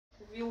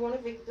you want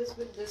to make this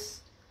with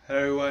this. Hello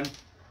everyone.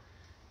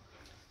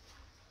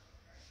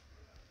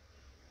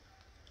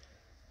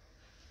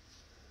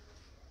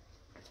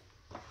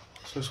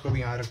 So इसको भी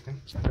यहाँ रखते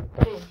हैं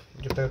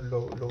जब तक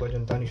लोगो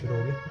जनता नहीं शुरू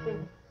होगी.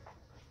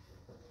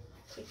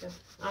 ठीक है.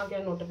 आ गया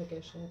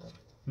नोटिफिकेशन तो.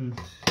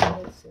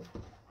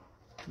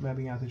 मैं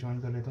भी यहाँ से ज्वाइन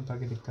कर लेता हूँ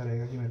ताकि दिखता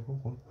रहेगा कि मेरे को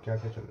क्या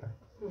क्या चल रहा है.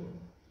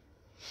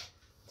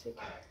 ठीक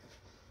है.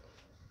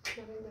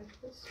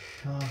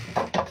 हाँ.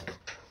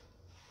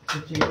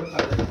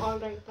 All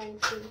right,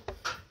 thank you.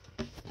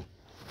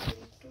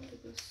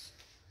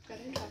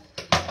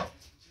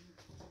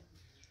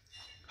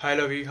 Hi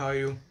Lavi, how are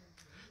you?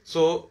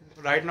 So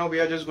right now we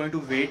are just going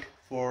to wait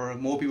for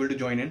more people to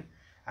join in,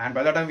 and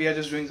by that time we are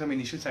just doing some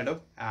initial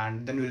setup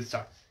and then we'll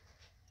start.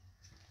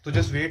 So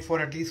just wait for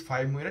at least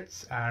 5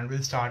 minutes and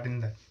we'll start in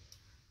that.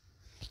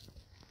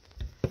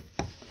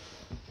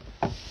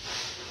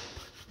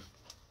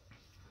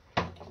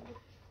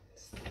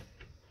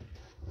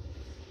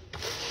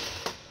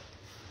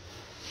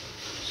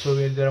 So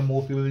there are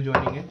more people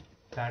joining in.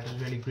 That is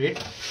really great.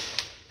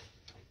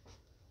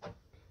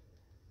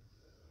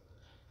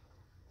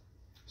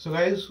 So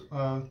guys,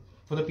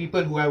 for the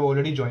people who have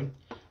already joined,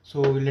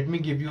 so let me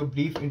give you a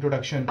brief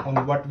introduction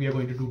on what we are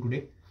going to do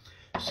today.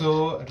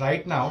 So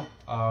right now,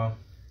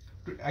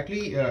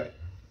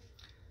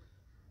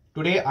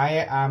 today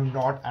I am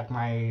not at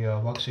my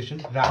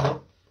workstation. Rather,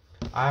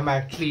 I am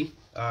actually,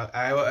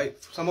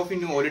 some of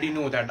you already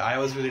know that I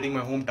was visiting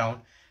my hometown,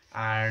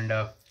 and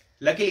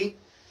luckily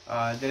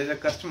there is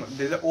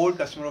an old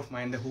customer of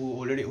mine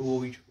who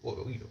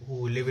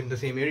live in the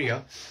same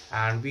area,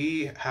 and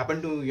we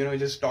happen to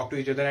just talk to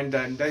each other, and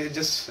then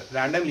just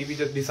randomly we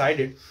just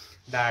decided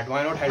that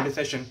why not hold a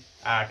session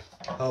at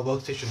her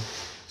workstation.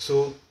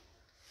 So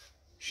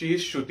she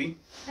is Shruti.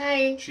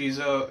 Hi. She's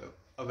a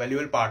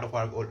valuable part of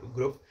our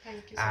group.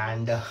 Thank you so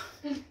And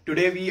much.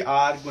 Today we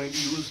are going to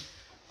use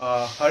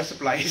her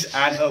supplies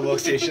and her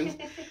workstations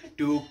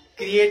to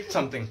create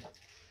something.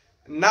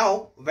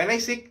 Now, when I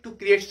say to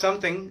create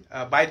something,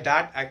 by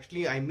that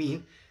actually I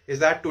mean is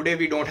that today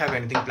we don't have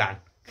anything planned.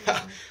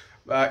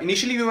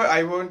 Initially,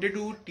 I wanted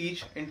to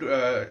teach into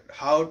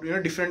how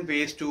different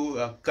ways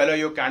to color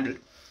your candle,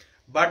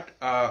 but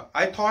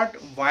I thought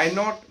why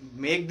not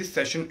make this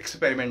session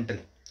experimental,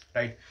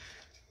 right?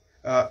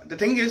 The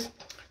thing is,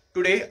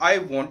 today I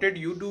wanted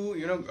you to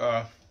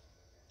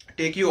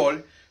take you all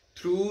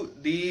through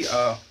the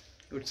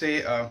would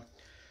say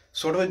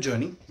sort of a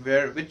journey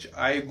which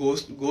I go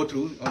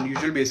through on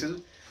usual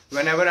basis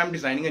whenever I'm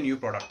designing a new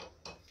product.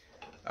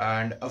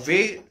 And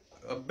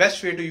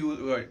best way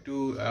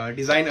to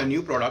design a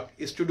new product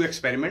is to do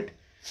experiment,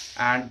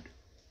 and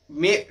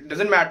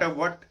doesn't matter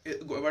what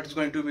is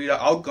going to be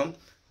the outcome,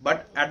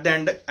 but at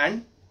the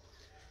end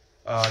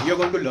you're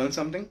going to learn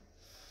something.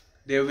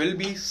 There will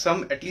be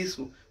at least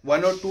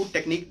 1 or 2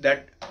 technique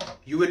that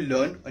you will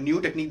learn, a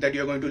new technique that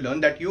you're going to learn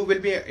that you will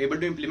be able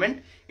to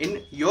implement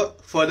in your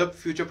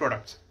future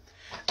products.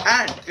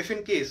 And if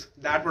in case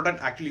that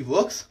product actually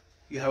works,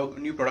 you have a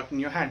new product in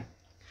your hand.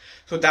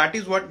 So that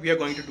is what we are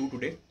going to do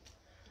today.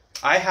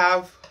 I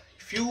have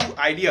few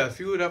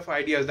rough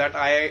ideas that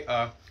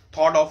I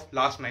thought of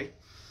last night,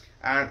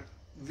 and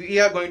we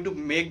are going to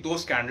make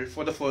those candles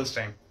for the first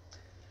time.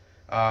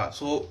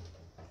 So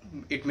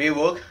it may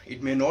work,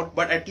 it may not,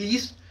 but at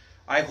least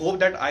I hope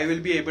that I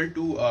will be able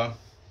to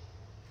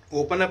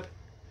open up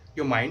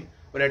your mind,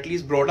 or at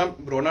least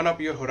broaden up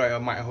your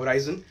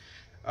horizon,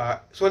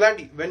 so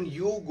that when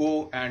you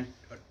go and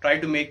try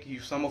to make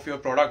some of your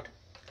product,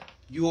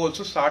 you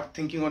also start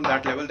thinking on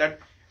that level that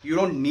you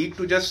don't need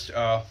to just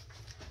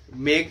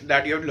make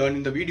that you have learned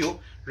in the video.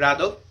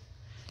 Rather,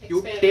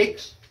 you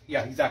take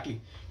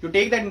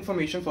that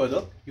information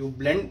further,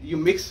 you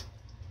mix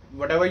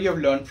whatever you have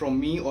learned from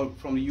me or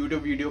from the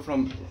YouTube video,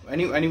 from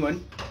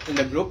anyone in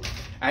the group,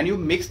 and you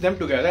mix them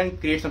together and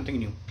create something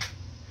new.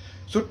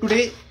 So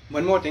today,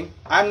 one more thing,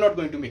 I am not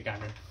going to make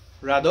candle.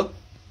 Rather,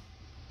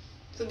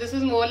 so this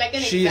is more like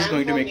an she exam is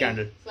going to for make me.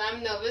 candle. So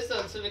I'm nervous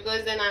also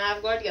because then I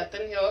have got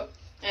Yatan here,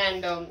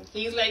 and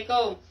he's like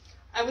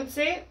I would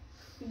say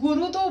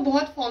guru तो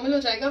बहुत formal हो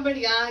जाएगा, but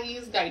yeah,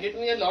 he's guided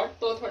me a lot,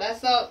 तो थोड़ा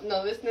सा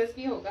nervousness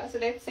भी होगा. So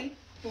let's see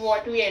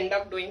what we end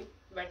up doing,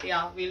 but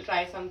yeah, we'll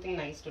try something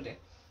nice today.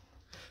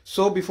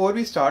 So before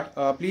we start,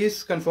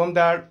 please confirm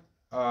that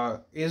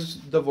is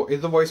the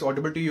voice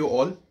audible to you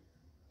all.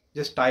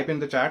 Just type in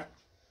the chat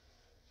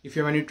if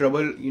you have any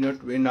trouble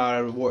in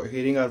our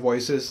hearing our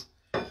voices,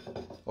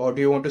 or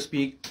do you want to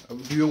speak,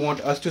 do you want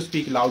us to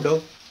speak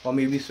louder, or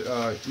maybe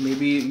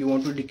you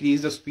want to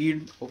decrease the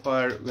speed of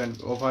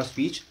our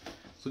speech.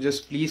 So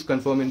just please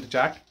confirm in the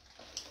chat.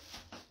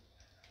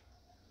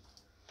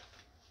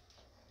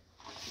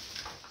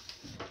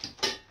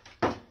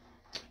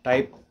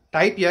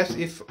 Type yes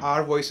if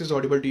our voice is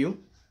audible to you.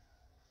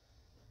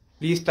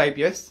 Please type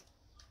yes.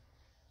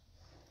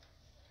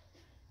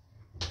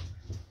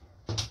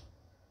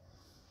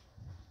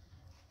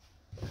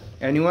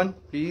 Anyone,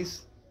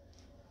 please?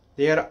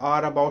 There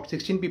are about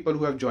 16 people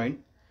who have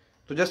joined.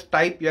 So just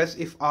type yes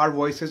if our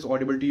voice is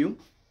audible to you.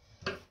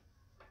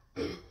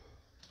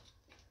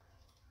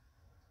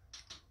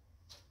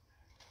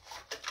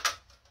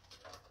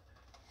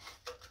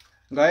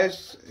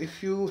 Guys,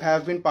 if you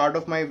have been part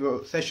of my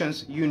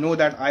sessions, you know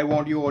that I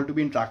want you all to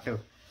be interactive.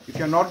 If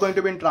you're not going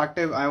to be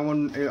interactive, I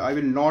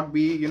will not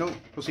be, you know,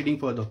 proceeding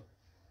further.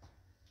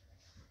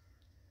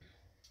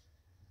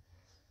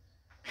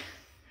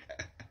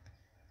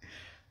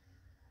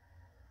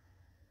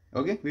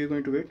 Okay, we're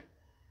going to wait.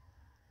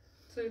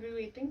 So we'll be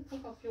waiting for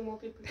a few more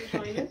people to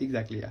join in.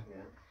 Exactly, yeah.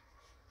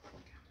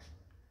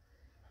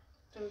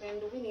 Till then,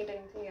 do we need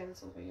anything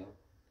else over here?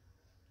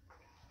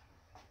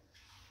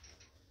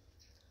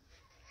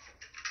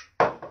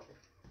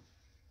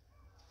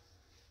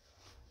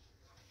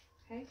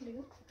 Hey,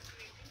 Leo.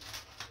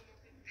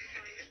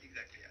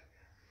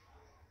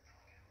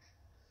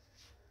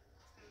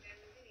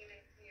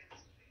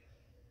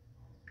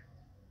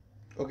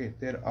 Okay,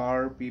 there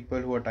are people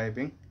who are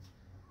typing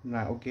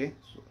now. Okay,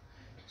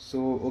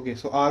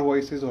 so our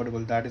voice is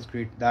audible. That is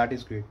great. That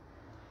is great.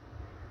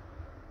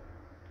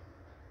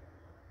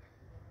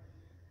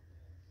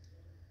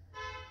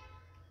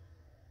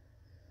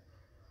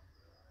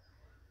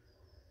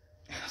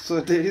 So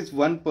there is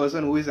one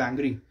person who is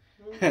angry.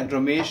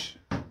 Ramesh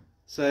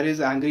sir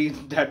is angry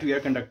that we are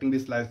conducting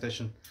this live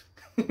session.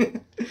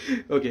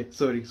 Okay,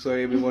 sorry,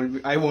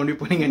 I won't be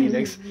pulling any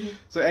legs.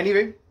 So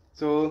anyway,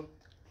 so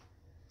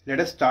let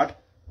us start.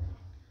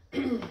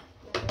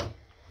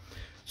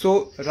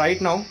 So right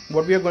now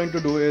what we are going to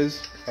do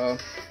is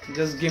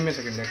just give me a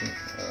second, let me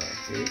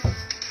say.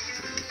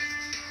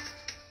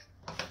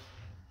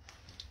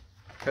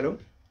 Hello,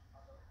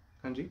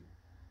 हाँ जी,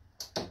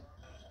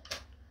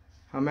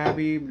 हाँ मैं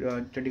अभी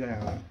चंडीगढ़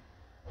आया हूँ.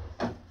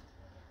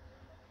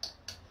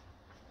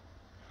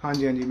 हाँ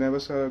जी मैं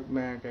बस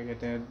मैं क्या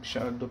कहते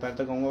हैं दोपहर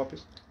तक आऊँगा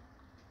वापस.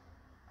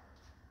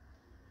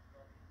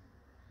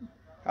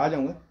 आ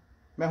जाऊँगा,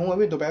 मैं हूँ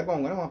अभी दोपहर को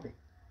आऊँगा ना वहाँ पे.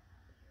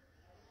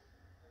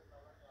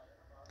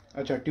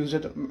 अच्छा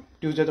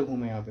ट्यूसडे तक हूँ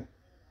मैं यहाँ पे.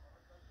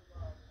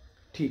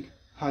 ठीक,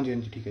 हाँ जी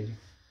ठीक है जी.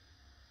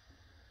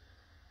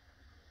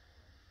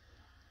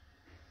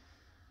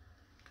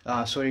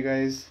 Sorry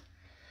guys.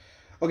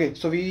 Okay,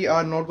 so we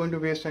are not going to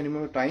waste any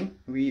more time.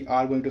 We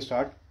are going to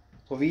start.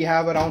 So we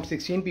have around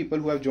 16 people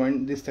who have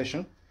joined this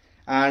session,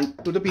 and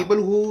to the people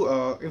who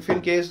if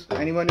in case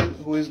anyone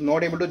who is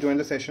not able to join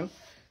the session,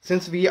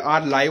 since we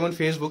are live on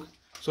Facebook,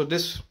 so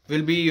this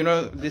will be, you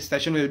know, this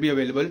session will be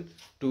available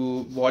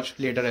to watch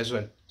later as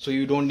well, so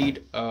you don't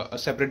need a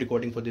separate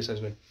recording for this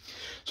as well.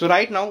 So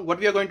right now what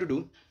we are going to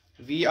do,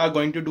 we are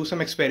going to do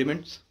some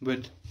experiments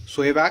with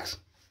soy wax,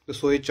 the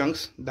soy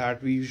chunks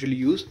that we usually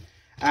use,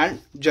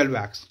 and gel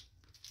wax.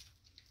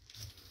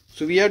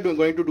 So we are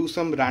going to do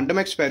some random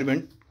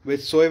experiment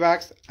with soy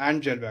wax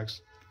and gel wax.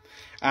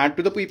 And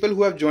to the people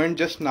who have joined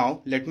just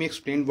now, let me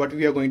explain what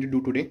we are going to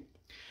do today.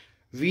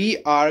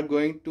 We are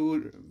going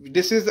to,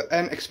 this is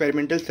an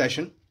experimental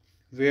session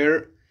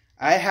where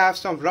I have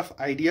some rough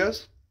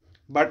ideas,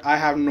 but I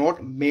have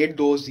not made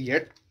those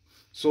yet.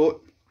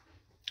 So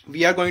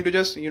we are going to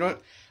just, you know,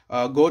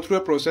 go through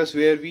a process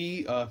where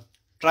we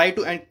try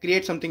to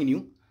create something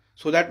new,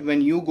 so that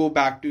when you go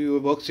back to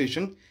your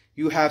workstation,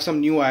 you have some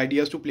new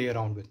ideas to play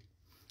around with,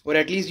 or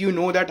at least you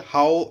know that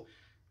how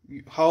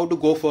to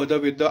go further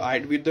with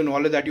the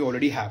knowledge that you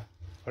already have,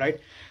 right?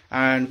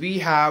 And we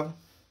have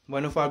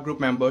one of our group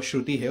members,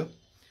 Shruti, here.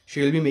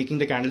 She will be making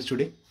the candles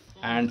today,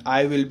 and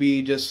I will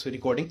be just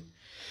recording.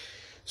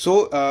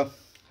 So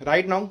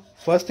right now,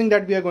 first thing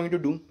that we are going to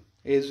do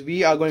is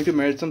we are going to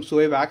melt some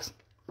soy wax,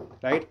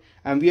 right?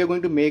 And we are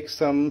going to make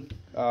some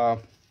hard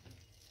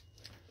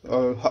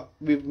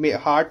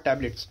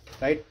tablets,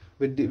 right,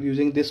 with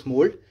using this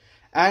mold.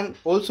 And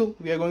also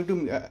we are going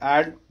to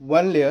add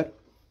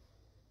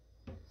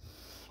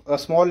a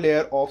small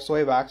layer of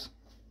soy wax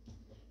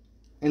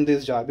in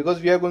this jar,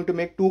 because we are going to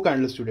make 2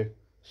 candles today.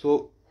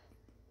 So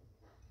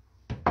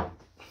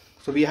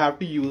we have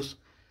to use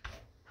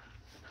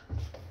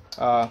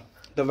the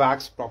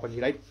wax properly,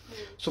 right?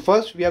 So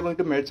first we are going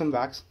to melt some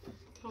wax,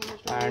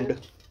 and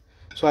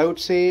so I would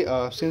say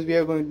since we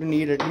are going to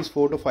need at least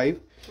 4 to 5,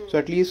 so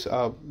at least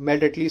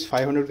melt at least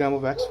 500 grams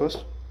of wax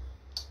first.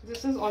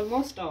 This is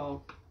almost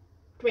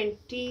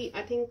 20,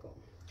 I think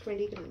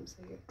 20 grams.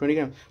 20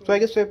 grams. So I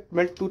guess we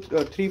melt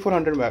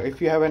 300-400 wax.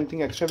 If you have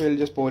anything extra, we'll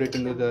just pour it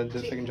into the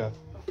second jar.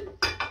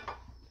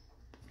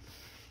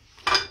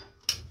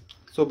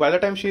 So by the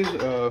time she's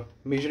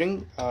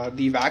measuring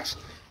the wax,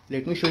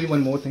 let me show you one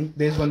more thing.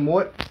 There is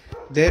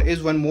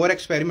one more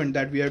experiment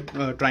that we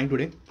are trying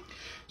today.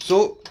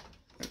 So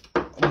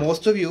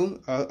most of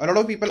you, a lot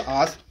of people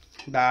ask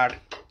that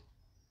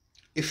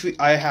if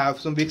I have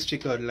some wig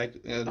sticker, like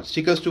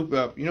stickers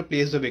to you know,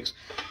 place the wigs.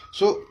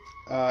 So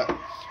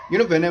you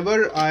know,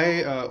 whenever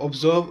I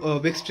observe a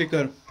wig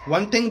sticker,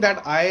 one thing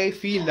that I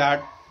feel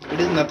that it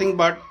is nothing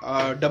but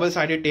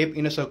double-sided tape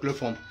in a circular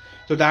form.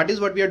 So that is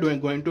what we are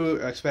going to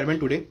experiment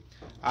today.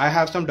 I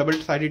have some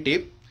double-sided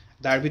tape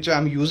that which I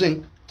am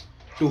using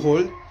to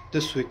hold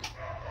this wig,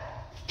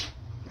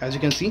 as you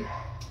can see.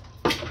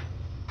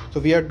 So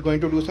we are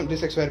going to do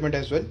this experiment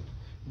as well,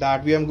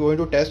 that we are going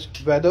to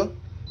test whether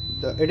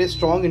it is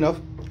strong enough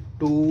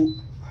to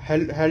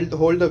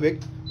hold the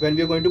wig when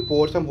we are going to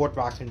pour some hot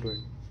wax into it,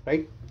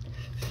 right?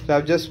 So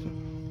I've just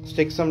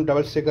stick some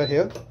double tape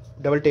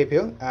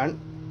here, and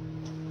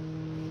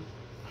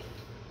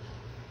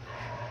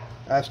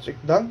I stick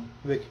the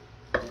wick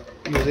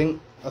using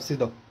a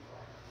scissor,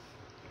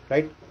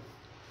 right?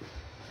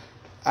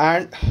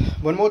 And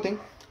one more thing,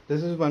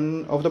 this is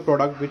one of the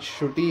product which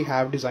Shruti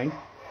have designed.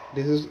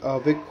 This is a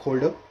wick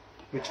holder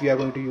which we are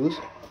going to use,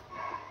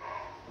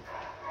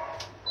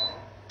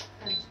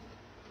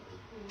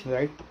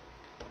 right?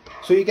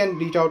 So you can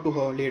reach out to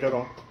her later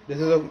on. This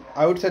is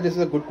I would say this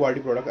is a good quality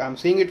product. I'm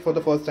seeing it for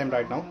the first time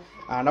right now,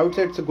 and I would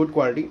say it's a good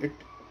quality. It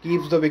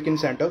keeps the wick in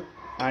center,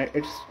 and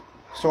it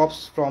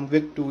stops from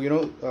wick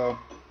to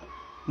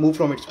move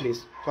from its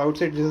place. So I would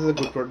say this is a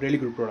good product, really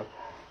good product.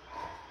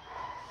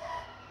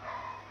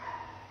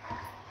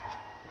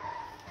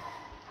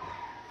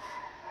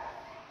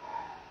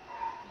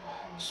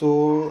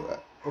 So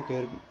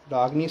okay,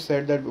 Ragini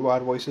said that our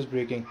voice is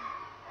breaking.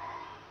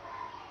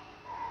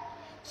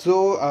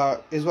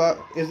 So is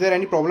there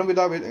any problem with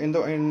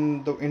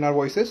in our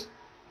voices?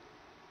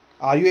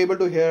 Are you able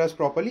to hear us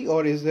properly,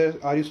 or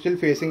are you still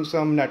facing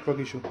some network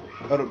issue,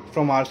 or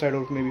from our side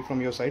or maybe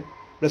from your side?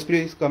 Just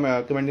please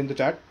comment in the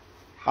chat.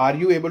 Are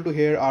you able to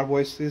hear our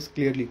voices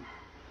clearly?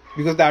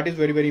 Because that is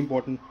very, very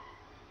important.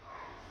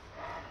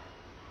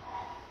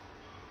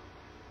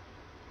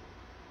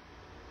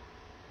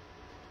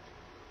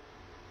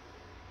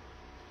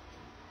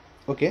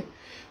 Okay,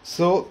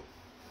 so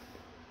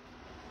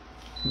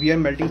we are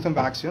melting some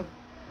wax here.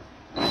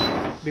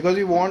 Because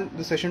we want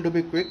the session to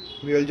be quick,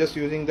 we are just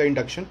using the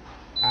induction,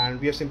 and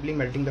we are simply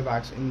melting the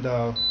wax in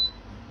the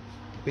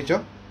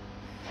pitcher.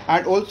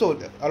 And also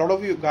a lot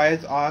of you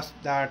guys ask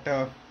that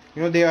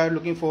they are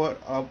looking for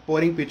a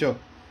pouring pitcher,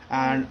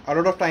 and a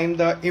lot of time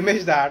the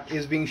image that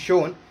is being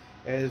shown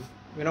is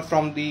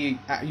from the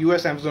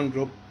US Amazon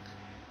group.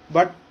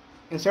 But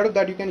instead of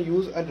that, you can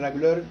use a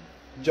regular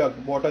jug,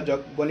 water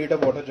jug, 1 liter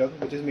water jug,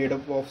 which is made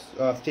up of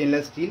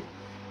stainless steel,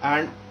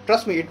 and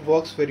trust me, it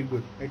works very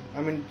good. It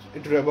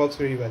works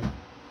very well.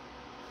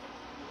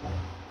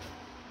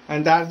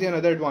 And that's the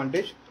another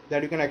advantage,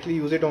 that you can actually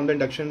use it on the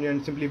induction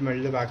and simply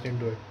melt the wax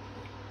into it.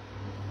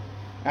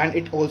 And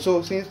it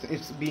also, since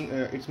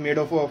it's made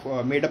up of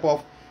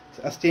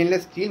a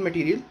stainless steel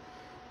material,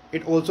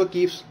 it also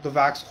keeps the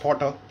wax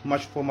hotter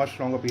for much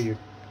longer period.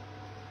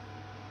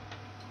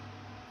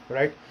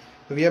 Right?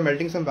 So we are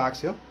melting some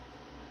wax here.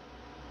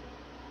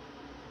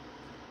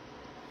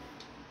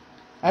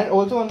 And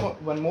also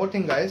one more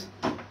thing, guys.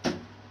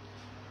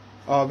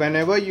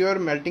 Whenever you are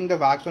melting the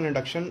wax on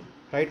induction,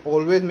 right,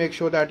 always make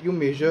sure that you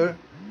measure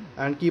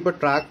and keep a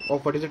track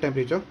of what is the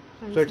temperature.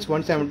 So it's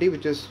 170,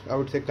 which is, I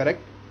would say,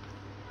 correct.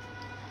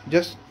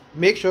 Just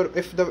make sure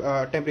if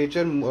the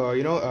temperature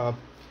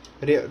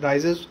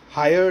rises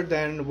higher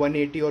than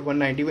 180 or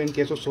 190 in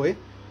case of soy,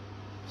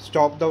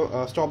 stop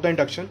the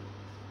induction,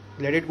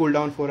 let it cool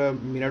down for a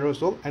minute or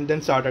so, and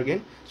then start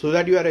again, so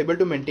that you are able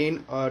to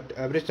maintain an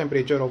average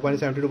temperature of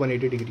 170 to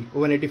 180 degree,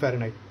 180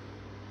 Fahrenheit.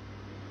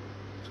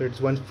 So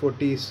it's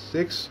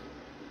 146,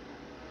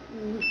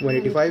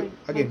 185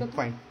 again,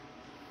 fine.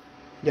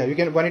 Yeah, you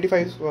can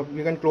 185.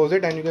 You can close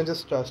it and you can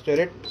just stir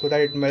it so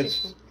that it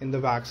melts in the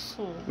wax,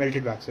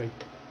 melted wax, right?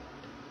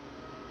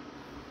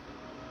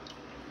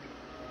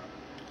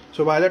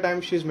 So by the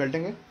time she's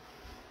melting it,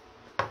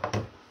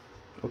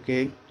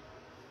 okay,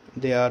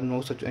 there are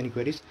no such any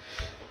queries.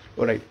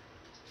 Alright,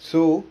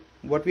 so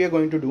what we are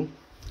going to do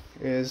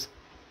is,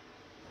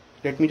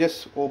 let me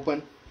just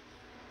open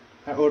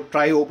or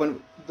try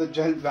open the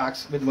gel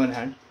wax with one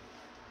hand.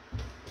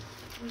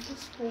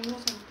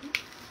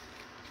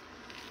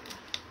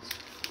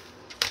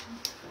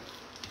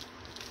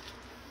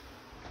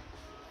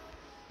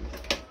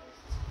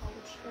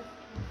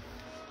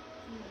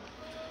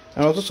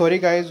 And also, sorry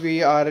guys,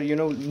 we are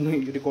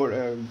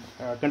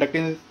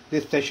conducting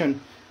this session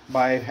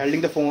by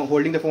holding the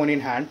phone in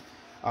hand.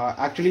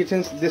 Actually,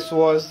 since this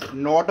was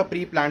not a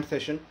pre-planned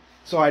session,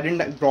 so I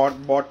didn't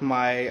bought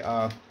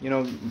my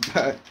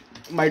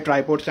my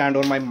tripod stand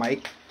or my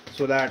mic,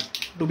 so that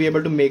to be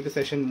able to make the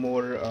session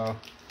more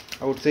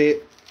I would say.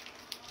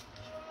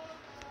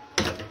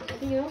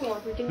 You know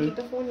what, we can keep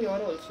the phone here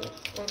also,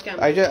 or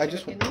camera. I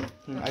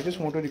just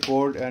want to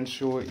record and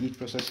show each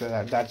process.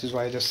 That is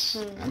why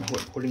I'm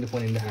holding the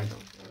phone in the hand.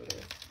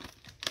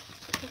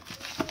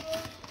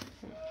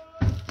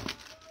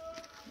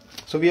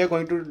 So we are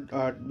going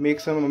to make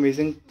some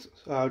amazing,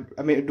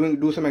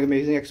 do some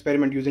amazing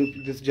experiment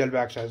using this gel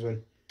wax as well.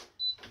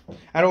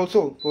 And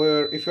also,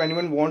 if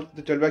anyone wants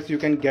the gel wax, you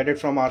can get it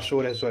from our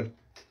store as well.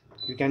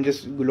 You can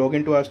just log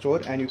into our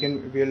store, and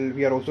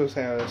we are also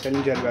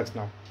selling gel wax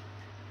now.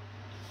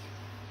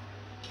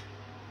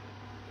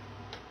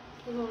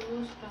 It's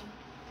almost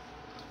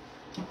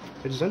done.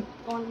 It's done?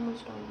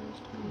 Almost.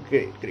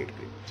 Great.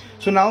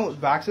 So now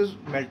wax is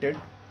melted.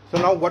 So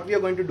now what we are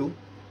going to do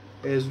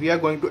is we are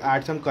going to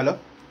add some color,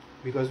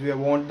 because we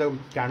want the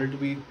candle to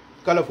be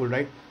colorful,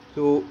 right?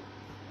 So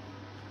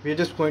we are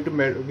just going to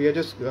melt. We are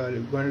just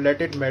going to let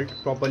it melt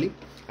properly,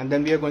 and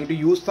then we are going to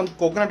use some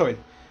coconut oil,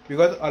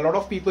 because a lot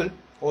of people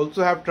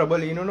also have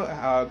trouble,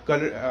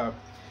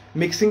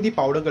 mixing the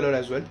powder color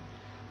as well.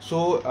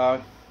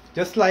 So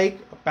just like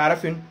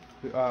paraffin,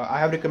 I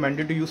have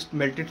recommended to use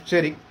melted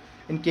stearic.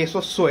 In case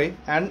of soy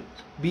and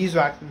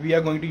beeswax, we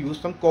are going to use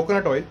some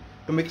coconut oil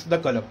to mix the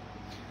color.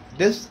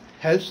 This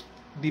helps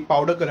the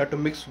powder color to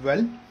mix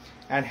well,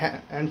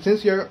 and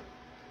since you're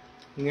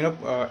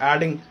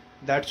adding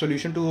that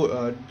solution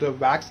to the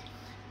wax,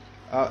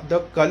 the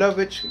color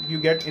which you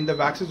get in the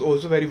wax is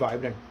also very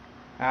vibrant,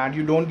 and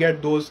you don't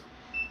get those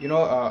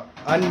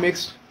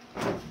unmixed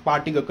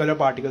color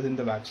particles in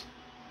the wax.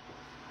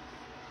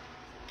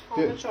 How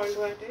much oil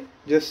do I take?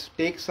 Just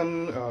take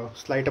some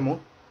slight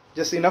amount,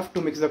 just enough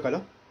to mix the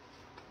color.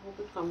 Hope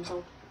it comes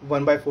out.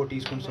 1/4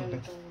 teaspoon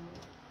something.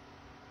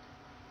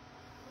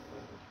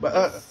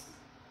 But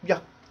yeah,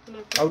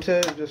 I would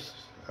say just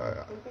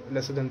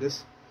lesser than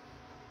this.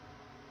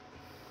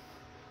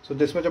 So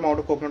this much amount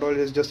of coconut oil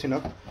is just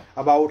enough.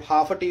 About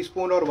 1/2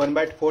 teaspoon or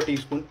 1/4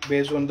 teaspoon,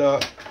 based on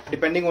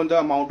depending on the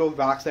amount of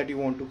wax that you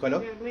want to color.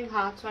 We are doing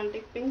half, so I'll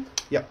take pink.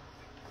 Yeah.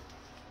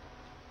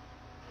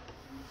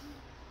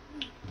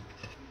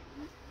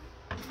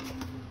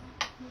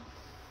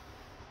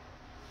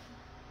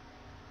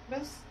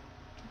 Best.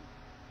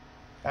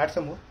 Add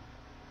some more.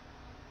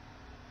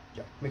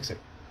 Yeah, mix it.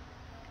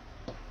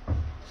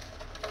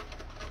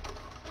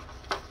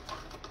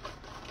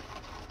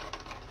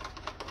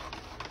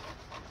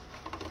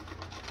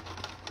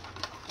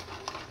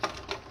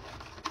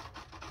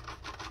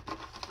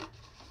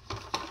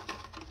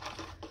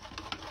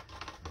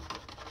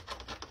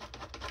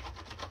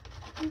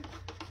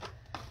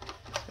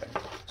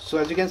 So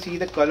as you can see,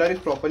 the color is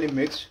properly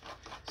mixed.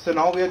 So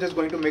now we are just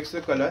going to mix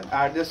the color,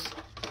 add this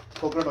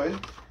coconut oil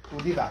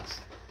to the wax.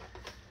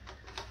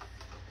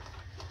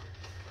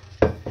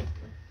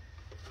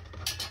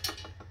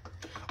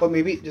 Or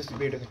maybe just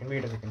wait a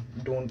second,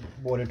 don't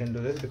pour it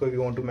into this because we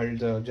want to melt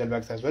the gel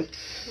wax as well.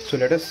 So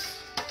let us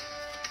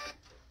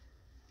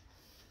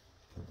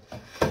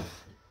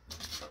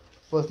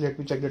first let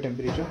me check the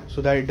temperature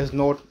so that it does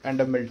not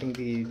end up melting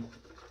the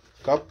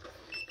cup.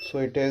 So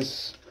it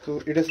is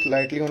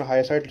slightly on the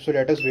higher side, so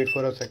let us wait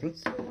for a second.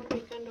 So what we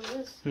can do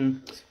is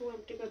इसको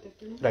empty कर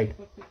देते हैं. Right.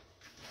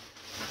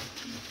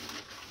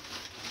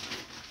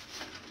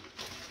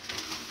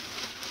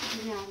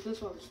 We have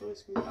this also.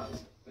 इसमें डाल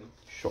सकते हैं.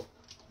 Sure.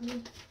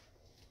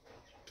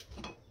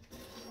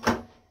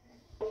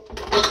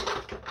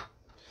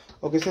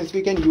 Okay, since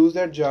we can use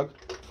that jug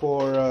for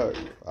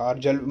our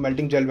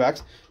melting gel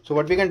wax, so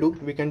what we can do,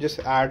 we can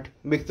just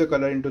mix the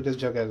color into this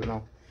jug as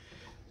now.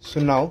 So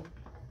now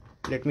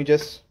let me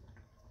just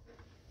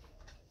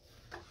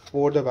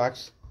pour the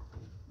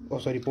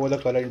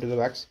color into the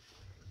wax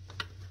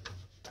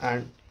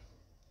and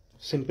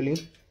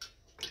simply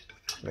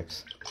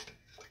mix.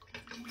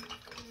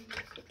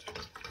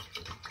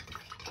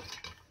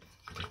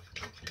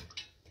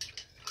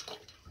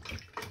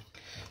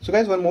 So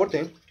guys, one more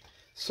thing.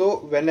 So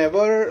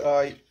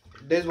whenever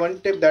there's one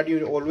tip that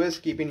you always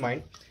keep in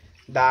mind,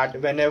 that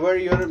whenever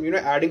you're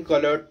adding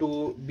color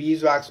to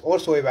beeswax or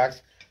soy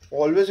wax,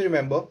 always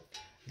remember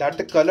that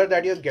the color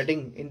that you're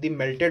getting in the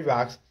melted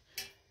wax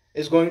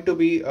is going to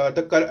be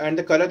the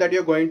color that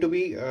you're going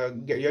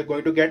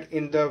to get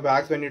in the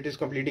wax when it is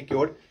completely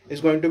cured is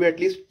going to be at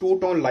least 2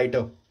 tones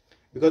lighter.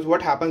 Because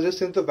what happens is,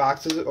 since the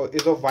wax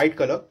is of white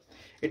color,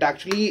 it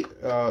actually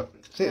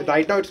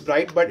right now it's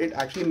bright, but it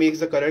actually makes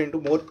the color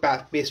into more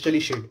pastel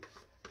shade,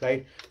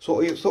 right?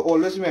 So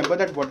always remember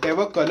that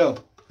whatever color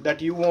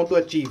that you want to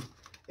achieve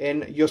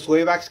in your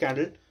soy wax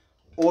candle,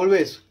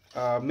 always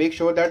make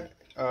sure that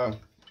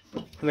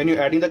when you're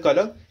adding the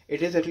color,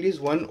 it is at least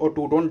 1 or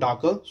 2 tone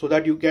darker, so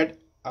that you get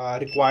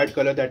required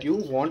color that you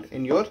want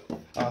in your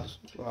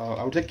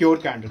I would say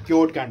cured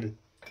candle.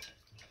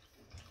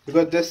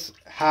 Because this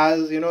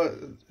has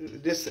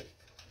this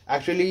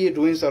actually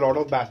ruins a lot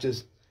of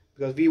batches,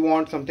 because we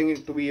want something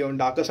to be on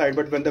darker side,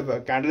 but when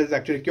the candle is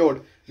actually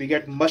cured, we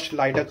get much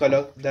lighter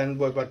color than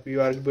what we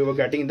were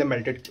getting in the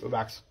melted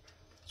wax.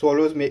 So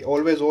always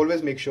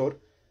make sure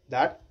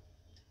that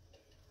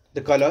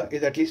the color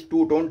is at least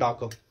 2 tone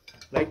darker,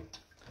 right?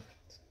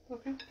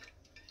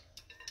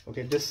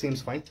 Okay, this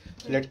seems fine.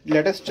 So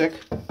let us check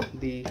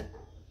the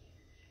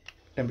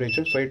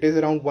temperature. So it is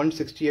around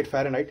 168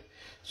 Fahrenheit.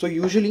 So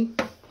usually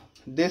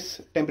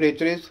this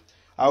temperature is,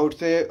 I would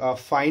say,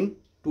 fine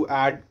to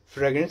add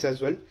fragrance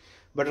as well.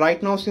 But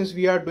right now, since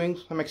we are doing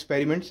some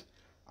experiments,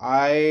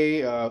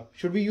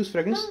 should we use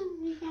fragrance?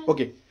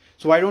 Okay,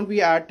 so why don't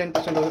we add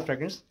 10% of the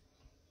fragrance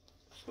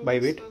by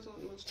weight?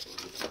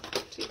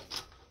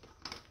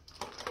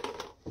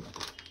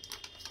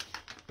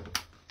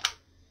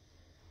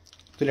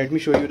 So let me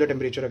show you the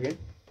temperature again.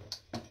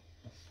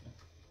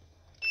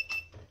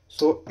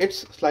 So it's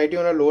slightly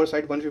on a lower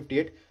side,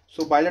 158.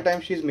 So by the time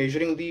she's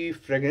measuring the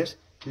fragrance,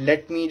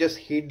 let me just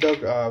heat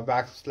the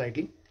wax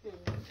slightly.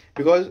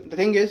 Because the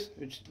thing is,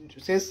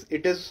 since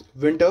it is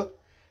winter,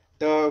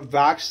 the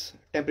wax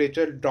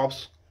temperature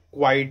drops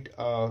quite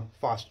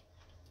fast.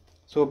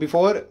 So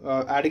before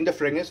adding the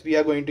fragrance, we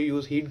are going to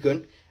use heat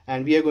gun,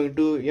 and we are going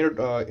to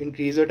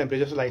increase the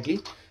temperature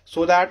slightly,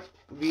 so that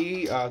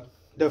we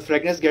the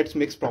fragrance gets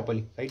mixed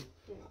properly, right?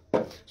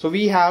 So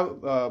we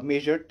have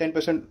measured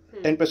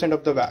 10%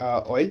 of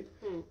the oil.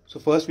 So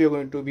first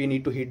we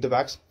need to heat the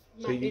wax.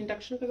 So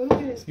induction पे करूँ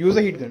क्या? use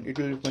the heat gun, it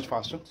will be much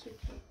faster.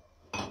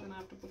 Then I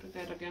have to put it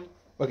there again.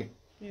 Okay.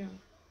 Yeah,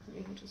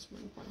 just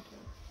one point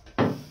here.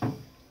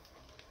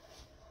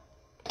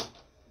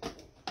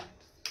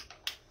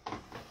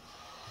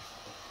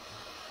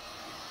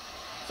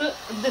 So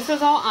this is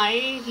how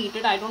I heat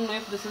it. I don't know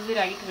if this is the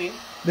right way.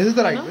 This is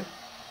the right way.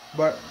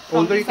 But From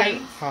although the you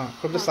can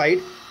from the side,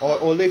 or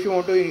although if you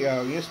want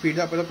to speed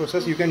up the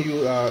process, you can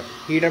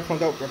heat up from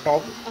the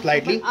top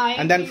slightly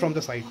and then from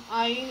the side.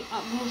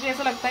 मुझे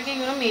ऐसा लगता है कि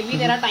maybe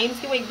there are times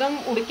कि वो एकदम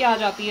उड़ के आ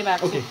जाती है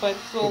wax ऊपर.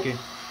 So okay.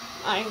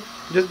 I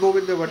just go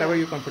with the whatever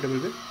you're comfortable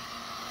with.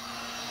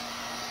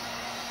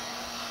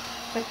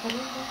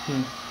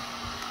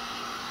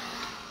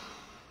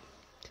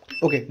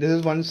 Okay, this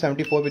is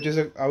 174, which is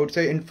I would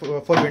say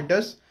for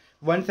winters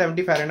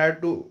 170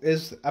 Fahrenheit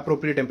is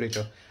appropriate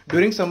temperature.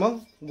 During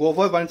summer, go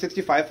for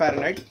 165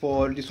 Fahrenheit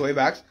for the soy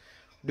wax.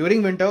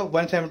 During winter,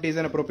 170 is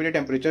an appropriate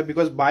temperature,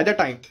 because by the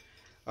time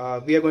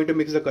we are going to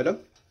mix the color,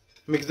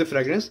 mix the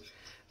fragrance,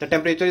 the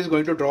temperature is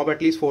going to drop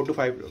at least 4 to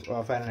 5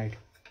 Fahrenheit.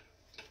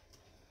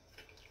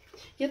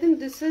 Yeah, then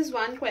this is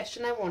one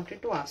question I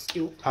wanted to ask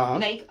you.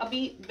 Like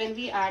अभी when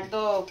we add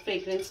the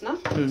fragrance ना,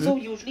 so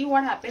usually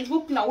what happens,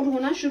 वो cloud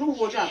होना शुरू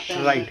हो जाता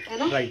है, right, है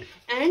ना? Right.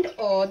 And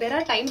there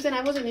are times when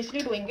I was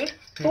initially doing it,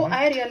 तो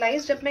I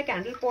realized जब मैं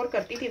candle pour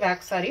करती थी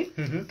wax सारी,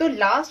 तो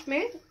last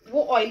में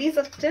वो oily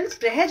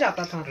substance रह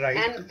जाता था, right.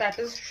 And that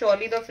is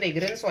surely the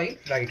fragrance oil.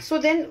 Right. So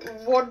then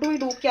what do we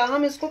do? क्या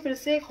हम इसको फिर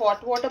से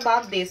hot water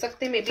bath दे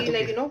सकते हैं? Maybe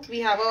like we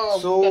have a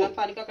गर्म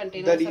पानी का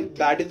container.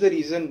 That is the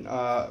reason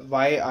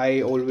why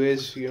I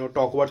always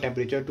talk about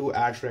temperature to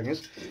add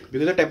fragrance,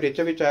 because the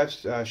temperature which I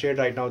have shared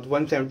right now is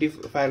 170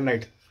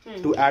 Fahrenheit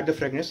to add the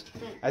fragrance.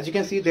 As you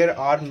can see, there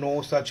are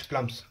no such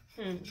clumps,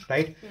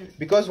 right?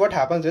 Because what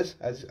happens is,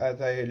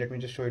 let me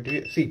just show it to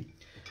you. See.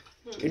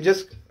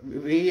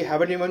 We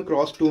haven't even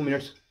crossed 2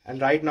 minutes, and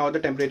right now the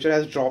temperature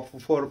has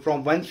dropped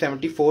from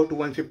 174 to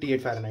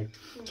 158 Fahrenheit.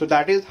 So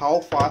that is how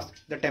fast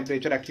the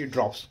temperature actually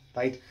drops,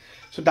 right?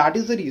 So that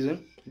is the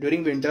reason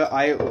during winter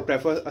I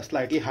prefer a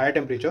slightly higher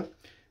temperature,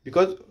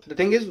 because the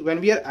thing is,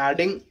 when we are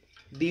adding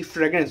the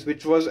fragrance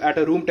which was at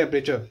a room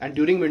temperature, and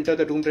during winter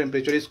the room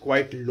temperature is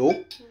quite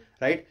low,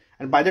 right?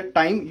 And by the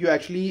time you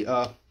actually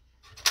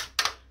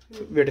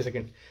wait a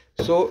second.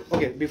 So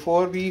okay,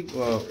 before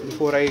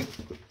I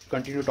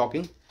continue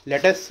talking,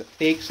 let us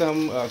take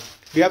some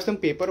we have some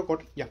paper or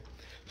what? Yeah.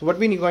 So what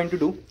we are going to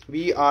do,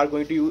 we are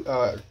going to use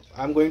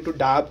I'm going to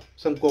dab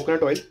some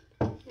coconut oil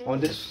on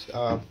this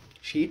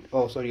sheet,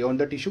 on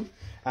the tissue,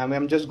 and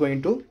I'm just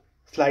going to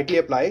slightly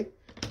apply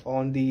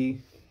on the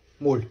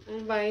mold.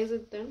 And why is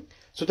it then?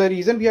 So the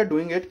reason we are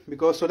doing it,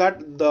 because so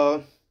that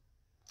the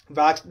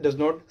wax does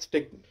not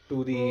stick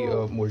to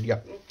the mold, yeah.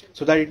 Okay.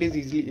 So that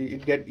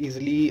it get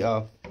easily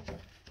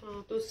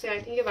तो उससे I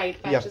think ये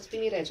white patches भी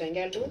नहीं रह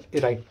जाएंगे. I'll do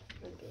it. Right.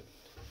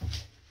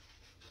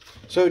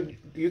 So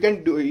you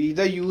can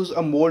either use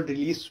a mold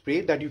release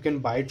spray that you can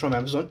buy it from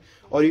Amazon,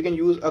 or you can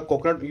use a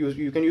coconut.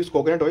 You can use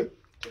coconut oil,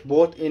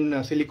 both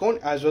in silicone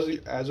as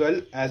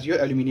well as your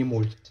aluminium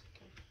mold.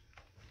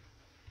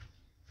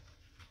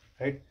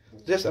 Right.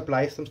 Just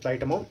apply some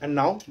slight amount, and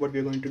now what we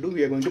are going to do,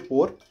 we are going to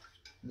pour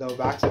the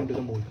wax into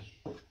the mold.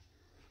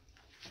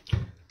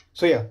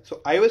 So yeah.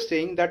 So I was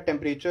saying that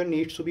temperature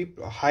needs to be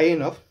high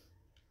enough,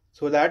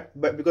 so that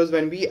because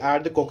when we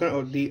add the coconut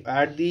or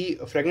add the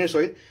fragrance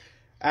oil,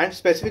 and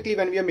specifically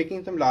when we are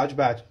making some large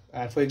batch,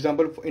 and for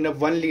example in a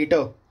 1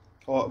 liter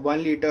or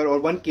 1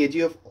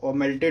 kg of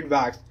melted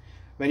wax,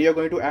 when you are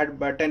going to add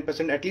by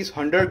 10%, at least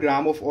 100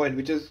 gram of oil,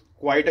 which is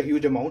quite a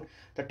huge amount,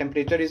 the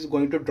temperature is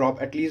going to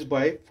drop at least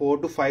by 4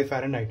 to 5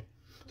 Fahrenheit.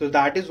 So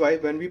that is why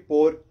when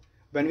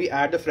we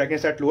add the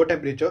fragrance at lower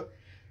temperature,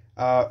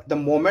 the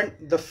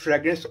moment the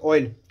fragrance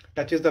oil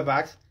touches the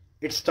wax,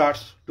 it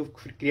starts to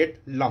create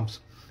lumps.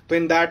 So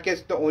in that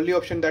case, the only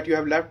option that you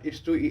have left is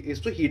to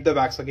heat the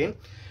wax again,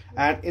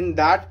 and in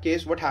that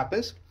case what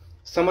happens,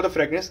 some of the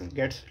fragrance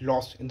gets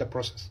lost in the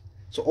process.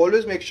 So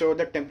always make sure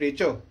that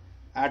temperature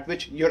at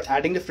which you're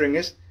adding the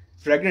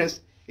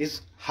fragrance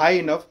is high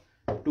enough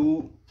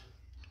to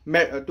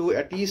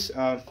at least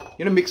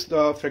mix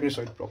the fragrance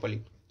oil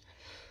properly.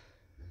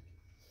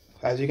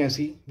 As you can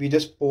see, we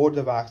just poured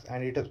the wax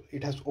and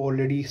it has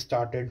already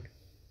started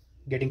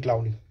getting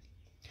cloudy.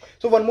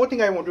 So one more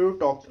thing I wanted to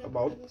talk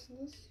about.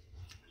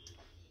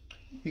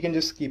 You can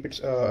just keep it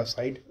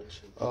aside,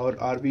 or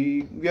are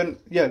we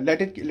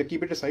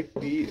keep it aside.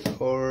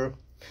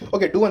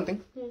 Okay, do one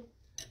thing.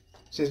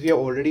 Since we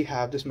already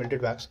have this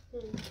melted wax,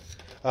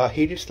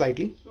 heat it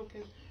slightly,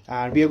 okay,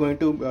 and we are going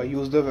to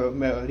use the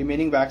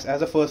remaining wax as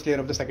the first layer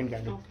of the second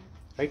candle, okay,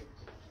 right?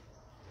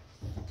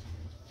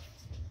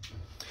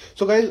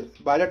 So guys,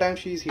 by the time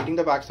she is heating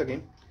the wax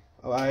again,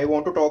 I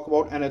want to talk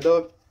about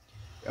another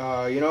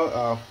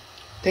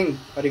thing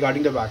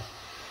regarding the wax.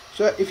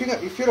 So if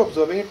you're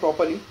observing it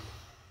properly,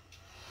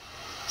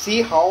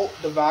 see how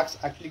the wax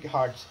actually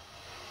hards.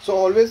 So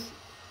always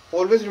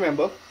always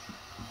remember,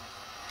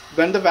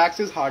 when the wax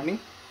is hardening,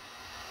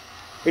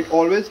 it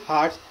always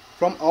hards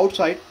from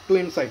outside to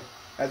inside.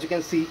 As you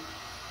can see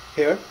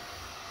here,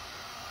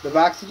 the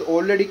wax is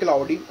already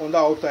cloudy on the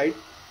outside,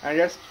 and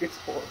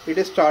it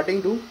is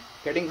starting to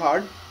getting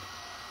hard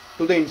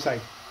to the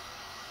inside.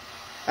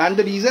 And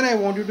the reason I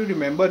want you to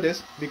remember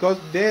this, because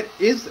there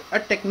is a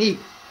technique,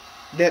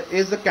 there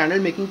is a candle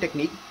making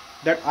technique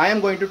that I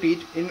am going to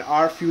teach in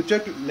our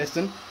future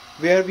lesson,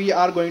 where we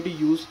are going to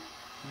use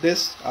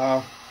this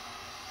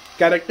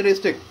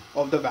characteristic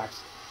of the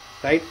wax,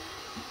 right?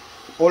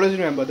 Always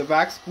remember, the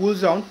wax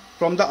cools down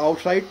from the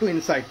outside to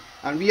inside,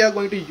 and we are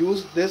going to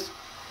use this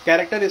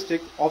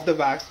characteristic of the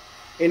wax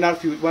in our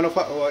one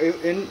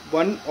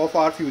of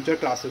our future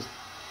classes.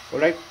 All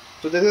right,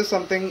 so this is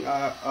something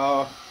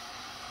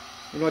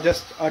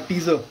just a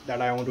teaser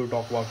that I want to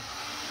talk about.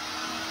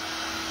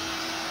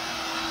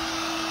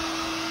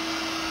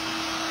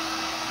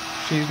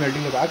 She is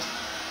melting the wax.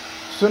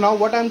 So now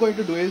what I'm going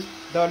to do is,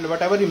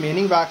 whatever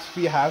remaining wax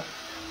we have,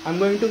 I'm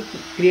going to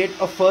create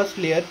a first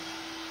layer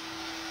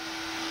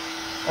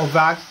of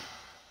wax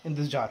in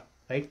this jar,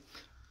 right?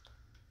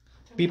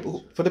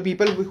 For the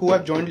people who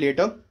have joined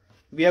later,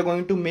 we are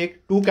going to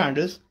make 2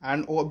 candles,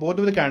 and both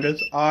of the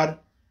candles are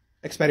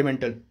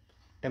experimental.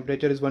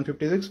 Temperature is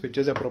 156, which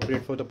is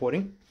appropriate for the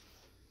pouring.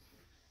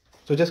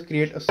 So just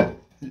create a... So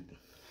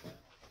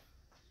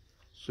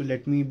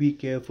let me be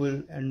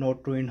careful and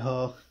not ruin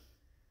her.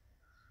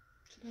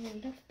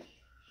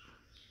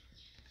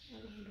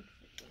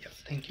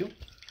 Yes, thank you.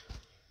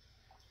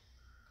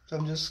 So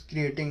I'm just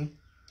creating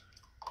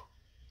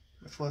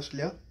the first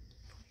layer.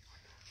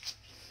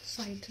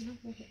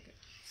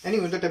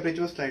 Anyway, the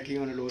temperature was slightly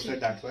on the low side,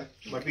 that's why,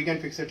 but we can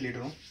fix it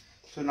later on.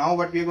 So now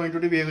what we are going to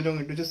do, we are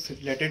going to just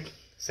let it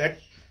set,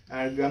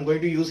 and I'm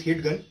going to use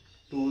heat gun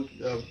to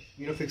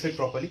fix it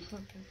properly.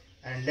 Okay.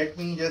 And let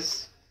me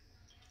just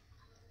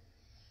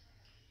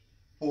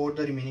pour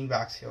the remaining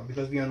wax here,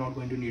 because we are not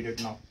going to need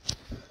it now.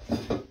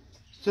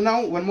 So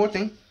now one more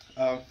thing,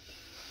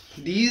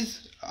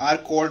 these are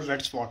called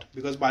wet spot,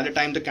 because by the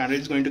time the candle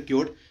is going to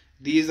cure,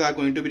 these are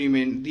going to be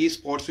these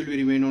spots will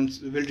remain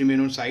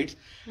on sides,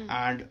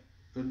 and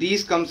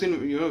these comes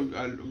in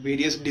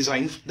various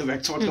designs. The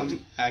wet spot comes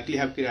in, actually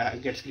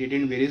gets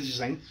created in various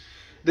designs.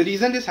 The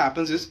reason this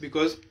happens is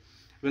because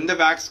when the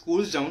wax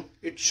cools down,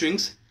 it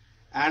shrinks,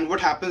 and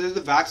what happens is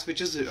the wax, which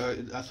is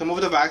some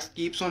of the wax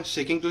keeps on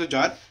sticking to the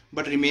jar,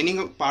 but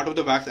remaining part of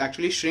the wax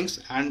actually shrinks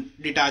and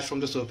detach from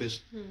the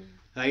surface,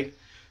 right?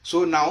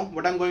 So now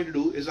what I'm going to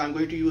do is I'm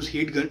going to use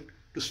heat gun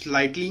to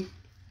slightly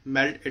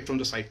melt it from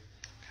the side.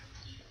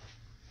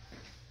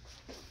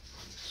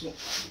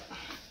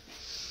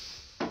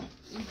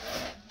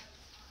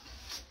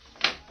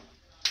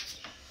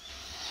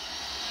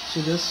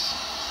 So just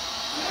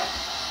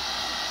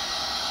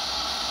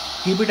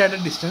keep it at a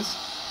distance,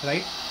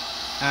 right,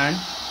 and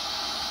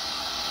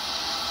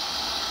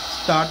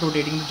start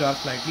rotating the jar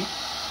slightly.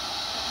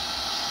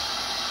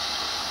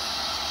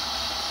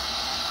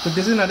 So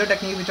this is another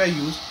technique which I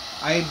use.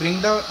 I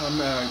bring the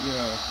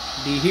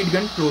heat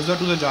gun closer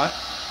to the jar,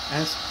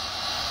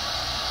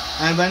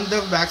 and when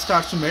the wax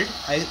starts to melt,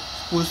 I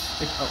push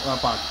it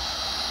apart.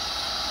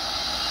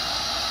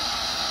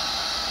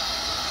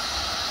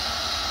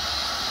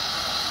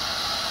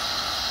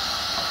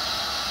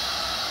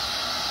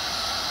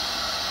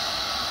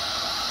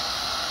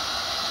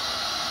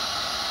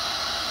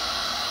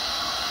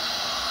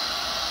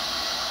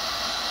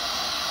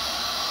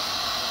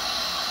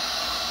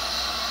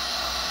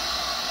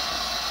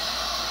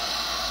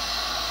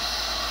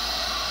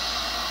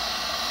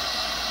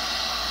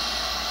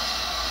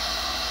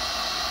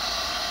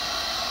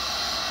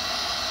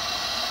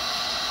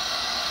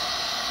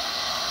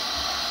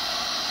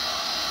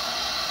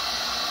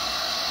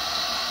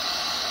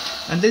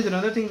 And there's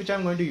another thing which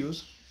I'm going to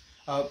use.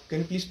 Can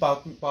you please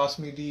pass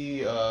me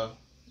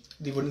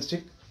the wooden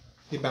stick,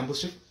 the bamboo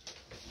stick?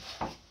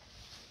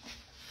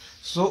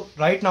 So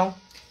right now,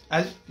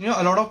 as you know,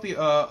 a lot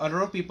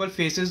of people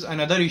faces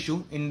another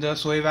issue in the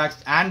soy wax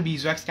and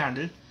beeswax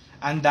candle,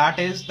 and that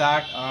is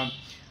that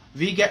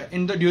we get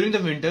during the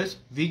winters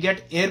we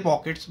get air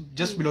pockets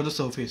just below the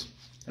surface,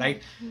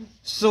 right?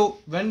 So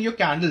when your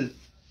candle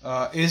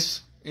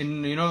is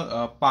in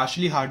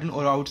partially hardened,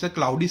 or I would say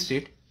cloudy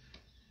state,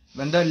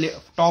 when the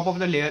top of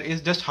the layer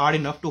is just hard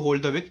enough to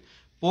hold the wick,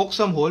 poke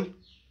some hole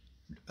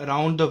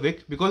around the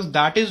wick, because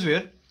that is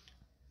where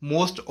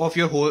most of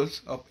your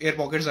holes, air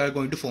pockets, are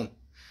going to form.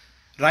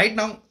 Right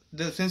now,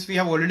 since we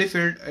have already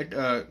filled it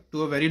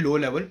to a very low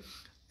level,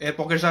 air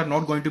pockets are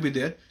not going to be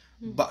there.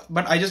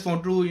 But I just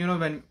want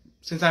to,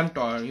 since I'm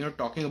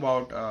talking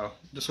about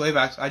the soy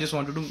wax, I just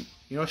wanted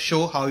to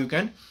show how you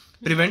can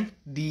prevent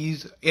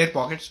these air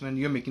pockets when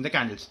you're making the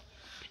candles.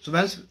 So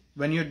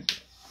when you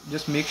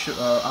just make sure,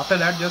 after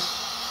that, just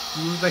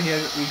use the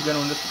heat gun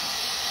on the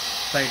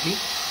slightly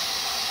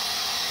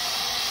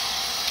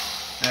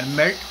and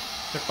melt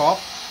the top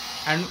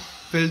and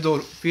fill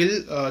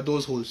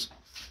those holes,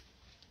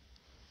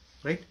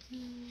 right?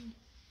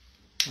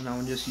 Now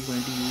I'm just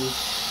going to use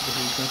the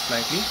heat gun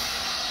slightly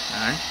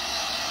and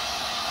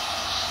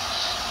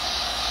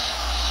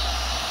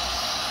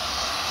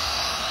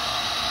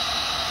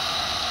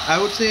I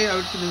would say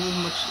this is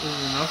much is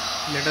enough.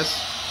 Let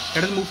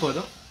us move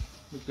further,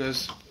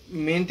 because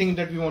main thing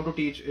that we want to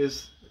teach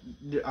is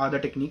the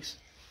techniques.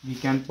 We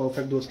can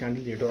perfect those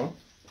candles later on.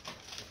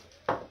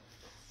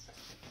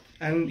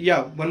 And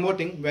yeah, one more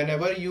thing,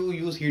 whenever you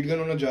use heat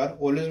gun on a jar,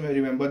 always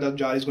remember the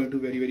jar is going to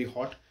be very, very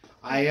hot.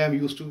 I am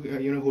used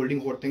to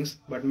holding hot things,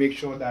 but make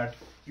sure that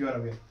you are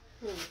aware.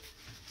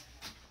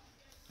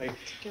 Right.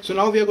 So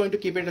now we are going to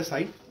keep it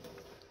aside.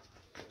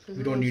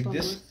 We don't need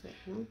this.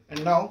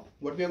 And now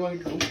what we are going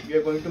to do, we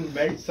are going to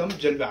melt some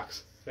gel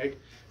wax, right?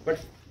 But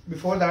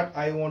before that,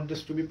 I want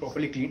this to be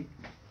properly cleaned.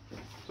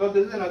 So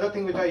this is another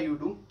thing which I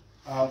do.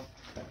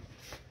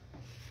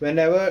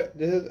 Whenever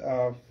this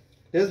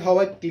is how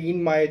I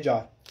clean my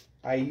jar.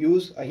 I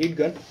use a heat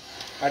gun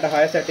at a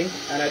higher setting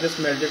and I just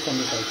melt it from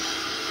the side.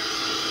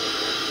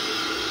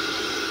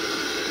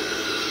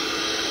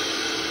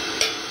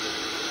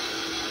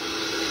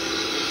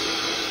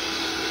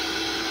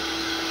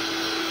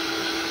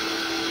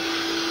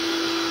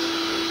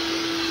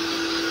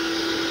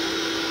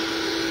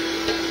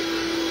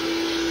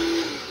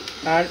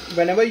 And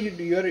whenever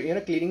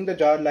you're cleaning the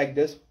jar like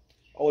this,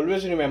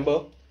 always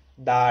remember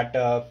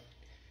that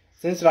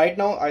since right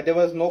now there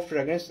was no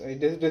fragrance,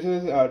 this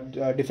is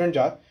a different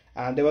jar,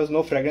 and there was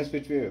no fragrance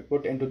which we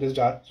put into this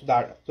jar,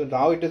 so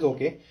now it is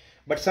okay.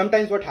 But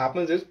sometimes what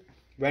happens is,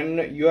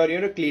 when you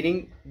are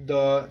cleaning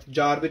the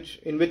jar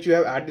in which you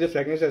have added the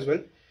fragrance as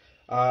well,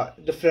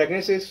 the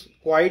fragrance is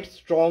quite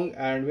strong,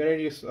 and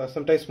when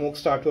sometimes smoke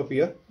start to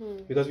appear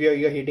because we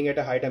are heating at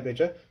a high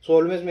temperature. So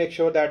always make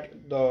sure that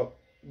the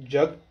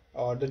jug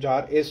or the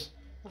jar is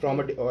from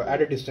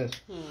at a distance,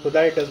 so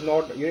that it does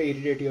not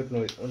irritate your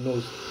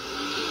nose.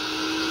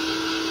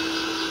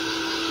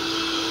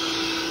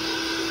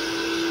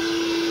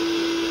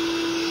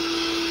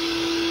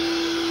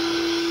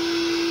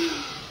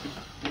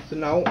 So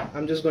now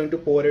I'm just going to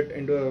pour it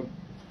into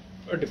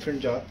a different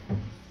jar,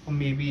 or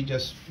maybe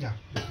just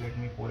let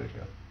me pour it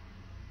here,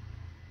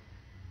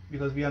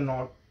 because we are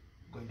not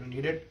going to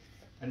need it.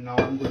 And now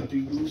I'm going to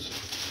use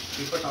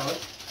paper towel.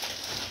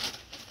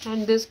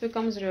 And this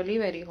becomes really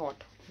very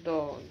hot,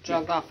 the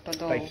jug after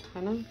the, right.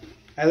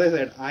 As I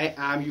said, I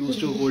am used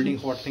to holding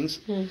hot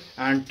things,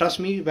 and trust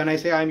me when I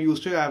say I'm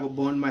used to it, I've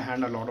burned my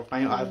hand a lot of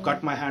time. I've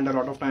cut my hand a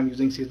lot of time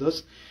using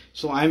scissors,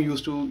 so I'm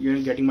used to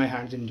getting my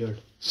hands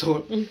injured.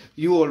 So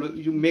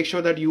you make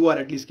sure that you are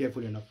at least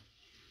careful enough.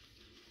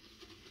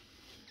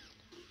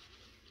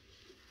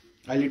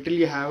 I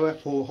literally have a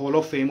hall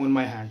of fame on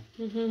my hand,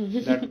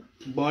 that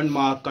burn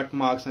mark, cut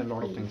marks, and a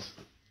lot of things,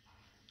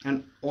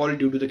 and all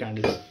due to the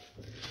candles.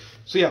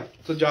 So yeah,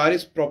 so jar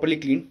is properly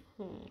clean,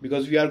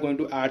 because we are going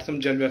to add some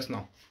gel wax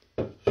now,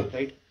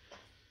 right?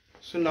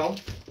 So now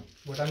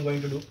what I'm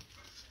going to do,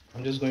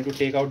 I'm just going to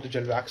take out the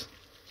gel wax.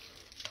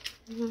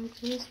 Spoon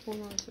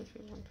also if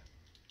you want.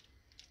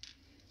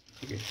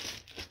 Okay.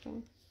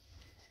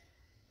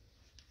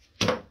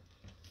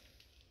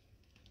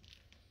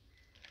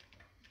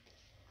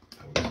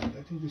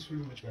 I think this will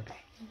be much better.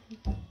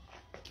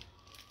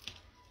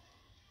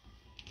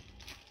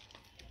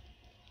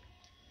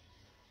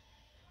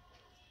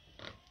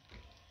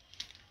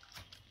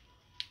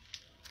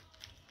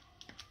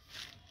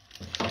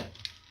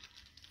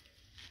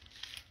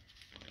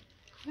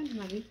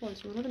 Knife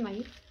also, not a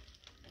knife.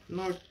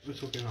 No,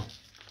 it's okay now.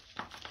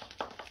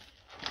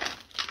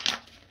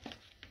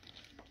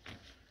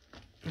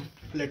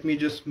 Let me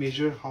just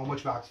measure how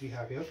much wax we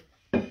have here.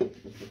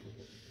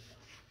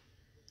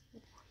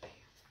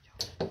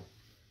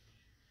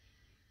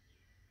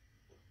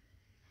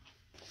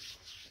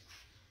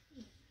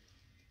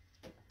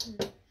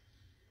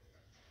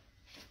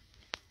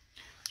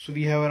 So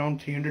we have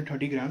around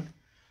 330 gram,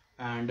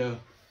 and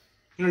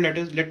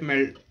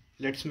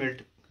let's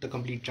melt the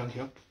complete chunk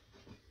here,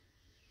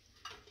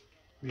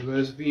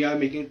 because we are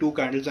making 2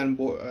 candles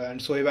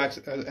and soy wax,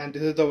 and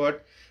this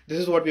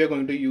is what we are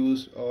going to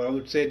use, or I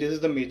would say this is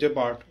the major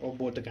part of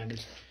both the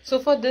candles. So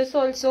for this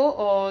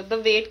also,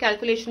 the weight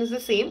calculation is the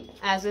same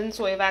as in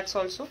soy wax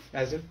also.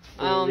 As in?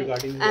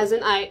 As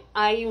in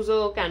I use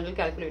a candle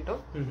calculator.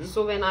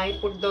 So when I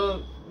put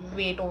the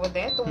weight over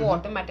there, तो वो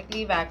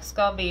automatically wax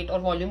का weight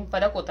और volume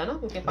फर्क होता है ना,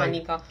 क्योंकि पानी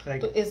का.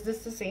 तो is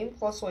this the same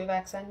for soy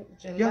wax and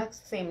gel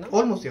wax? Same ना?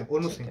 Almost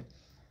same.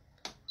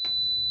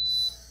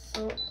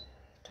 So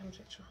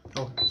temperature.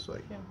 Oh,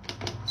 sorry. Yeah.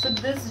 So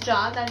this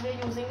jar that we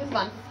are using is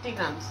 150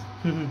 grams.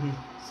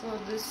 So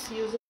this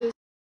uses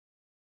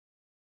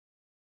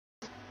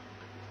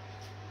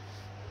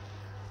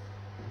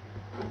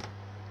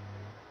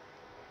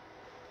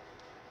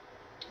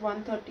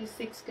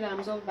 136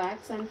 grams of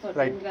wax and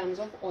 13 grams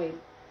of oil.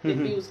 If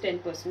we use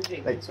 10%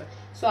 fragrance oil.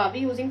 So are we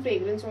using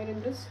fragrance oil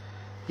in this?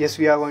 Yes,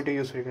 we are going to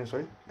use fragrance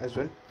oil as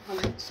well.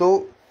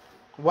 So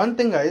one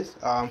thing, guys,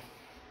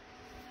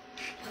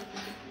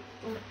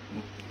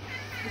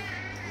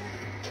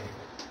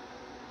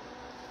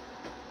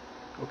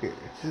 okay,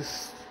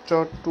 just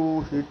start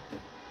to heat.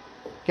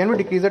 Can we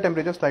decrease the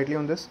temperature slightly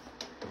on this?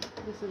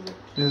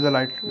 This is the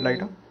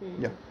lighter.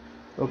 Yeah.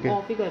 Okay.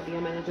 Off ही कर दिया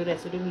मैंने, जो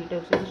residue heat है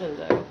उसी से चल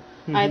जाएगा.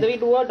 Either we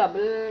do a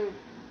double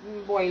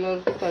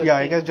boiler करके, Yeah,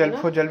 I guess है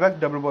ना? for gel wax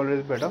double boiler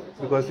is better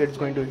because it's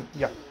going to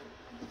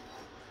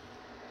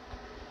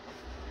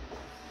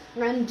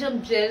And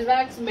जब gel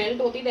wax melt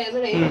होती, there's a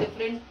very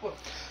different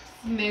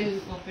smell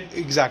of it.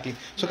 Exactly.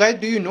 So guys,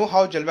 do you know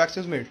how gel wax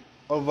is made,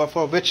 or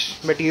for which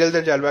material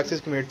the gel wax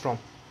is made from?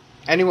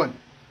 Anyone?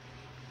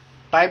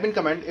 Type in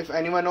comment if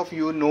anyone of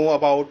you know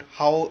about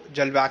how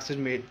gel wax is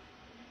made.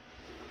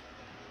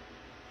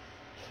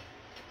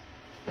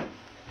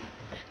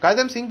 Guys,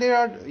 I'm seeing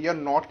you're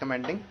not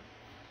commenting,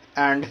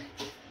 and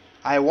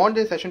I want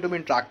this session to be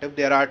interactive.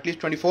 There are at least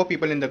 24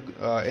 people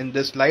in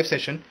this live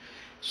session,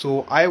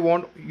 so I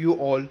want you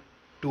all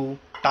to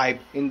type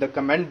in the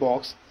comment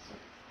box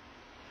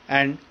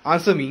and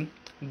answer me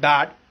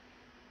that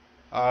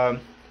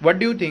what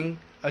do you think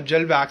a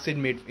gel wax is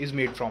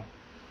made from?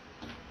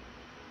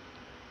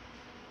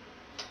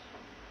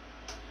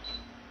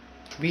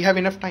 We have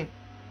enough time.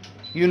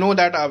 You know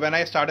that when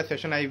I start a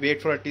session, I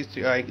wait for at least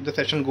the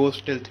session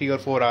goes till 3 or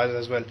 4 hours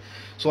as well.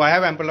 So I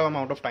have ample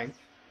amount of time.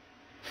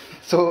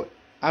 So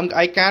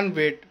I can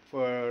wait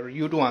for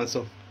you to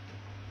answer.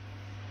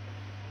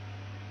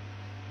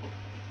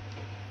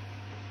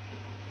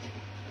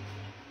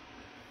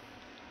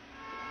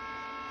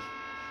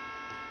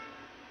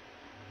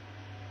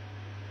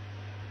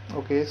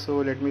 Okay, so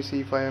let me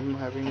see if I am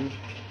having.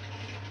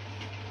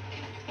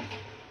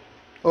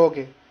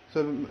 Okay,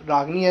 so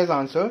Ragini has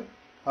answered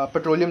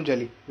petroleum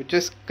jelly, which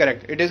is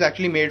correct. It is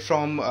actually made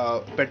from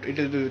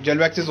gel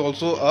wax is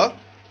also a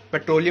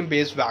petroleum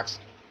based wax.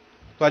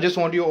 So I just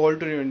want you all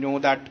to know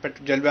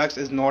that gel wax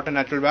is not a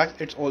natural wax.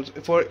 It's also,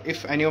 for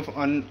if any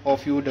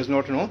of you does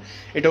not know,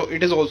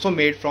 it is also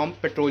made from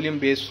petroleum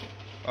based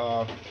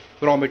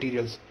raw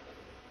materials.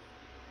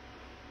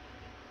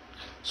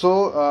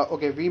 So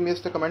okay, we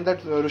missed the comment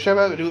that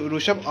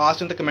Rushabh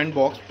asked in the comment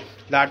box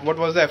that what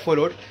was the FO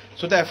load.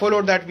 So the FO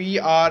load that we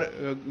are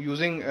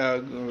using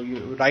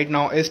right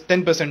now is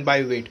 10%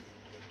 by weight.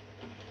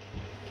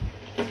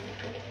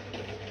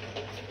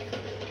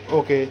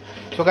 Okay,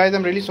 so guys,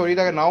 I'm really sorry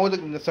that now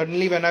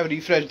suddenly when I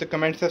refreshed, the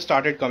comments have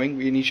started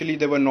coming. Initially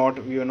they were not,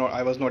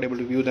 I was not able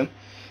to view them.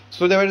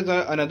 So there is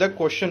another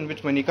question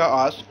which Manika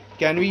asked: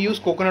 can we use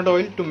coconut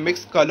oil to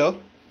mix color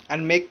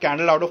and make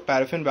candle out of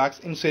paraffin wax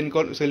in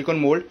silicone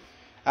mold,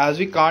 as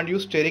we can't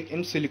use steric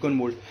in silicone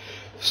mold?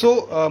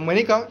 So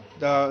Manika,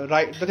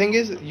 the thing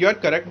is, you are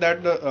correct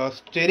that the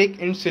steric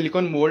in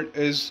silicone mold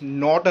is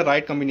not a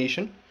right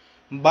combination,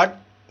 but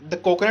the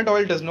coconut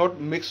oil does not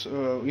mix,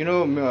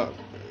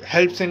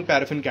 helps in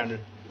paraffin candle.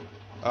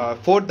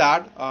 For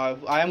that,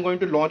 I am going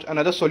to launch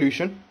another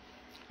solution.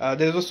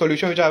 There is a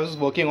solution which I was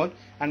working on,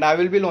 and I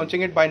will be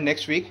launching it by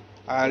next week.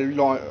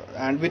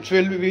 Which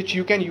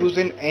you can use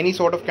in any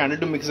sort of candle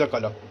to mix the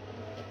color.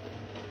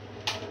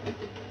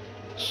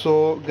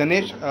 So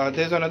Ganesh,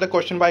 there's another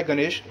question by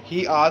Ganesh.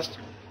 He asked,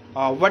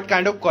 what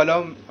kind of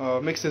color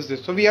mix is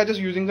this? So we are just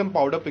using some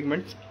powder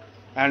pigments,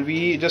 and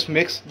we just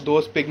mix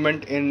those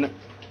pigment in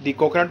the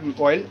coconut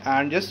oil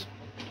and just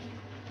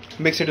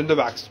mix it in the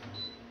wax.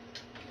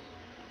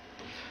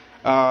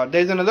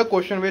 There's another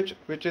question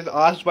which is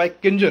asked by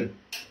Kinjal,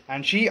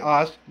 and she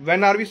asked,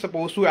 when are we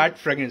supposed to add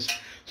fragrance?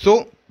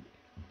 So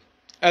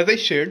as I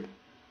shared,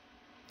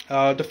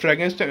 the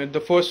fragrance,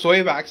 for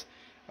soy wax,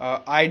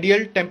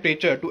 ideal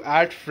temperature to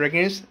add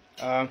fragrance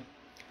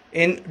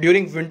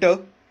during winter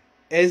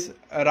is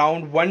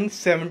around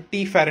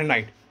 170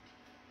 Fahrenheit.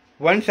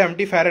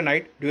 170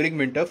 Fahrenheit during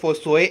winter for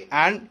soy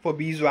and for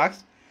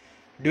beeswax.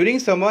 During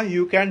summer,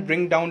 you can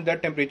bring down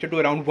that temperature to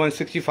around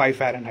 165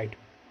 Fahrenheit.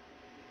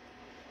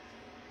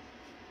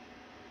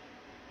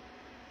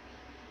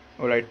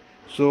 Alright.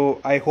 So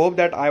I hope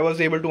that I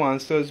was able to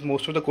answer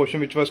most of the question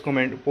which was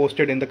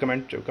posted in the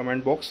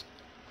comment box.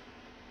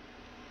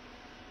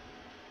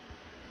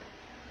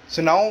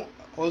 So now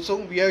also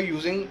we are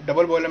using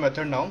double boiler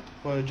method now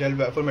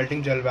for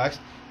melting gel wax,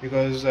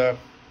 because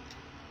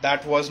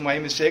that was my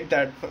mistake,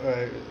 that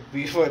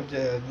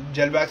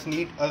gel wax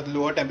need a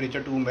lower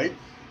temperature to melt.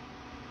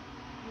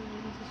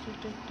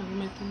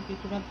 I think we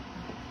could have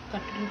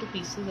cut it into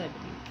pieces, I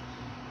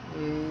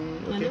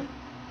believe. Okay.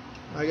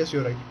 I guess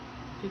you're right.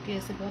 क्योंकि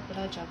ऐसे बहुत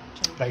बड़ा chunk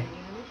Right.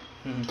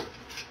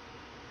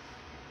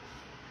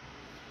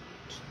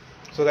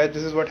 So guys,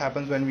 this is what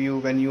happens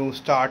when you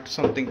start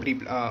something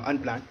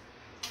unplanned,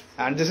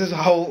 and this is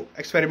how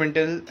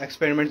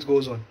experiments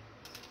goes on.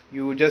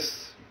 You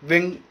just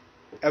wing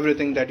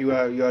everything that you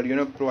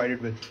are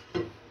provided with.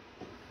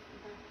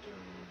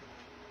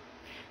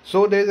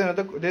 So there's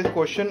a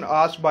question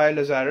asked by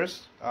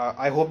Lazarus.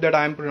 I hope that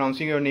I am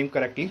pronouncing your name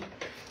correctly.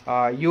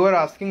 You are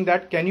asking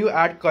that, can you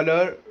add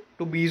color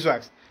to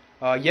beeswax?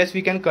 Yes,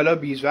 we can color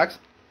beeswax.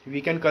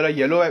 We can color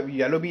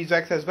yellow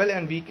beeswax as well,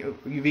 and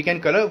we can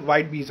color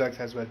white beeswax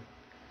as well.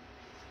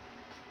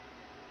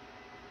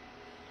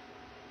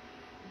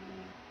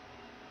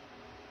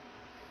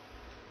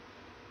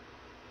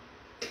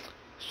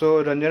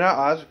 So Ranjana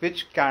asked,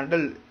 which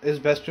candle is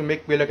best to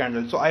make pillar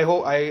candle? So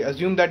I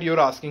assume that you're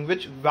asking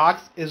which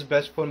wax is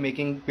best for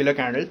making pillar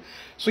candle.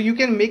 So you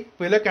can make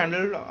pillar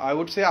candle, I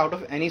would say, out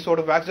of any sort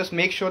of wax. Just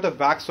make sure the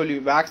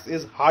wax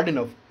is hard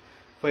enough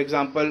For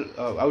example,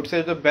 I would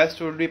say the best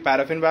would be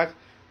paraffin wax.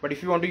 But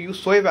if you want to use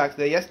soy wax,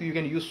 then yes, you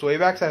can use soy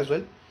wax as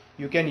well.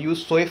 You can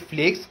use soy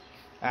flakes,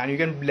 and you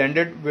can blend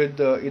it with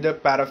either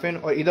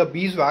paraffin or either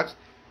beeswax,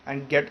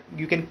 and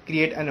you can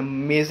create an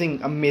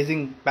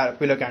amazing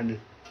pillar candle.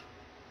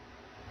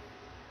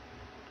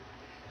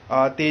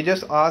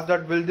 Tejas asked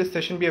that will this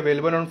session be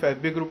available on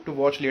FB group to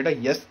watch later?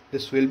 Yes,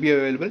 this will be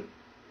available.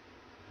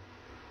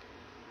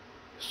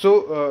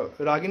 So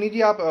Ragini ji,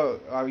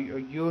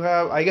 you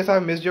have, I guess I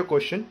have missed your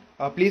question.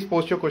 Please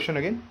post your question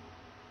again.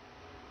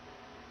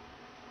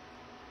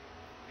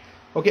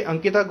 Okay,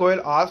 Ankita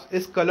Goyal asks,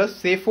 is color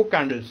safe for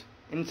candles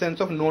in sense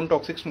of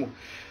non-toxic smoke?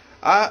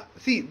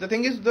 See, the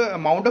thing is, the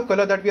amount of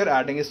color that we are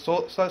adding is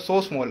so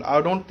small.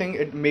 I don't think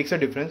it makes a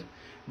difference.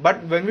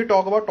 But when we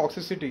talk about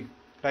toxicity,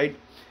 right?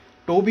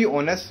 To be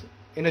honest,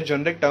 in a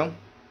generic term,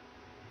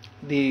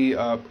 the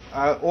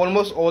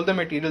almost all the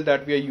material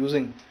that we are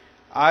using,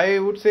 I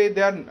would say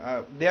they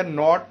are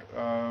not.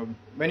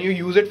 When you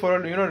use it for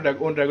on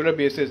regular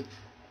basis,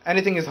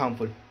 anything is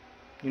harmful.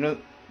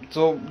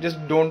 So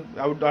just don't.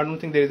 I don't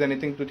think there is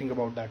anything to think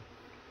about that.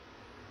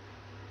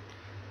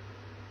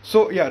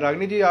 So yeah,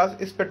 Ragini ji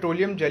asked, is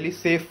petroleum jelly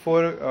safe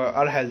for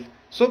our health?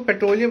 So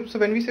petroleum. So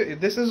when we say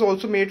this is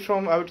also made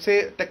from, I would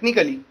say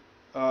technically,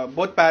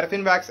 both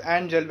paraffin wax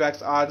and gel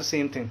wax are the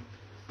same thing.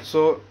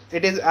 So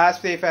it is as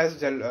safe as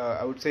gel.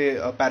 I would say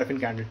a paraffin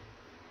candle.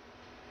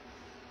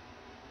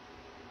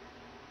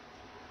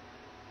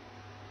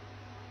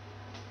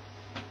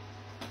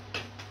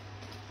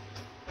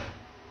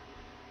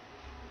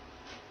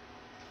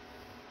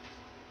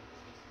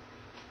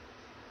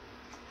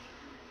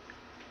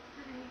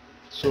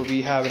 So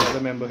we have another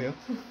member here.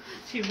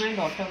 She's my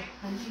daughter.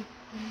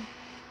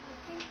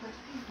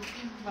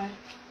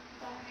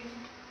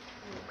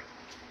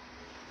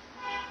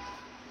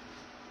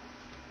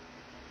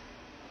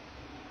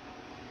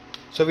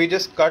 So we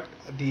just cut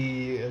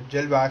the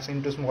gel wax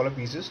into smaller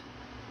pieces,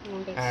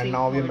 and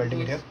now we are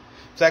melting it here.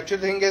 So actually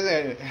the thing is,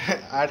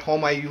 at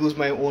home I use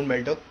my own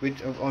melter,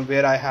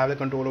 where I have the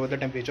control over the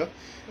temperature.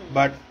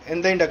 But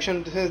in the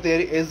induction, there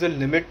is a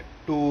limit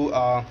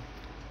to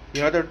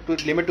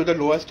limit to the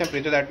lowest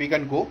temperature that we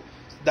can go.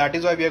 That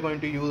is why we are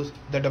going to use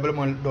the double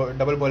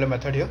boiler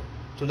method here,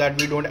 so that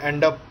we don't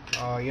end up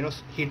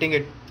heating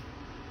it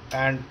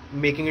and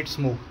making it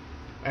smooth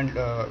and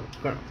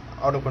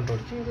out of control.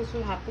 Do you think this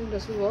will happen?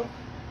 This will work?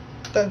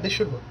 This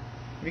should work.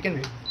 We can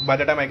wait. By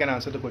the time I can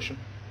answer the question.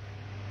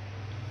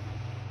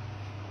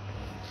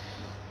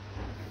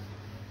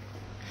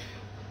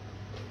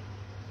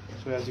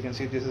 So as you can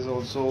see, this is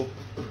also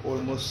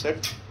almost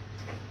set.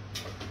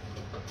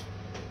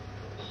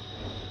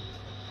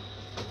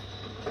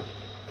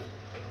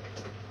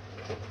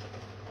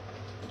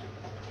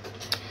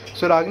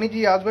 So Ragini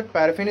ji asked, but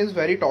paraffin is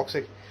very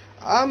toxic.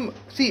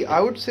 See, I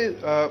would say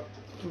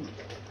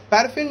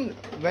paraffin,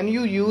 when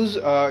you use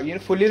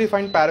fully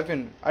refined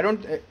paraffin,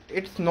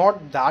 it's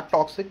not that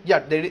toxic. Yeah,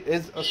 there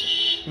is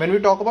when we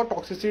talk about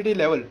toxicity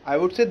level, I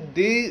would say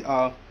this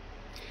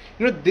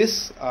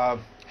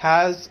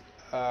has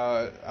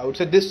I would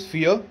say this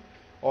fear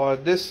or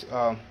this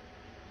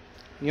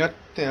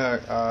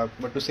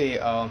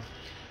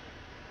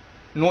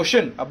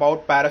notion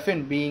about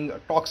paraffin being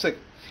toxic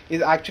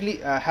is actually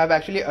have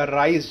actually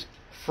arisen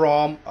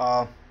from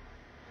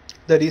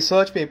the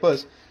research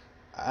papers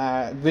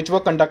which were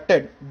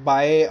conducted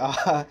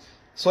by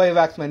soy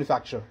wax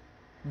manufacturer,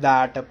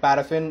 that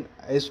paraffin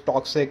is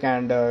toxic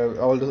and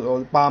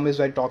all palm is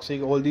very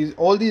toxic. All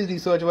these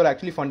research were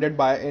actually funded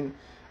by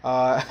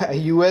a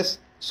US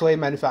soy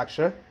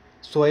manufacturer,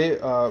 soy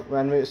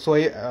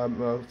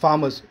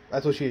farmers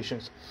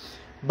associations.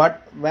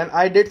 But when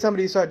I did some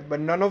research, but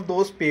none of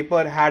those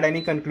papers had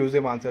any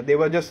conclusive answer. They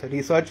were just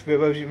research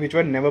papers which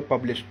were never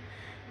published.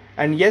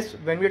 And yes,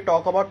 when we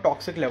talk about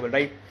toxic level,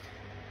 right?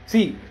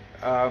 See,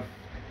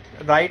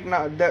 right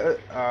now,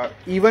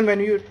 even when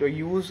you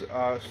use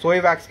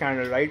soy wax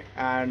candle, right,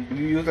 and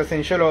you use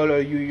essential oil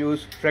or you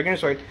use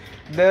fragrance oil,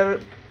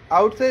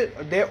 I would say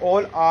they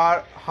all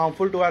are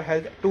harmful to our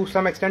health to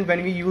some extent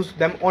when we use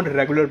them on a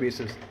regular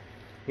basis.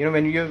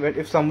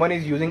 If someone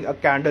is using a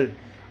candle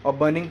or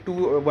burning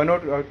one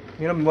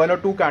or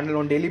two candles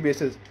on daily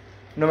basis,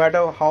 no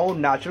matter how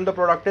natural the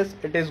product is,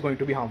 it is going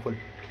to be harmful.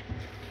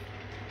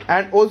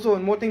 And also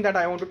one more thing that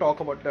I want to talk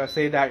about,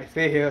 say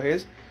here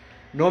is,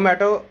 no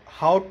matter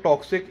how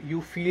toxic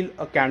you feel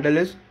a candle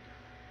is,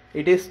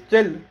 it is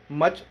still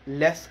much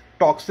less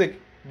toxic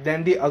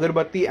than the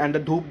agarbatti and the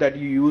dhoop that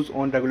you use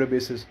on regular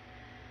basis.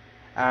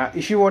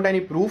 If you want any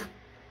proof,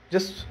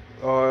 just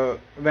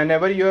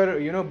whenever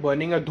you're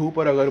burning a dhoop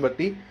or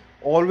agarbatti,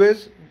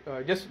 always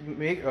just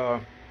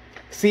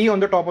see on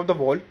the top of the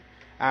wall,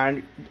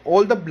 and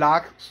all the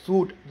black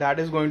soot that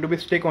is going to be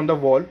stick on the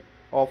wall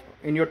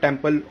in your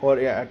temple or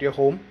at your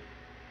home,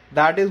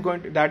 that is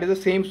the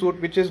same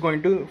soot which is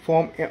going to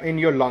form in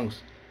your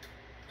lungs.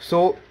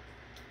 So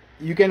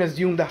you can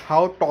assume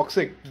how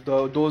toxic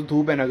those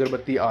dhoop and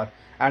agarbatti are.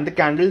 And the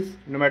candles,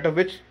 no matter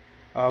which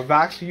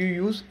wax you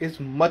use, is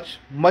much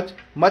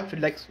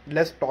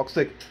less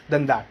toxic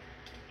than that.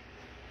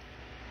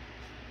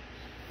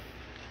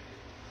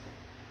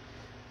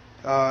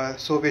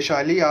 So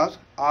Vaishali asks,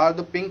 are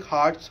the pink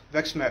hearts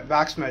wax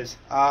melts?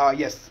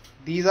 Yes,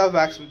 these are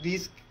wax.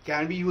 These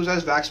can be used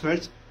as wax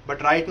melts,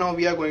 but right now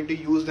we are going to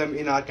use them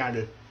in our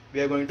candle. We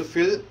are going to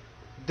fill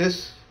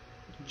this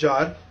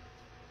jar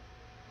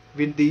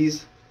with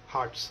these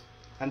hearts,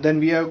 and then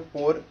we are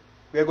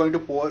going to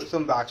pour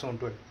some wax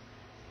onto it.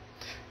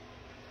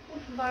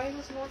 Why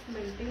is it not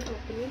melting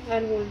properly?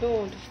 I'll hold the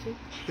whole thing.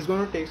 It's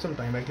going to take some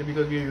time actually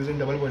because we are using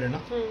double boiler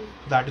now.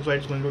 That is why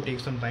it's going to take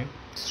some time.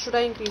 Should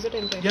I increase the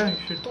temperature? Yeah, you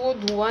should. So वो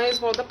धुआं is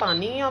for the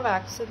पानी या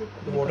wax से?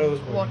 The water was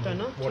boiling. Water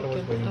ना? Water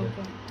was boiling.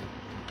 Okay.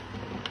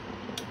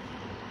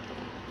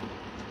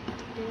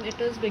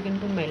 It is begin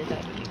to melt,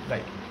 I believe.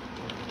 Right.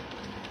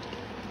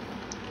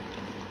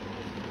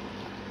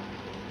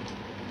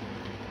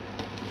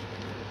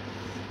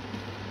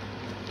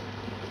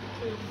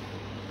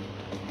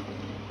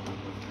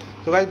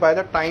 So guys, by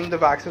the time the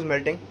wax is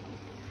melting,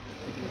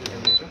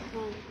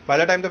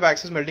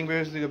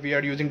 we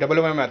are using double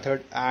boiler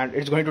method, and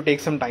it's going to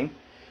take some time.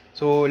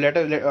 So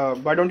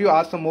why don't you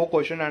ask some more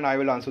question and I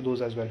will answer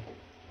those as well.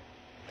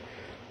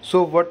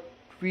 So what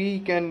we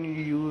can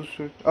use?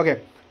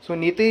 Okay. So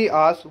Niti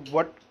asks,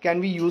 what can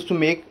we use to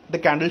make the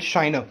candle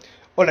shiner?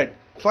 All right.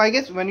 So I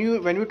guess when we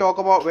are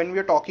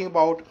talking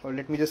about,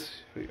 let me just.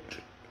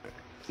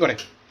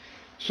 Alright.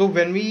 So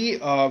when we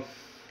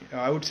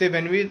I would say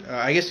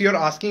I guess you're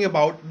asking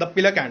about the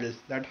pillar candles,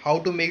 that how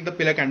to make the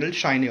pillar candle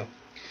shinier.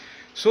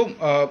 So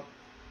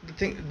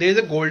there is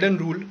a golden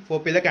rule for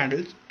pillar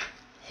candles: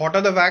 hotter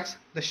the wax,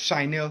 the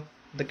shinier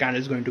the candle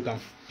is going to come.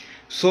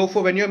 So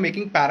for when you're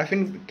making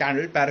paraffin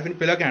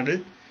pillar candle,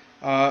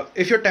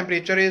 if your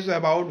temperature is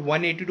about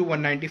 180 to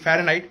 190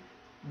 Fahrenheit,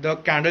 the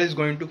candle is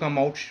going to come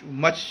out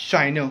much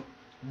shinier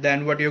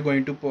than what you're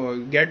going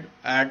to get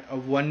at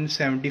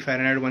 170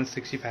 Fahrenheit,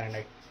 160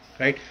 Fahrenheit.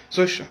 Right?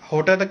 So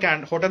hotter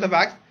the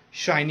wax,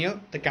 shinier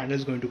the candle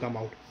is going to come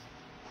out.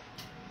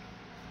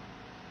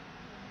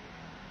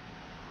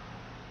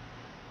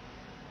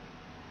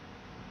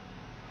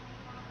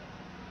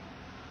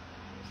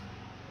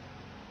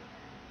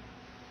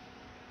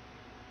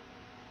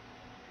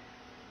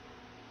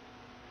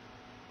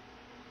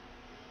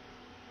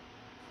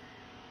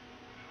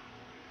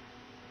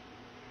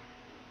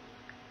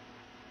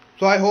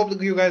 So I hope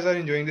that you guys are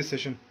enjoying this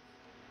session,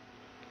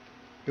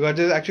 because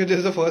this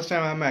is the first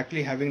time I'm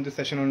actually having this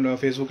session on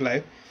Facebook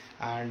Live,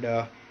 and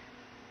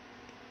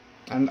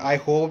I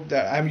hope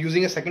that I'm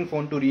using a second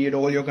phone to read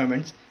all your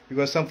comments,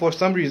 because for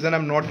some reason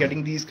I'm not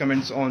getting these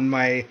comments on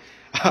my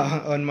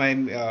on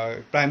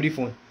my primary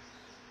phone.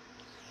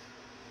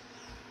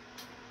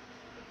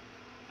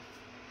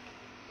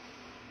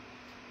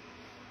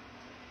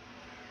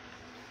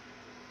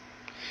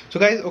 So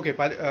guys, okay,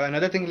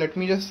 another thing, let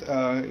me just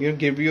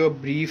give you a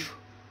brief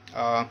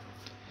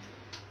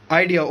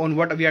idea on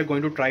what we are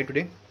going to try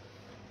today.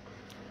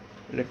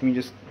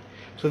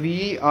 So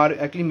we are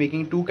actually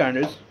making two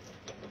candles,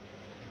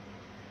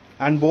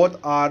 and both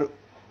are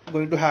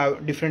going to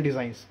have different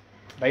designs,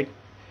 right?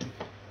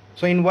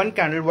 So in one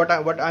candle,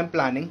 what I'm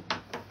planning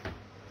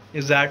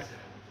is that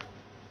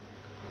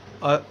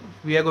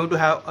we are going to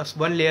have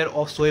one layer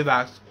of soy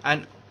wax,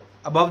 and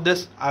above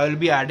this I will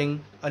be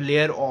adding a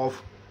layer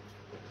of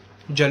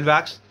gel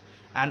wax,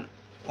 and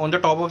on the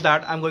top of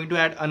that I'm going to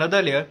add another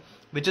layer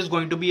which is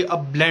going to be a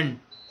blend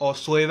of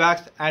soy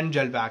wax and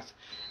gel wax,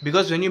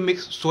 because when you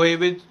mix soy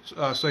with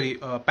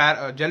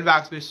gel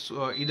wax with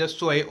either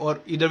soy or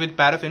either with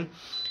paraffin,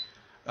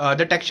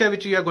 the texture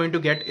which you are going to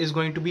get is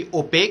going to be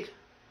opaque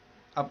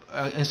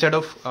instead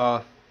of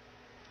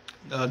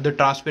the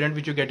transparent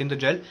which you get in the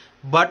gel.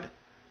 But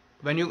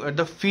when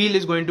the feel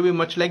is going to be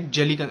much like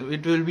jelly,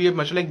 it will be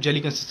much like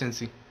jelly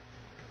consistency.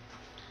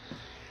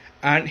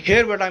 And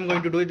here what I'm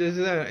going to do, this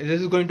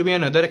is going to be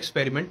another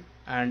experiment,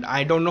 and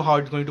I don't know how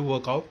it's going to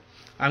work out.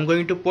 I'm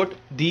going to put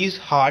these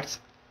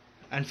hearts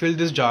and fill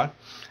this jar,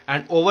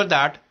 and over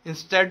that,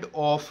 instead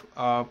of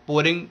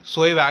pouring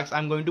soy wax,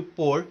 I'm going to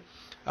pour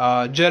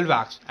gel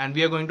wax, and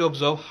we are going to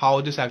observe how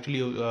this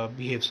actually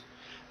behaves.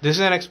 This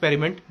is an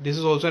experiment. This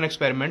is also an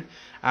experiment,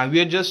 and we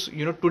are just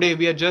today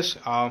we are just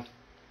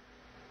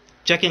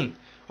checking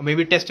or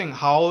maybe testing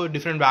how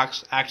different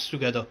wax acts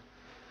together.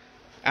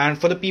 And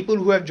for the people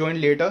who have joined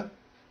later,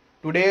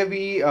 today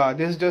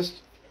this is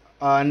just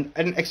an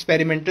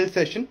experimental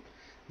session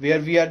where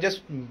we are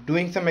just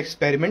doing some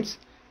experiments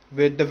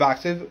with the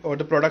waxes or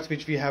the products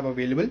which we have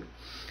available.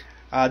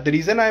 The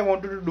reason I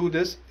wanted to do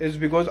this is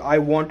because I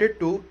wanted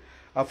to,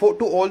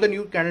 to all the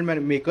new candle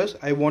makers,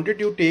 I wanted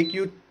to take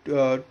you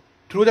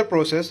through the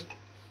process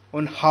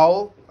on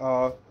how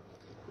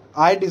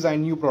I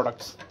design new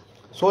products,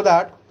 so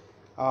that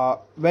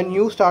when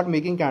you start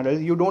making candles,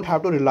 you don't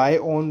have to rely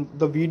on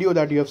the video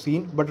that you have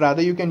seen, but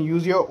rather you can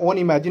use your own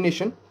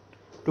imagination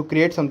to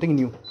create something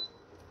new.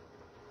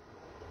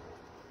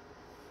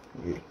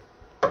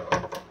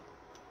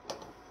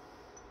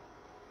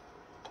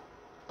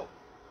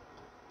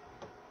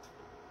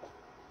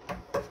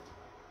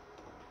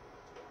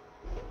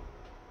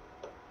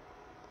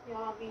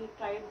 Yeah, we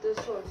tried this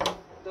also,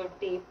 the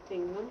tape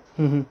thing,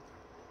 no? Mm-hmm.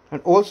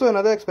 And also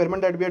another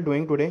experiment that we are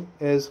doing today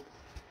is,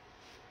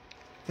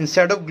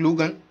 instead of glue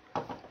gun,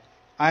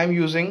 I am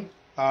using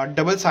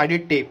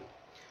double-sided tape,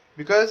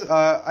 because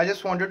I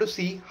just wanted to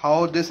see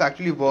how this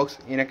actually works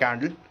in a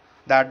candle.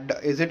 That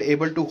is it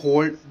able to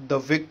hold the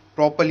wick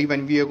properly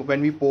when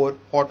we pour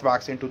hot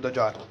wax into the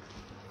jar.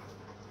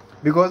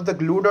 Because the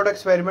glue dot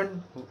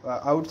experiment,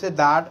 I would say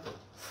that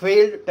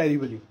failed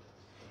terribly.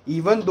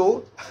 Even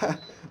though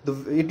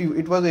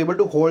it was able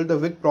to hold the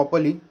wick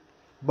properly,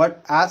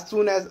 but as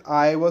soon as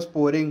I was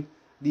pouring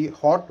the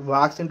hot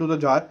wax into the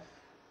jar,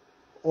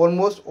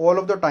 almost all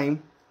of the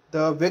time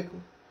the wick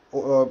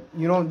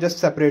just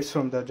separates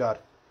from the jar,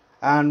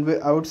 and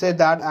I would say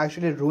that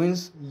actually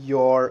ruins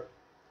your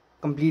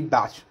complete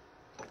batch,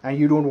 and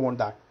you don't want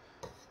that.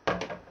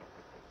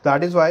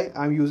 That is why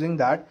I'm using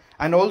that.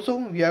 And also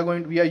we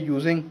are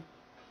using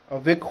a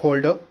wick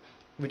holder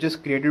which is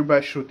created by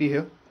Shruti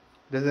here.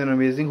 This is an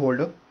amazing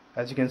holder,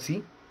 as you can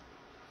see.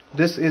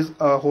 This is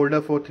a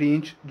holder for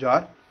 3-inch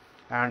jar,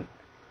 and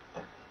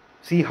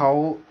see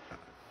how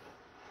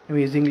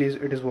amazingly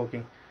it is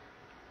working.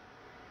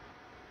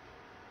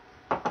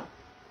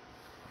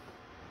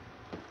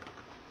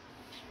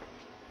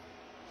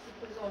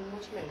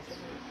 Almost melted.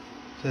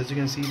 So as you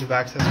can see, the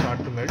wax has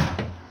started to melt.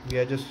 We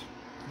are just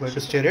going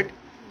to stir it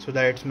so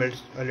that it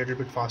melts a little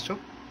bit faster.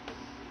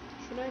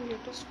 Should I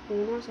get a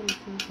spoon or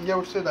something? Yeah, I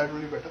would say that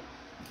will be better.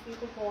 ये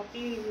तो बहुत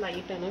ही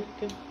light है ना,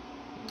 क्योंकि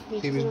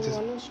See, नीचे with से this-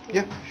 वाला spoon.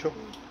 Yeah, sure.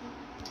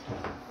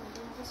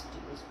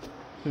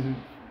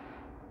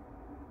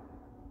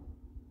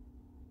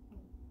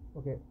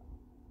 Okay,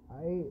 I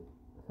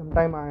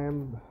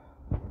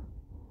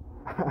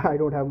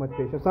don't have much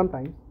patience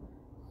sometimes.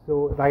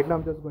 So right now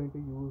I'm just going to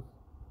use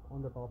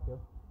on the top here.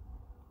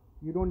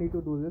 You don't need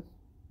to do this.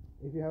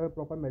 If you have a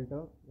proper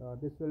melter,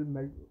 this will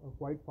melt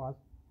quite fast,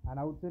 and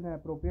I would say an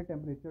appropriate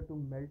temperature to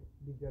melt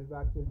the gel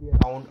wax will be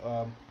around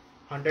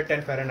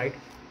 110 Fahrenheit.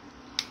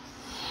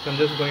 So I'm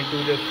just going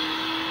to just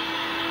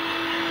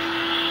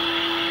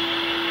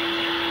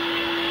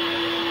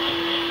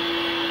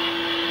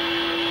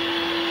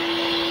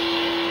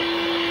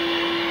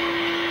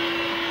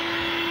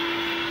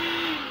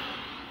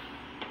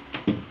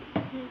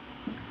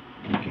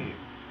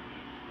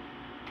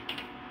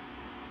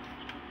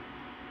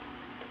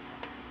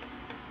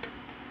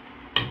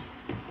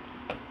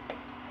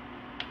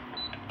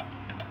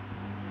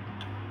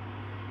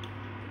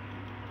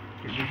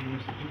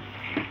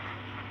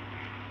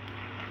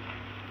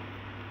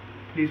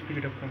please pick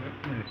it up from here.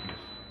 Yes.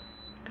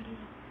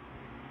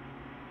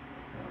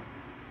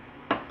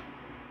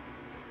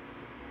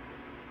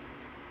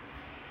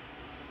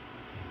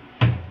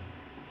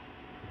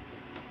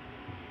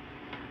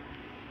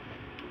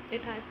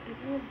 It has, I think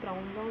it's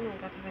brown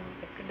होगा when you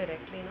kept it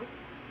directly, no?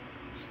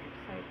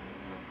 Side में.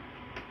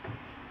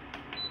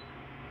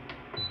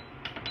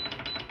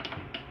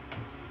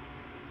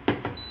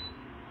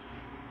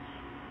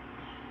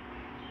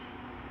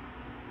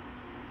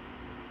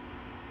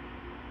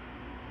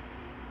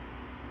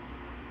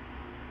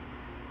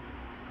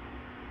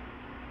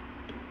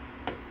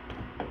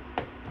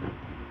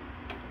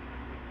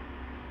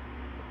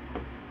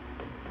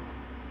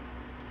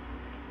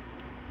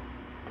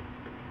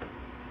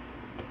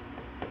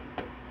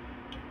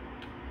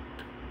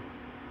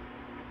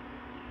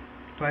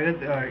 So I guess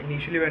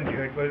initially when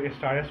it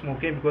started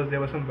smoking because there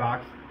was some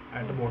wax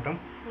at the bottom,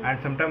 and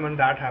sometimes when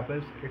that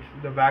happens,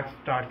 the wax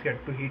starts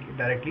get to heat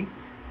directly.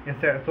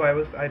 Instead, so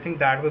I think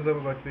that was the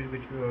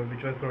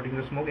which was producing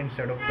the smoke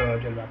instead of the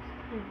gel wax.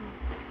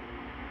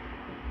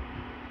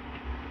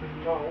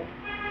 Now,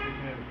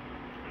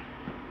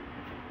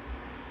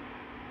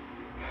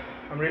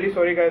 I'm really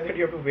sorry guys that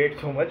you have to wait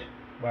so much,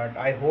 but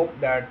I hope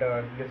that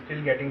you're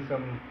still getting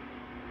some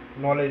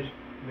knowledge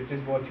which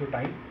is worth your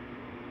time.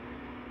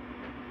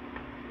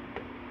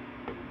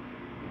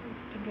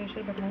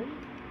 Temperature बढ़ाऊं?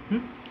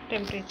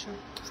 Temperature.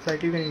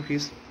 Slightly you can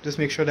increase. Just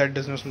make sure that it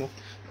does not smoke.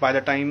 By the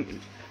time,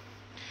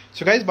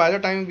 so guys, by the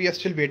time we are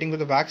still waiting for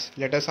the wax,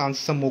 let us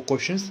answer some more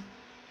questions.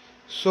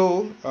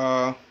 So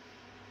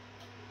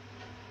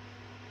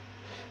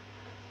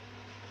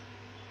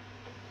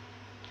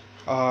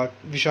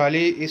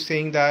Vishali is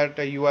saying that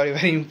you are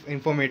very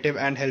informative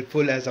and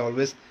helpful as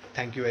always.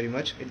 Thank you very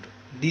much.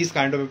 These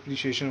kind of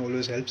appreciation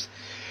always helps.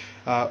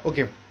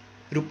 Okay.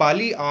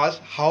 Rupali asks,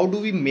 how do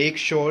we make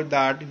sure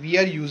that we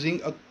are using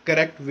a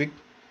correct wick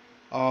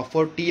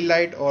for tea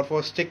light or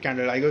for stick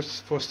candle? I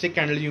guess for stick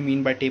candle you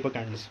mean by taper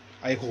candles,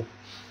 I hope.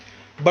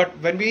 But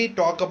when we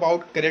talk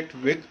about correct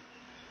wick,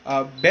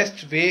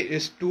 best way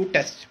is to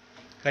test,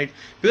 right?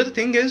 Because the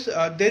thing is,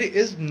 there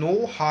is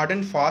no hard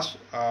and fast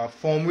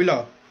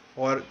formula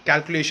or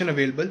calculation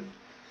available.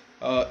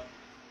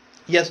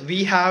 Yes,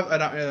 we have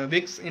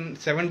wicks in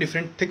 7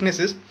 different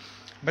thicknesses.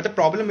 But the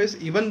problem is,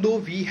 even though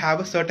we have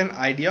a certain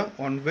idea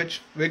on which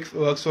wick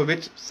works for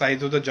which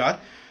size of the jar,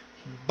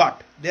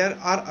 but there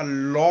are a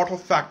lot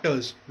of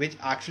factors which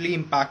actually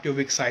impact your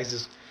wick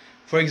sizes.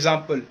 For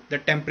example, the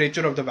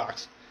temperature of the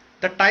wax,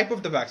 the type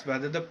of the wax,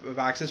 whether the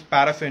wax is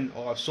paraffin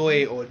or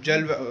soy or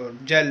gel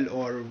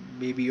or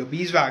maybe your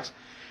beeswax,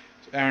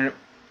 and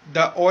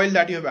the oil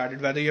that you have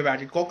added, whether you have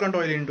added coconut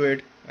oil into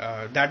it,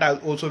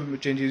 that also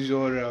changes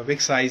your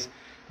wick size.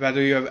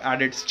 Whether you have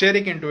added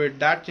stearic into it,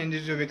 that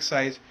changes your wick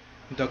size.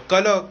 The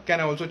color can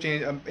also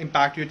change,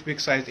 impact your wick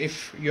size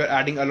if you are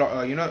adding a lot,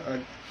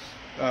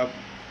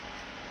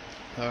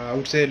 I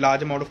would say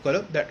large amount of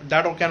color.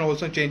 That can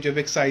also change your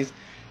wick size.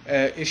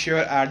 If you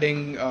are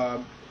adding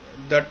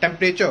the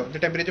temperature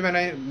when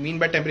I mean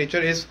by temperature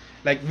is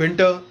like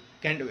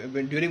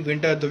during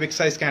winter the wick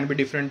size can be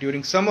different,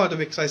 during summer the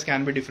wick size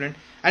can be different,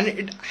 and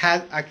it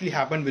has actually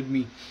happened with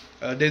me.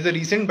 There's a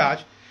recent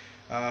batch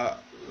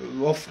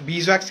of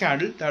beeswax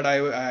candle that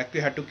I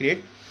actually had to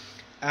create,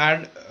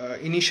 and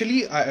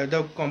initially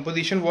the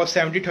composition was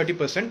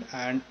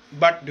 70-30%,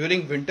 but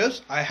during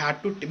winters I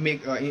had to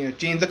make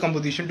change the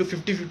composition to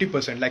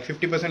 50-50%, like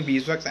 50%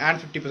 beeswax and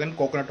 50%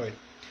 coconut oil.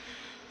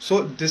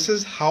 So this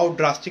is how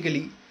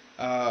drastically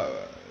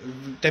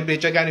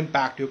temperature can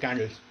impact your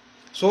candles.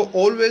 So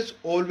always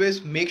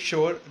make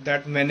sure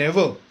that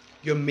whenever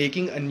you're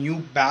making a new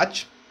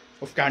batch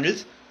of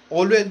candles,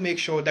 always make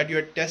sure that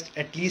you test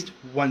at least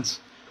once,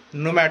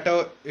 no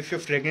matter if your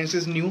fragrance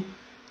is new,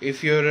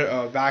 if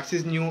your wax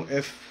is new,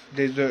 if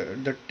there's a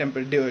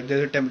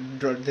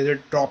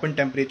drop in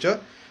temperature,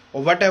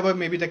 or whatever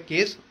may be the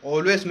case.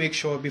 Always make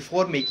sure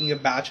before making a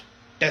batch,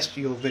 test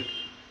your wick,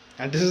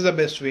 and this is the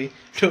best way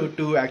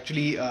to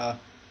actually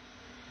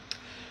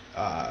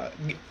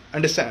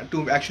understand,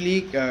 to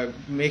actually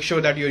make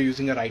sure that you're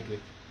using a right way.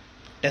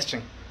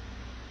 Testing.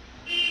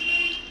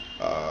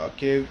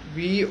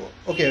 Ragini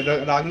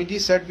ji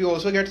said we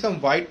also get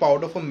some white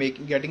powder for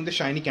getting the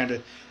shiny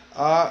candle.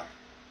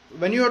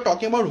 When you are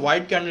talking about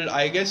white candle,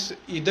 I guess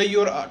either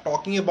you're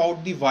talking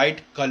about the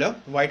white color,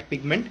 white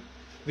pigment,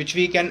 which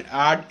we can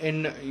add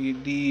in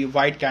the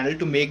white candle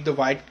to make the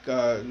white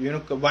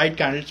white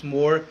candles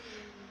more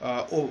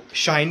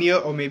shinier,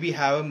 or maybe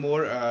have a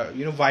more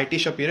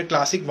whitish appearance,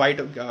 classic white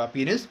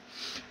appearance.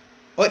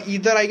 Or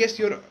either I guess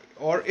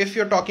or if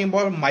you're talking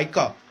about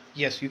mica,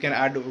 yes, you can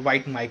add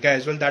white mica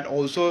as well. That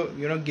also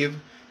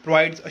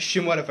provides a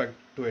shimmer effect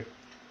to it.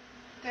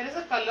 There is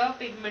a color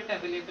pigment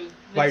available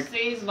White.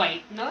 which says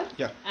whitener.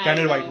 Yeah, and,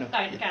 candle whitener.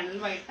 Candle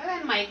whitener,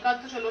 and mica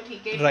to chalo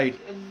theek hai, Right.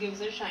 It gives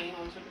a shine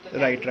also to the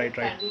Right.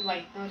 Candle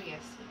whitener, yes.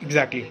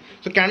 Exactly.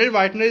 So candle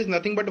whitener is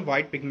nothing but a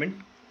white pigment.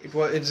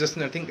 It's just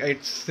nothing.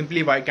 It's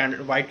simply white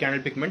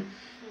candle pigment.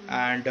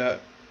 And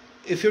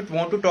if you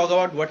want to talk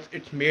about what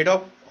it's made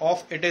of,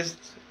 it is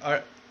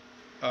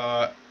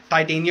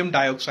titanium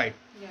dioxide.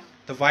 Yeah.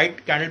 The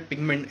white candle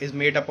pigment is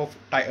made up of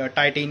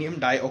titanium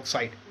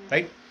dioxide,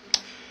 right?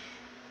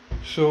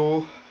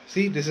 So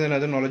see, this is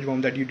another knowledge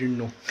bomb that you didn't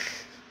know.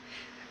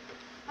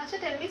 Acha,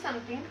 tell me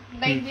something.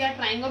 Like we are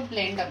trying a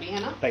blend abhi, hai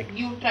na? Right.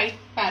 You tried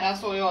para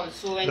soy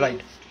also, and Right.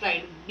 you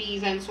tried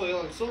bees and soy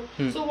also.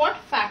 Hmm. So what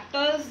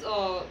factors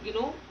are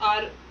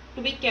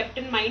to be kept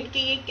in mind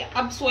कि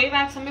अब soy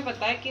wax हमें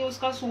पता है कि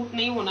उसका suit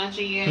नहीं होना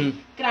चाहिए,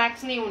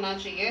 cracks नहीं होना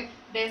चाहिए.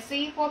 वैसे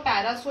ही for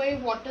para soy,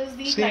 what is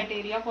the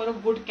criteria for a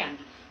good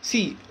candle?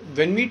 See,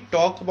 when we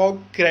talk about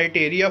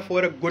criteria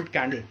for a good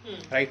candle,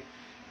 right?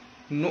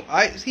 No,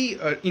 I see.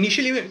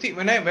 Initially,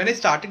 when I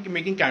started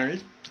making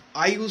candles,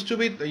 I used to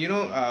be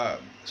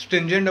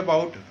stringent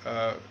about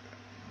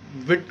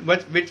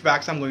which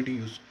wax I'm going to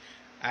use.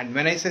 And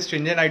when I say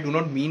stringent, I do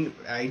not mean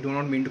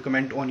to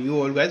comment on you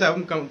all guys.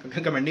 I'm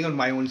commenting on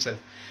my own self.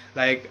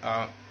 Like,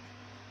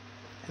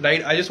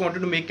 right? I just wanted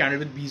to make candle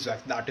with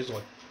beeswax. That is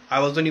all.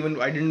 I didn't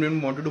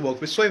even wanted to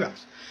work with soy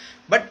wax.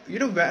 But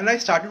when I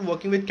started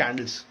working with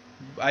candles,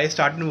 I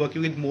started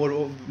working with more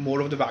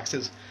of the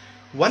waxes.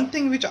 One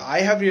thing which I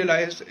have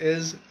realized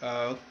is,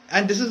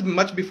 and this is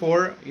much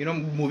before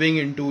moving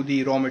into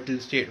the raw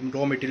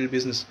material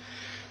business.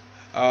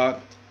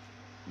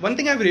 One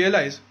thing I've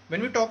realized,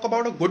 when we talk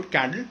about a good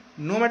candle,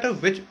 no matter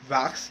which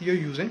wax you're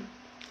using,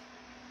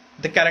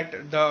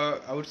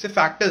 I would say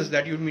factors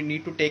that you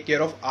need to take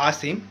care of are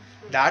same.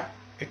 That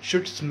it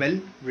should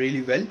smell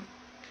really well.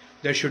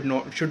 There should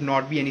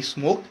not be any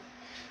smoke.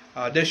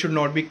 There should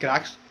not be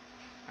cracks,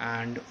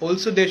 and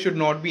also there should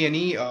not be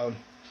any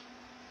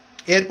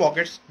air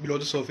pockets below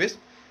the surface,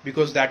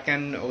 because that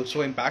can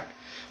also impact.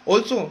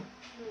 Also,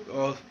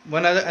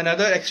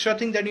 another extra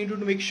thing that you need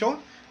to make sure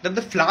that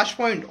the flash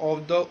point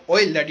of the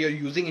oil that you're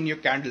using in your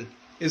candle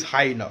is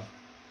high enough.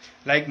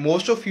 Like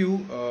most of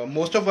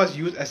us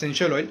use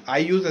essential oil. I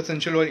use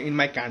essential oil in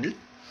my candle,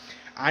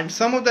 and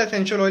some of the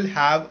essential oil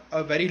have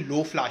a very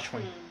low flash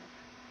point.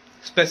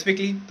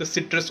 Specifically, the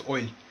citrus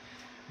oil,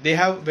 they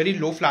have very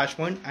low flash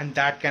point, and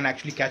that can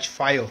actually catch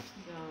fire.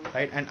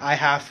 Right, and I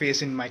have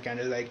faced in my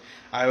candle, like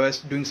I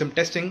was doing some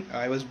testing,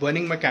 I was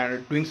burning my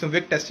candle, doing some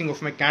wick testing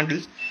of my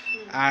candles,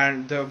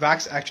 and the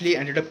wax actually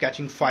ended up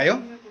catching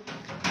fire,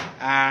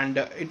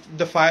 and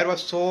the fire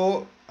was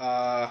so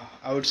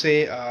I would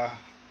say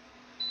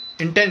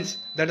intense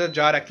that the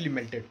jar actually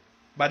melted.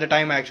 By the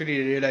time I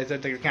actually realized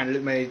that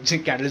my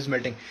candle is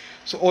melting.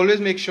 So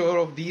always make sure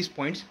of these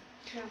points.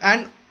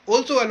 And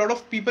also, a lot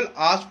of people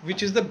ask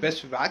which is the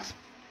best wax.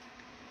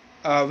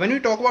 When we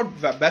talk about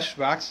best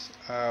wax,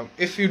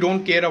 if you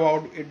don't care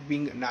about it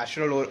being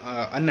natural or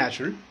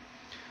unnatural,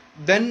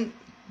 then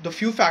the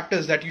few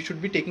factors that you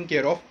should be taking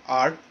care of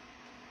are: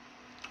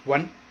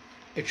 one,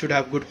 it should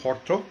have good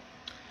hot throw,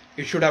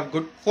 it should have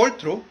good cold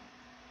throw.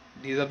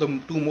 These are the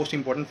two most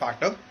important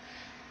factors.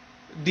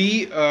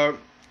 The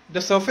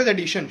surface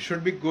adhesion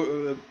should be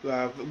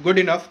good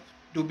enough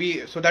to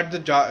be so that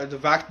the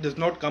wax does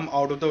not come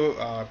out of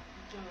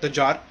the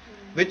jar,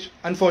 which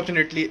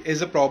unfortunately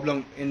is a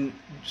problem in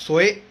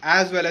soy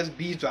as well as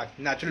beeswax.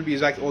 Natural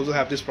beeswax also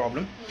have this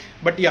problem.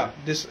 But yeah,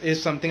 this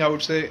is something I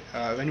would say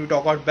when we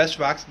talk about best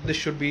wax, this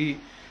should be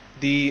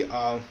the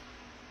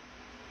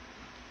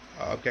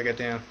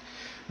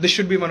this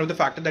should be one of the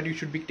factors that you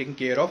should be taking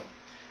care of.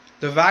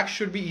 The wax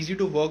should be easy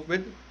to work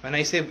with. When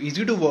I say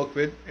easy to work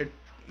with, it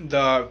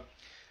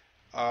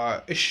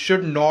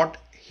should not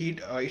heat.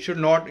 It should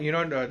not,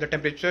 the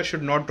temperature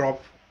should not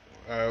drop.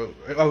 I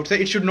would say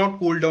it should not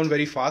cool down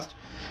very fast.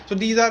 So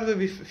these are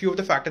the few of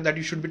the factors that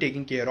you should be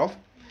taking care of.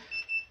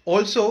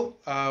 Also,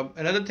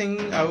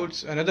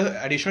 another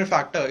additional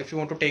factor if you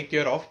want to take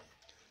care of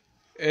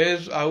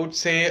is, I would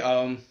say,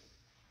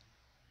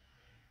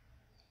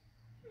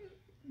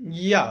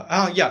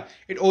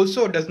 it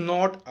also does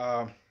not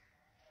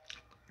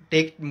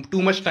take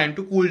too much time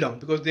to cool down,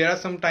 because there are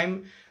some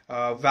time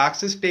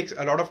waxes takes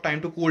a lot of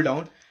time to cool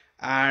down,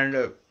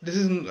 and this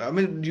is,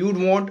 you'd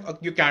want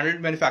your candle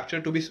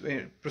manufacturer to be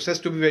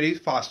processed to be very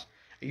fast.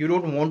 You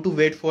don't want to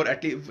wait for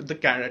at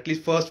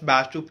least first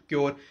batch to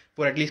cure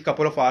for at least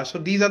couple of hours. So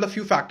these are the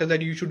few factors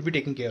that you should be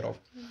taking care of,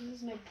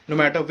 no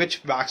matter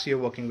which wax you're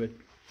working with.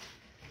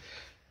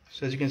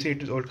 So as you can see,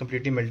 it is all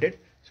completely melted.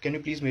 So can you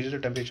please measure the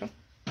temperature?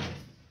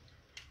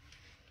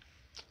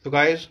 So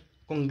guys,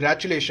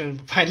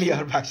 congratulations, finally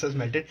our wax has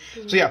melted.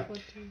 So yeah,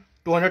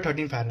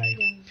 213 Fahrenheit.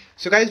 Yeah.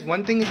 So guys,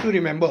 one thing is to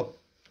remember,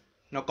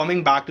 now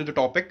coming back to the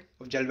topic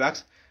of gel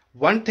wax,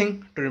 one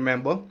thing to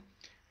remember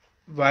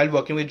while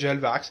working with gel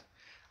wax,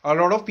 a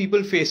lot of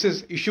people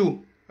faces issue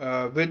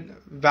with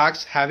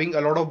wax having a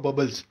lot of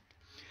bubbles.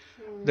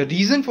 The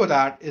reason for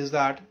that is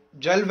that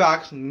gel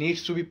wax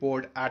needs to be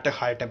poured at a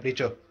high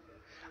temperature.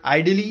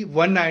 Ideally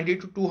 190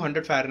 to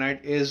 200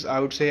 Fahrenheit is, I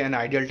would say, an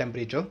ideal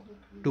temperature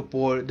to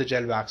pour the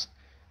gel wax.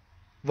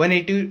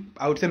 180,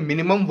 I would say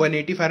minimum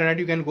 180 Fahrenheit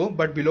you can go,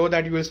 but below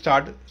that you will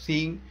start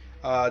seeing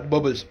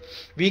bubbles.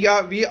 We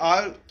are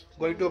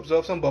going to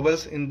observe some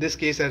bubbles in this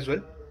case as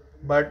well,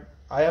 but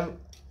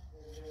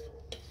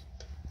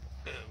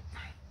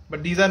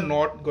these are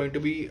not going to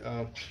be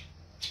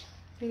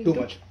too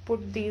much.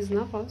 Put these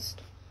now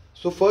first.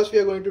 So first we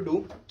are going to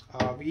do,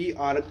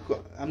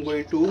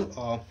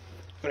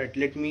 correct,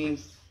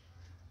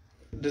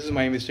 this is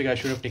my mistake, I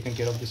should have taken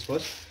care of this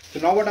first. So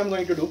now what I'm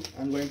going to do,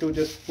 I'm going to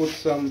just put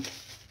some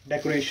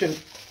decoration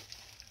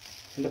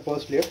in the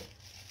first layer.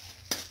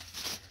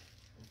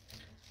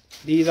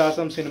 These are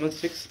some cinnamon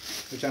sticks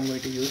which I'm going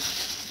to use.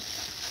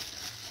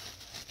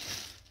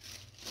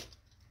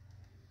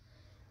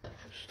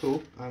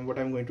 So what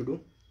I'm going to do,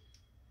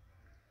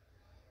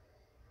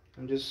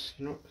 I'm just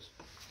okay,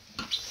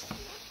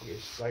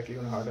 slightly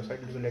on the harder side,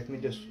 so let me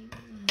just,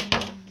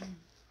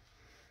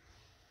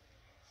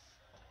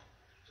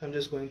 so I'm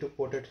just going to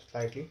put it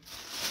slightly.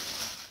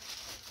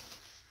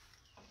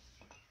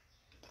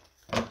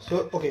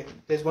 So okay,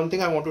 there's one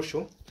thing I want to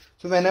show.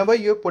 So whenever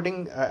you're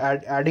putting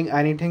adding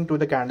anything to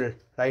the candle,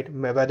 right,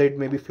 whether it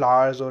may be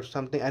flowers or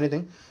something,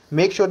 anything,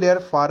 make sure they are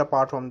far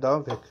apart from the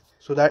wick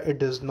so that it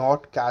does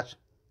not catch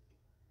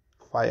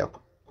fire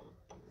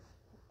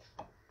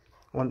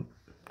on,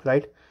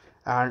 right?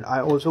 And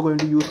I'm also going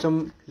to use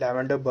some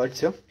lavender buds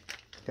here.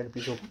 Can you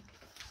please open?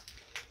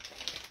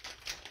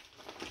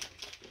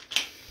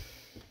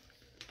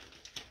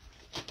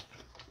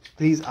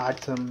 Please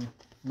add some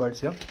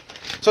buds here.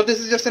 So this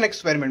is just an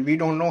experiment. We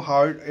don't know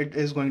how it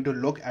is going to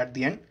look at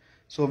the end.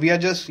 So we are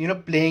just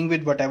playing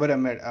with whatever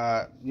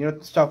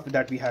stuff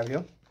that we have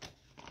here.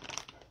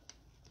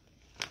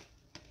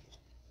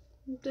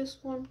 This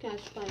won't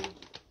catch fire.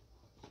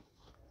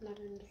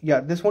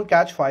 Yeah, this won't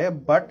catch fire,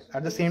 but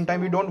at the same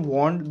time we don't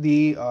want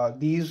the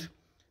these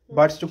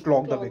buds to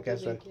clog the wick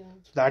as well. Yeah.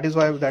 So that is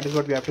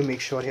what we have to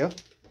make sure here.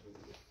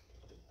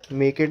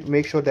 Make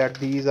sure that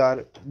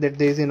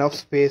there is enough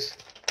space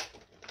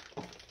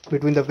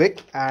between the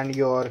wick and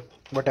your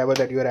whatever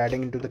that you are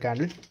adding into the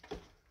candle,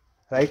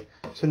 right?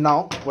 So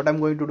now what I'm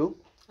going to do,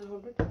 I'll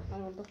hold it.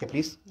 Okay,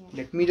 please. Yeah.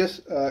 Let me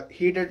just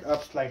heat it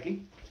up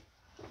slightly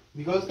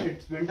because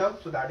it's winter,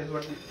 so that is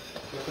what we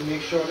have to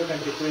make sure the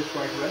temperature is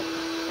quite well.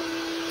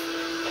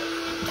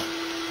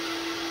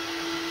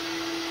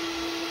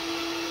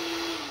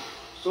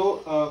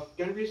 So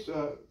can you please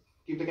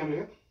keep the camera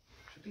here?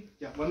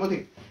 Yeah, one more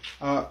thing.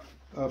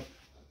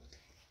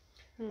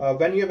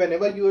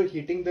 Whenever you are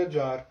heating the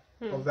jar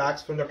of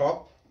wax from the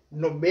top,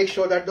 make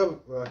sure that the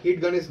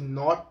heat gun is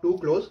not too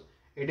close.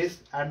 It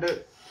is at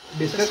the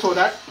distance so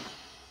that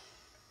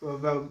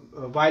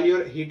while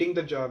you're heating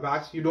the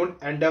wax, you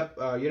don't end up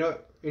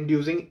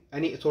inducing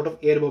any sort of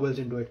air bubbles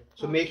into it.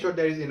 So make sure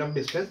there is enough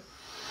distance.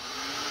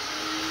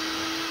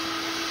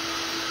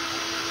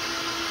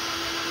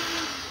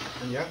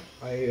 And yeah,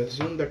 I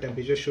assume the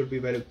temperature should be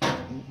very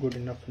good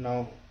enough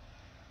now.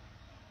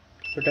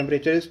 The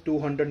temperature is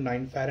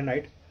 209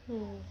 Fahrenheit.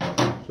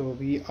 So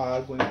we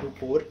are going to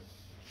pour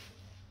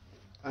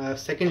a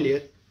second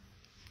layer.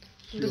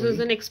 This is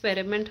an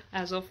experiment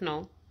as of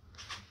now.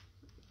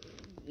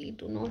 We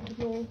do not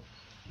know.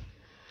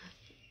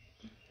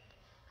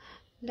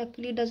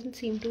 Luckily, it doesn't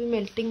seem to be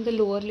melting the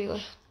lower layer.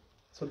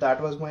 So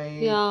that was my...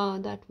 Yeah,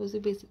 that was the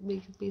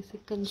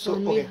basic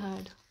concern we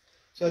had.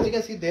 So as you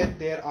can see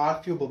there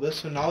are few bubbles.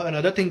 So now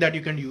another thing that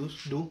you can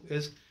do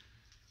is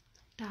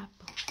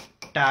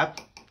tap,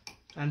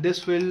 and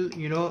this will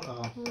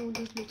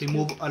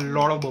remove a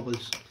lot of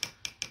bubbles.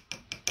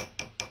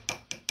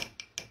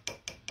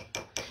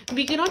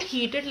 We cannot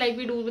heat it like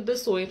we do with the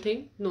soy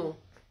thing. No.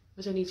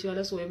 अच्छा नीचे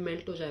वाला soy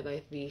melt हो जाएगा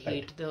if we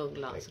heat the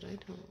glass,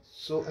 right?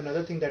 So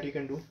another thing that you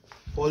can do,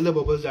 all the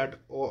bubbles that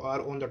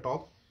are on the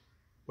top,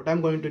 what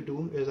I'm going to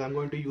do is I'm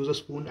going to use a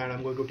spoon and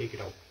I'm going to take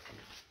it out.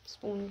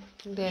 Spoon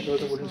there.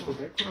 There's a wooden spoon,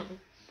 right?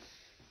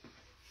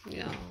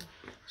 Yeah.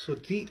 So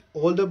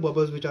all the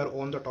bubbles which are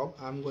on the top,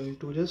 I'm going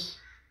to just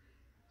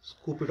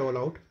scoop it all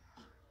out.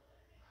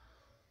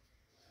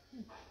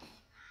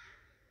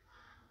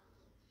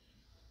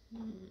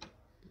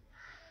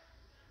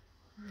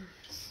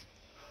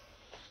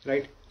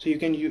 Right. So you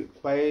can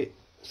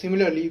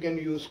similarly you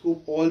can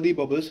scoop all the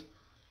bubbles.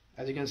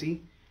 As you can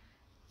see,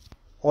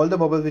 all the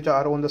bubbles which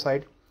are on the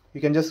side,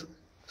 you can just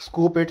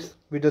scoop it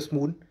with a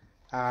spoon,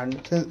 and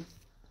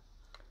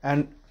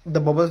the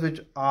bubbles which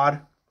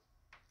are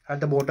at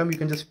the bottom you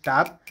can just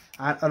tap,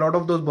 and a lot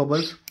of those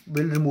bubbles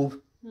will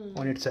remove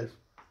on itself,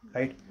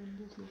 right?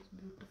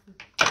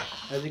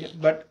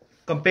 But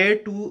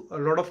compared to a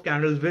lot of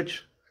candles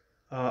which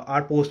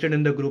are posted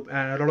in the group,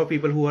 and a lot of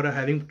people who are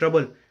having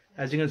trouble,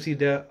 as you can see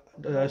there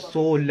are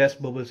so less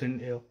bubbles in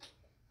here.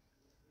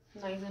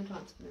 Nice and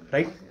transparent.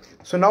 Right.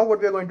 So now what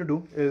we are going to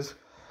do is,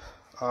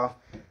 I'll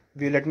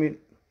hold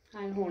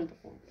the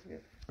phone. Yeah.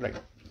 Right.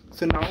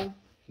 So now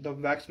the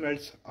wax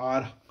melts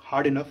are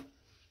hard enough.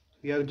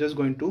 We are just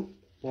going to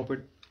pop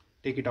it,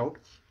 take it out.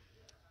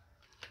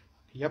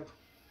 Yep,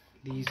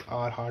 these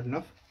are hard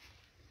enough.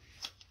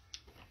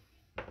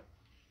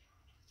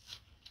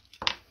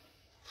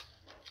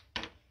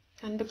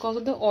 And because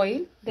of the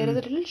oil, there is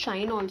a little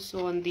shine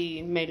also on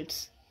the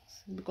melts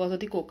because of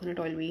the coconut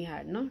oil we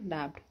had, no?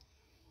 Dabbed.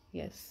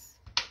 Yes.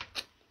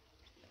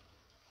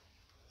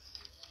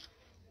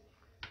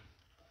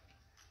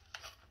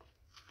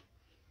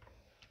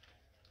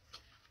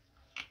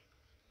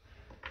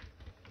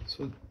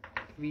 So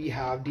we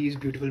have these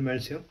beautiful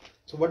melts here.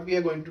 So what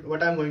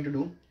I'm going to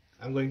do,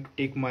 I'm going to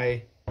take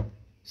my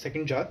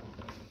second jar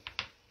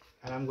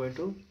and I'm going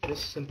to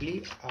just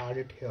simply add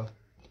it here.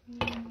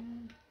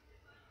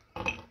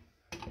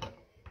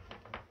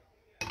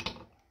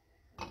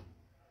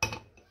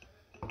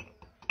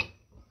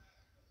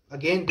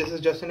 Again, this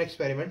is just an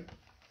experiment.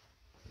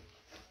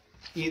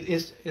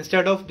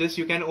 Instead of this,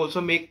 you can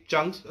also make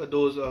chunks,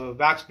 those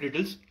wax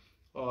brittles,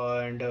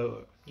 and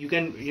you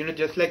can,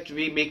 just like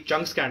we make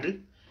chunks candle,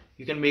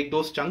 you can make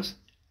those chunks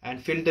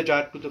and fill the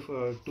jar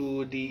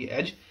to the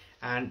edge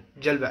and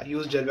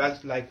use gel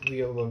wax like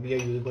we are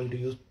going to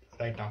use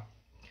right now.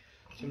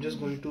 So I'm just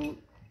going to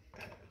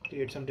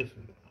create some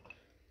different.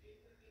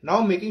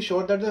 Now making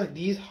sure that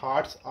these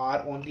hearts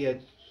are on the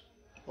edge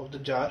of the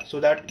jar so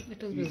that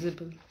it is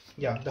visible.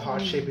 Yeah, the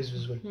heart shape is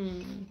visible.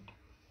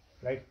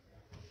 Right.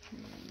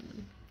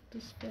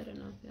 This is fair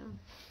enough. Yeah.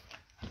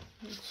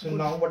 So good.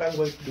 Now what I'm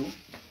going to do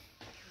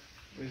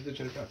is the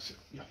gel wax.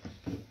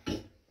 Yeah.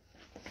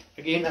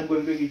 Again, I'm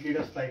going to heat it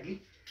up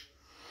slightly.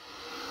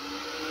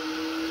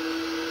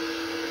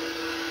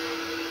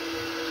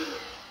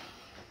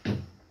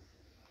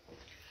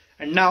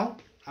 And now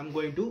I'm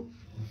going to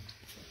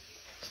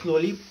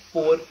slowly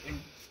pour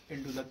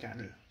into the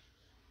candle.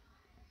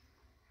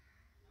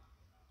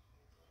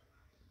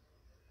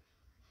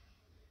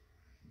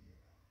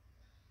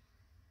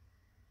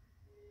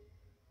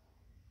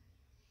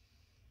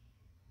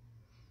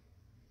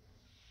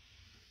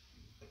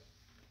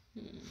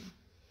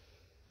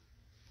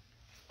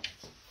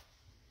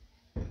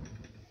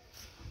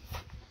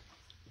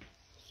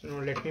 So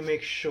now let me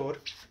make sure.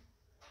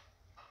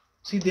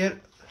 See there,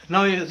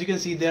 now as you can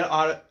see, there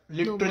are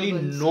literally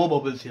no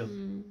bubbles here.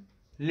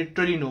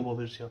 Literally no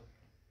bubbles here.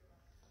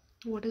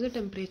 What is the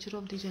temperature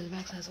of the gel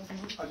wax as of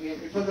now? Again,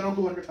 it was around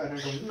 200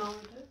 Fahrenheit only. Now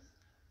it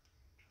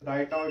is?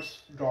 Right now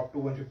it's dropped to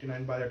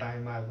 159 by the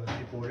time I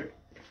have poured it.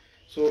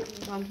 So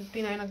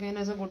 159 again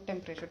is a good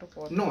temperature to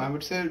pour. No, I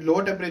would say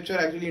lower temperature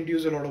actually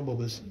induces a lot of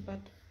bubbles. But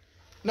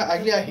no,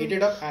 actually I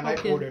heated up and I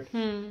poured it.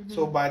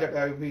 So by the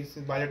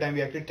time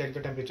we actually check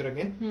the temperature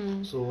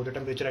again, so the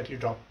temperature actually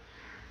dropped.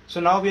 So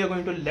now we are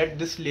going to let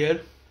this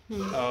layer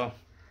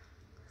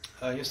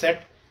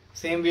set.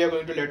 Same we are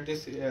going to let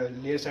this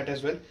layer set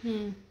as well.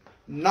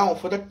 Now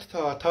for the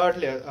third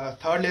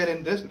layer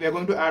in this, we are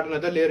going to add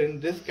another layer in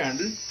this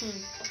candle,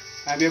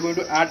 and we are going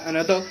to add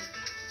another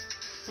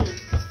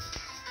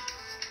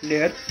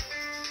layer.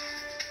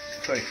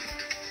 Sorry.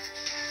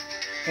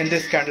 In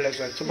this candle as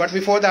well. So but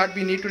before that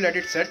we need to let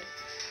it set,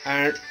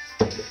 and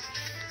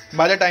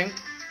by the time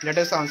let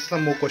us answer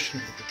some more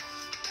questions.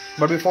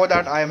 But before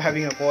that, I am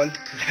having a call.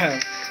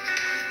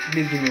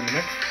 Please give me a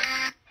minute.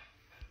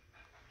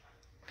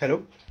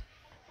 Hello.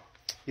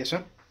 Yes,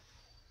 sir.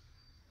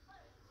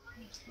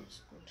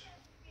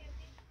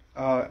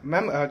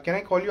 Ma'am, can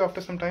I call you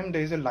after some time?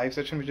 There is a live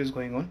session which is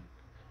going on.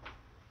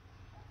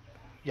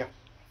 Yeah.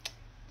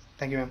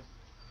 Thank you, ma'am.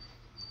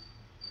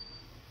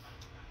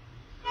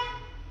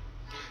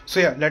 So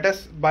yeah, let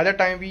us, by the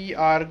time we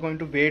are going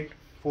to wait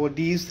for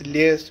these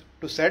layers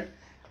to set,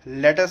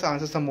 let us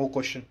answer some more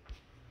questions.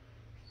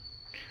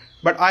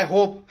 But I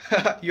hope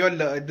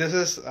this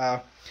is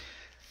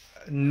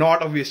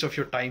not a waste of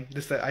your time.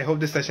 I hope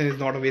this session is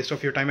not a waste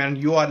of your time and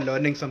you are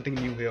learning something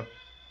new here.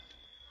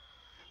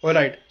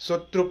 Alright,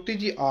 so Trupti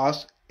ji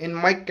asks, in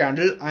my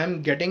candle I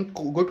am getting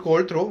good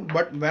cold throw,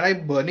 but when I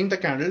burning the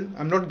candle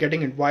I'm not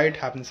getting it. Why it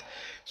happens?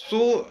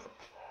 So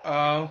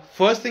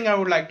first thing I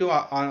would like to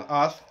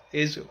ask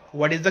is,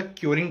 what is the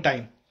curing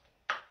time?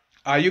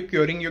 Are you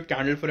curing your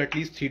candle for at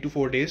least 3 to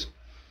 4 days?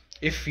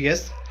 If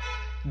yes,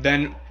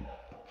 then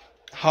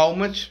how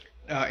much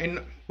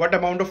in what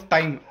amount of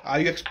time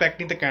are you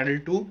expecting the candle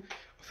to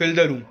fill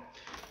the room?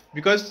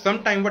 Because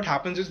sometimes what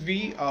happens is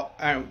we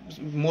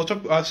most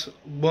of us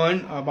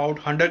burn about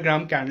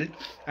 100-gram candle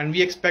and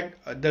we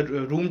expect the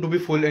room to be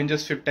full in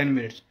just 10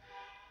 minutes.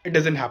 It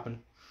doesn't happen.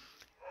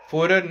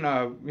 For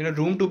a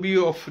room to be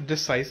of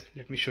this size,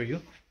 let me show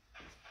you.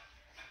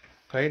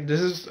 Right, this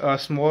is a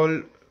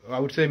small, I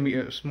would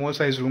say small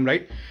size room,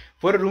 right?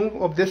 For a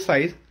room of this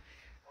size,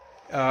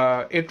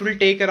 it will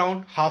take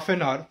around half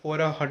an hour for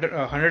a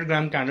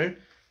 100-gram candle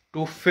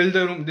to fill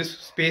the room, this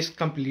space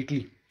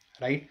completely,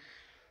 right?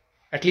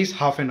 At least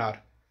half an hour.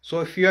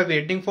 So if you are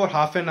waiting for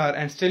half an hour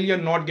and still you're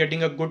not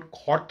getting a good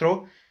hot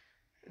throw,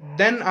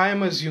 then I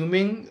am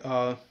assuming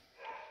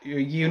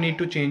you need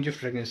to change your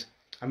fragrance.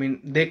 I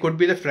mean, they could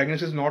be the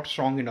fragrance is not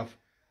strong enough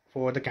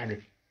for the candle.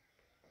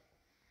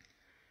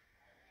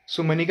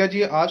 So Manika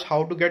ji asked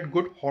how to get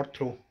good hot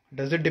throw.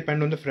 Does it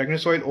depend on the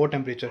fragrance oil or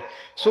temperature?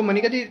 So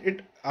Manika ji,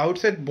 I would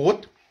say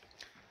both.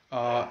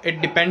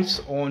 It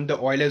depends on the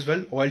oil as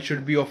well. Oil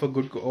should be of a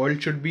good oil.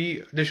 It should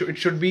be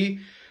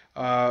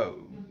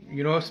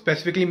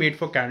specifically made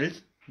for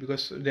candles,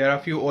 because there are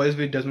a few oils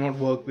which does not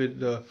work with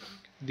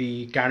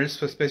the candles.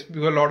 Because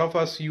a lot of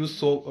us use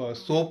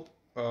soap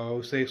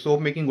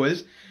making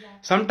oils.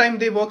 Sometimes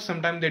they work,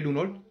 sometimes they do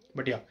not.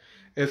 But yeah,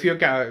 if you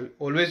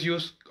always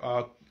use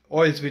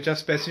oils which are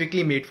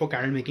specifically made for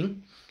candle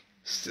making,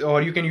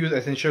 or you can use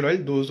essential oil,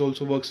 those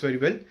also works very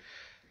well.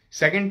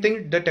 Second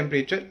thing, the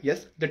temperature.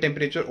 Yes, the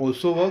temperature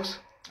also works.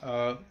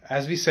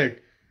 As we said,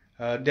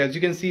 as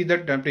you can see, the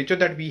temperature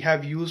that we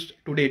have used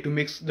today to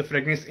mix the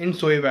fragrance in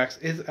soy wax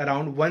is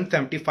around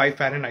 175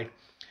 Fahrenheit.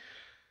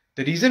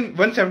 The reason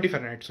 170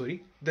 Fahrenheit,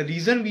 sorry. The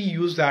reason we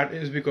use that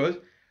is because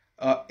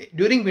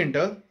during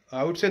winter,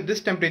 I would say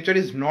this temperature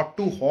is not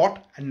too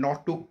hot and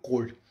not too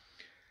cold.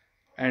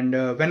 And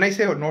when I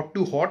say not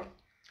too hot,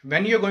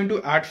 when you're going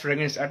to add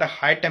fragrance at a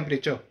high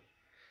temperature,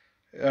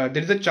 there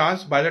is a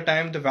chance by the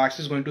time the wax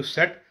is going to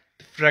set,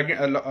 the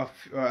fragrance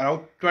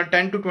around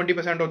 10 to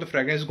 20% of the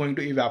fragrance is going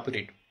to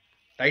evaporate,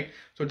 right?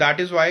 So that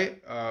is why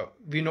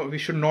we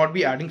should not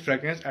be adding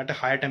fragrance at a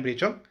higher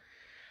temperature.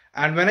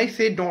 And when I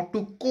say not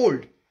too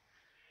cold,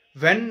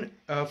 when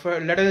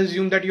let us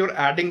assume that you're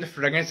adding the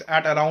fragrance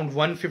at around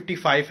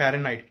 155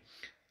 Fahrenheit.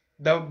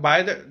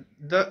 By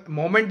the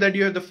moment that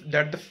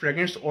the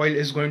fragrance oil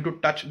is going to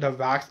touch the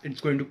wax, it's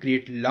going to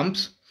create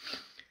lumps,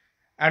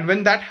 and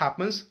when that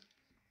happens,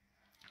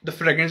 the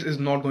fragrance is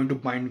not going to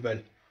bind well.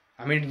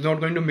 I mean, it's not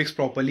going to mix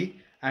properly,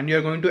 and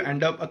you're going to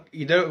end up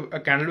either a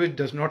candle which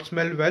does not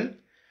smell well,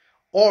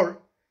 or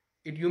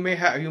you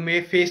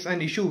may face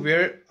an issue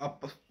where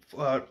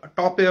a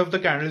top layer of the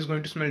candle is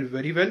going to smell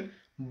very well,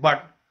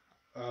 but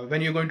when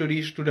you're going to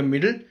reach to the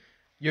middle,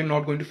 you're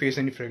not going to face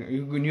any fragrance.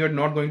 You're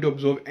not going to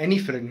absorb any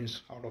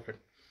fragrance out of it.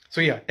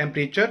 So yeah,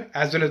 temperature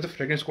as well as the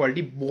fragrance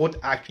quality both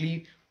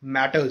actually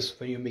matters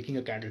when you're making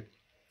a candle.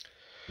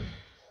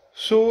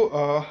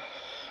 So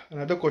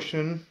another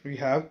question we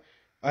have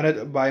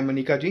by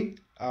Manika ji.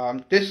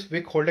 This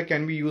wick holder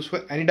can be used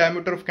for any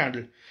diameter of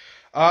candle.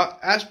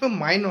 As per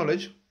my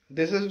knowledge,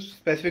 this is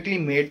specifically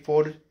made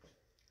for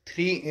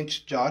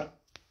 3-inch jar.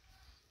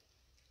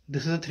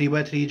 This is a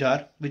 3x3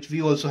 jar which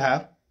we also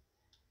have.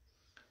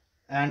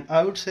 And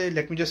I would say,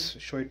 let me just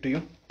show it to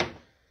you.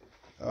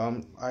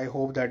 I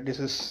hope that this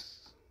is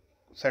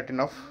set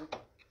enough.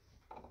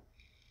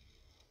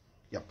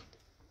 Yep.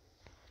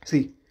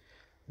 See,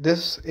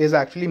 this is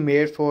actually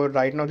made for,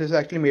 right now this is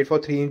actually made for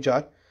 3-inch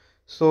jar.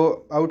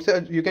 So I would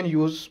say you can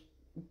use,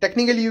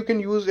 technically you can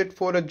use it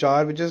for a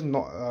jar which is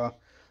not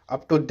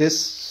up to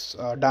this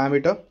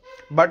diameter,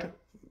 but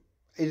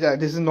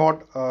this is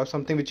not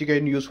something which you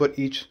can use for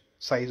each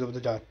size of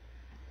the jar.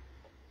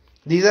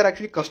 These are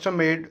actually custom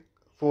made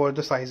for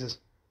the sizes.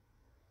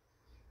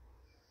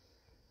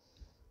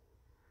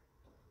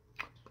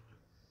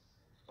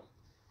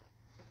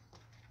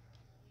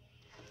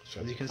 So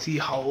as you can see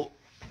how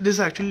this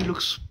actually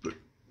looks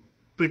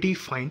pretty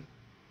fine.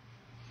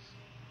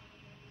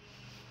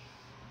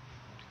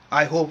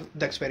 I hope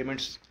the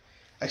experiments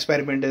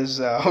experiment is,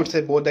 I would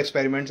say both the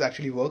experiments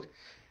actually work.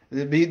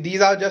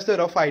 These are just the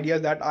rough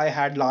ideas that I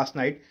had last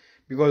night,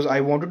 because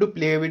I wanted to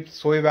play with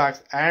soy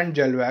wax and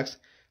gel wax.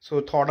 So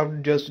thought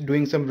of just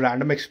doing some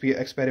random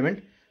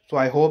experiment. So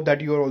I hope that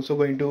you are also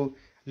going to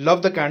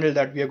love the candle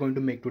that we are going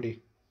to make today.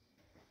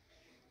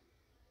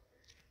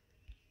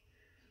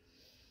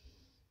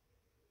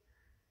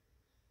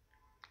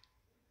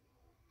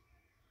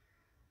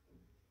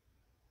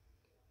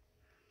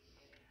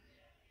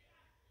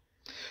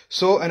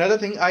 So another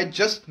thing I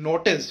just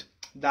noticed,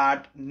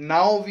 that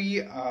now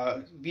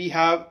we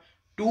have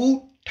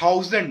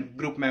 2000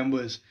 group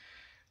members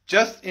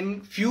just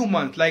in few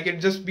months. Like, it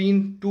just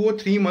been 2 or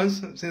 3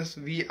 months since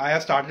I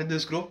have started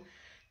this group,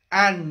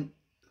 and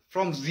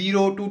from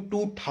 0 to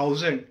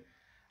 2000.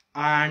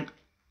 And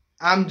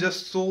I'm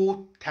just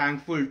so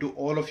thankful to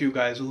all of you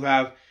guys who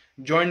have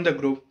joined the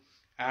group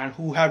and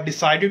who have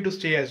decided to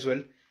stay as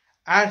well,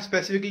 and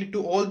specifically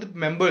to all the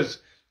members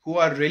who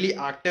are really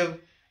active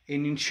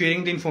in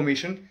sharing the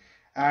information.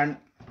 And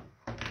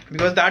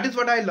because that is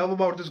what I love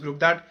about this group,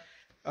 that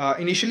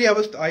initially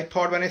I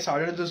thought when I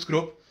started this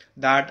group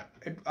that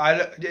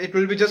it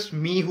will be just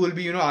me who will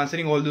be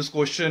answering all this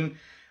question,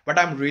 but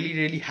I'm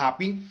really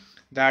happy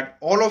that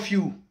all of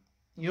you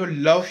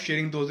love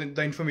sharing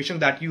the information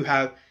that you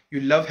have.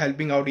 You love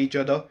helping out each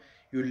other.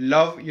 You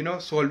love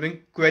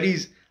solving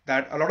queries.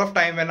 That a lot of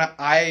time when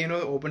I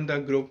open the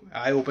group,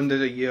 I open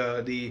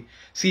the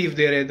see if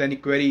there is any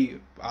query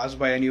asked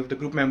by any of the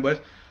group members.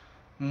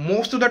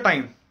 Most of the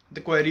time the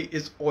query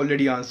is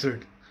already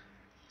answered.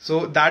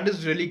 So that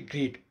is really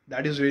great.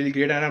 That is really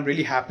great, and I'm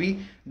really happy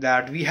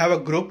that we have a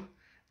group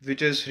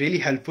which is really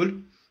helpful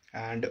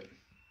and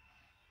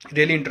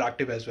really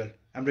interactive as well.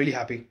 I'm really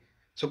happy.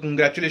 So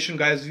congratulations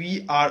guys,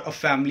 we are a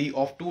family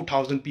of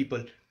 2000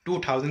 people,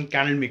 2000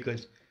 candle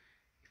makers,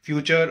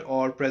 future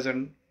or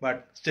present,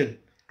 but still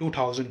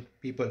 2000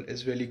 people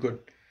is really good.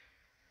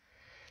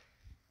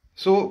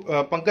 So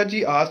Pankaj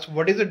ji asked,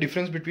 what is the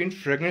difference between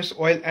fragrance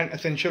oil and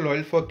essential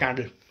oil for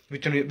candle?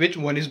 Which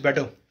one is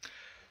better?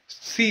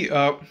 See,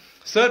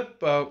 sir,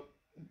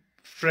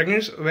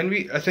 fragrance,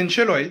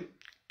 essential oil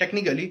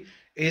technically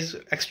is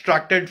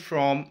extracted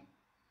from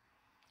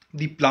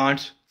the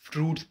plants,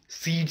 fruits,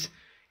 seeds.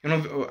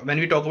 When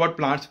we talk about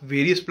plants,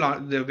 various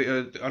plants,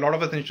 a lot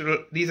of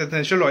these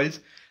essential oils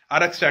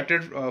are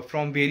extracted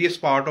from various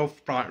part of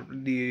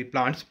the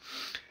plants,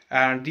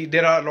 and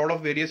there are a lot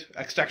of various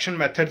extraction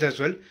methods as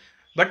well.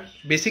 But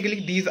basically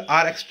these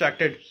are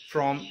extracted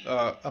from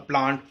a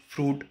plant,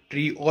 fruit,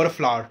 tree, or a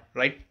flower,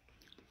 right?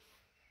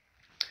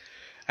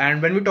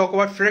 And when we talk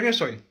about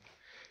fragrance oil,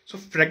 so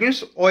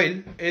fragrance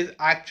oil is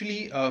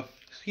actually an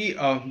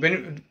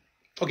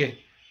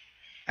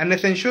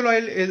essential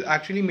oil is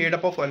actually made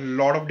up of a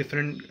lot of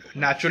different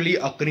naturally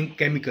occurring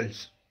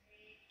chemicals.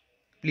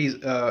 Please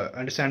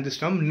understand this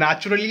term,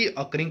 naturally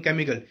occurring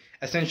chemical.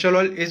 Essential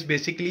oil is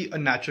basically a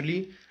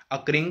naturally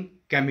occurring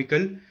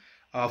chemical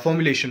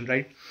formulation,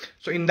 right?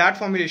 So in that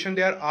formulation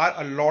there are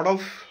a lot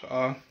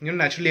of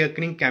naturally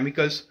occurring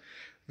chemicals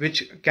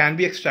which can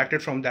be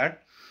extracted from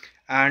that,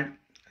 and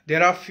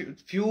there are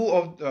few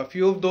of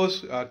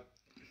those I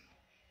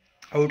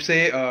would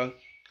say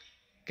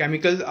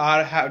chemicals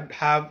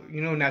have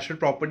natural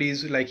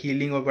properties like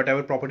healing or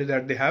whatever properties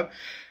that they have,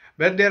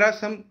 but there are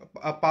some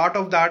part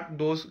of that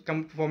those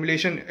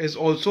formulation is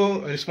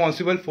also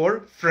responsible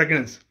for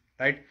fragrance,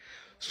 right?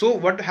 So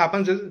what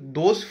happens is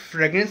those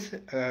fragrance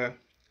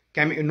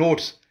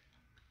notes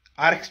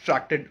are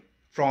extracted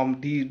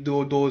from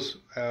those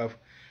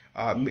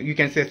you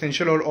can say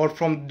essential or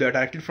from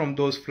directly from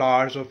those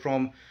flowers or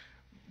from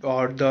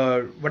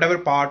the whatever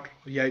part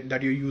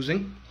that you're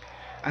using,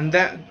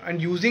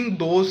 and using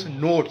those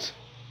notes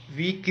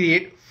we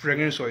create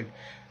fragrance oil.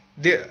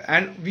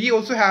 And we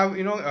also have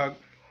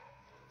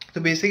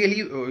so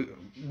basically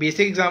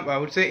basic example I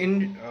would say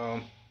in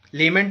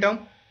layman term,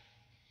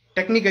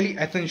 technically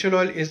essential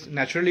oil is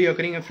naturally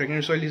occurring and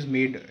fragrance oil is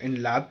made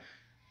in lab.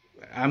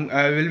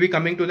 I will be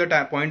coming to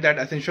the point that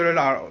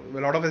a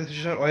lot of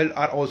essential oil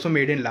are also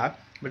made in lab,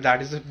 but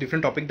that is a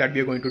different topic that we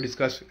are going to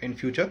discuss in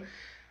future.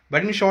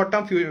 But in short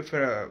term,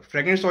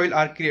 fragrance oil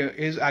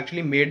is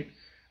actually made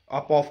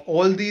up of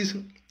all these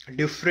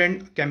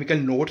different chemical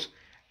notes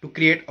to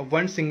create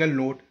one single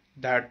note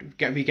that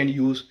we can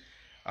use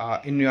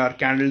in our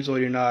candles or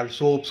in our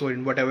soaps or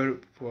in whatever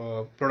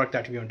product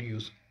that we want to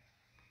use.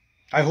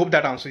 I hope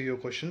that answers your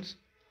questions.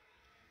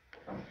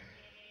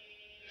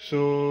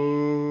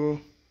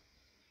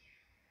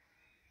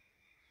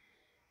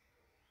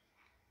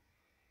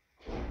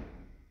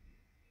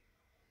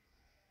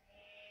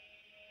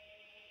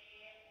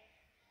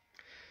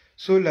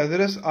 So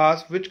Lazarus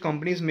asked which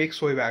companies make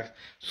soy wax.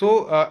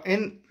 So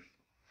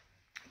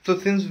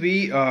since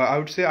we I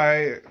would say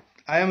I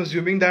am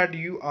assuming that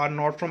you are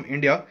not from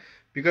India,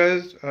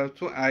 because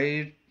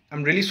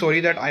I'm really sorry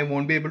that I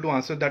won't be able to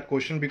answer that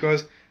question,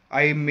 because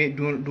I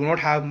do not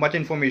have much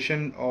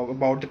information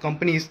about the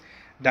companies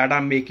that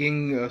are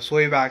making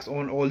soy wax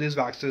on all these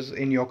waxes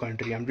in your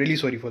country. I'm really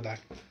sorry for that.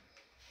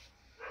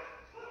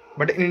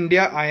 But in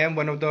India I am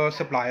one of the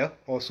supplier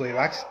of soy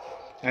wax,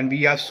 and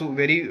we are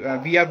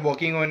we are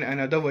working on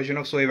another version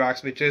of soy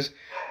wax which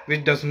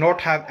does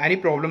not have any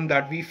problem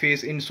that we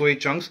face in soy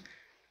chunks,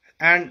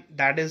 and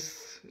that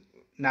is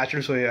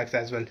natural soy wax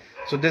as well.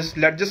 So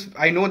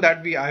I know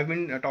that I've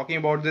been talking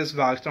about this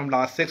wax from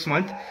last 6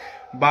 months,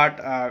 but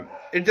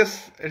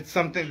it's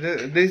something,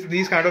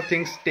 these kind of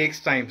things takes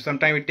time.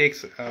 Sometimes it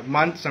takes a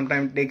month,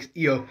 sometimes it takes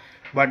year,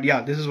 but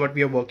yeah, this is what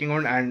we are working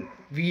on, and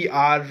we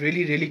are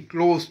really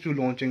close to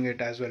launching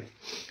it as well.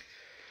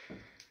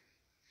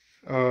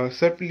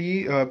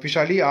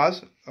 Pishali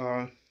asks,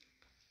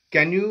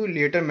 can you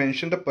later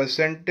mention the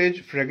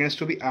percentage fragrance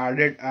to be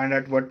added and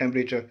at what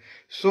temperature?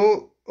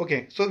 So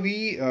okay, so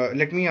we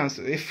let me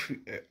answer. If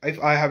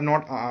I have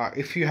not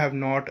if you have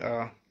not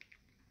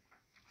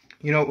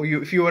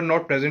if you are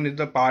not present in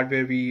the part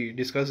where we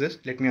discuss this,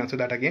 let me answer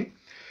that again.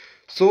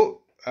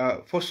 So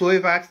for soy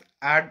wax,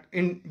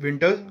 in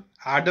winters,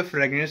 add the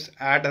fragrance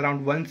at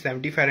around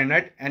 170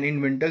 Fahrenheit, and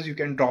in winters you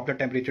can drop the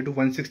temperature to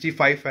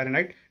 165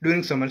 Fahrenheit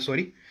during summer,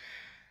 sorry.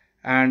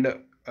 And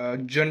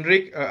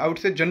generic, I would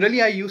say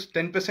generally I use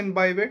 10%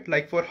 by weight.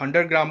 Like for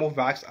 100 gram of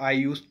wax I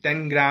use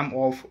 10 gram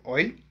of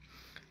oil,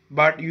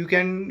 but you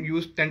can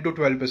use 10 to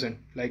 12%,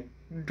 like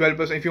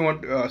 12%. If you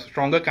want a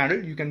stronger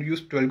candle, you can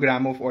use 12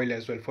 gram of oil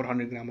as well for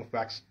 100 gram of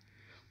wax.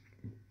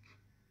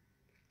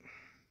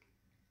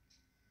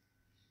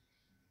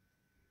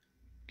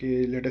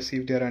 Okay, let us see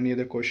if there are any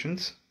other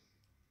questions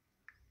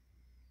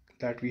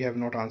that we have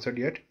not answered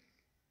yet.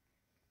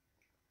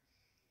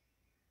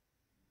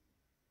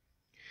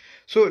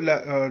 So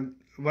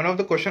one of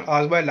the questions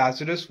asked by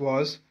Lazarus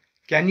was,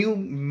 can you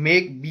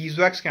make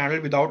beeswax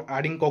candle without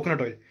adding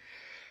coconut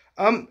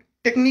oil?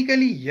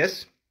 Technically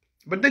yes,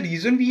 but the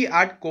reason we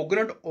add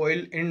coconut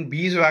oil in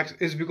beeswax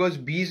is because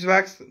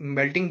beeswax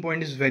melting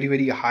point is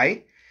very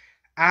high,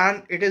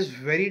 and it is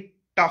very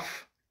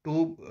tough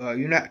to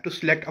to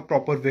select a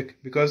proper wick,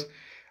 because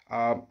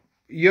a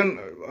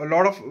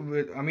lot of,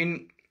 I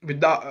mean,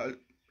 with the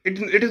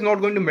it is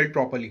not going to melt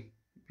properly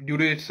due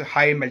to its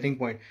high melting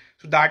point.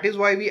 So that is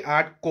why we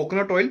add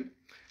coconut oil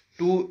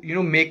to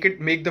make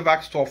the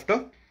wax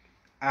softer,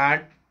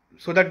 and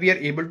so that we are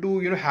able to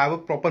have a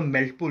proper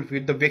melt pool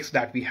with the wicks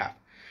that we have.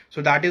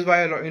 So that is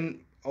why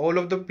in all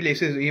of the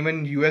places,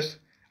 even US,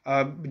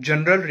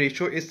 general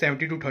ratio is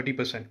 70 to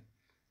 30%.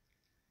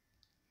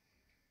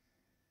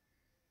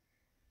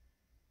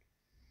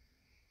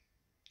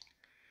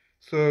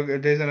 So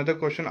there is another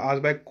question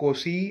asked by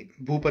Kosi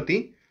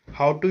Bhupati,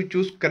 how to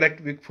choose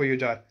correct wick for your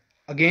jar.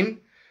 Again,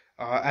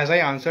 as I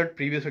answered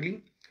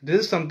previously, this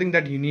is something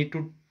that you need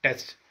to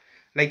test.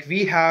 Like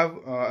we have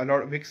a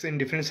lot of wicks in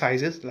different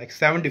sizes, like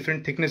 7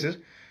 different thicknesses,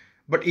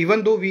 but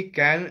even though we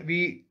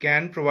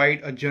can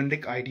provide a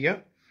generic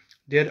idea,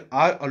 there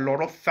are a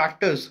lot of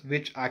factors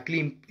which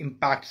actually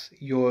impacts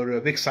your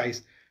wick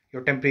size,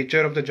 your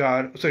temperature of the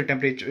jar, sorry,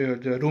 temperature,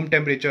 the room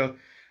temperature,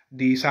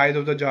 the size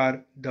of the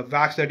jar, the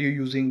wax that you're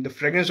using, the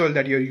fragrance oil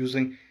that you're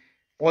using.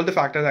 All the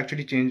factors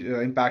actually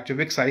impact your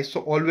wick size.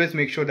 So always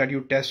make sure that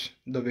you test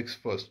the wicks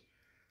first.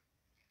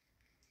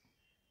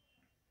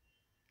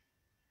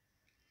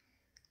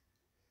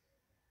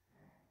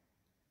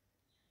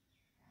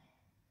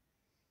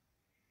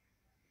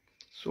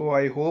 So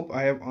I hope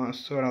I have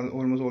answered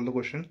almost all the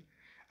questions.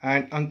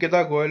 And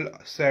Ankita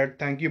Goyal said,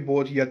 thank you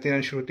both Yatin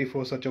and Shruti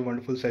for such a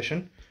wonderful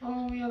session.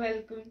 Oh, you're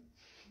welcome.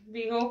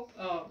 We hope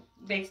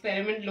the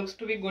experiment looks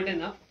to be good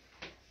enough.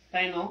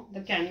 By now, the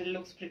candle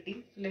looks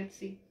pretty. Let's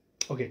see.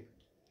 Okay.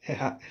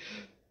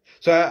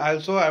 So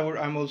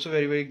I'm also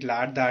very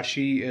glad that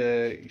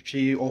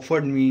she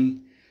offered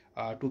me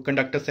to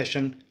conduct a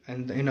session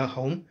in her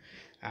home,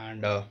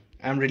 and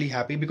I'm really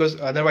happy,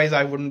 because otherwise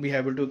I wouldn't be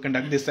able to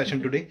conduct this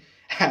session today.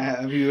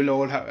 We will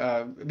all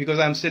have, because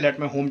I'm still at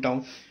my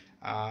hometown,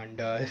 and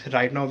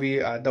right now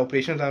the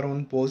operations are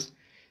on pause.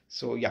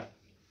 So yeah.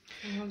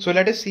 So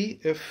let us see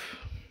if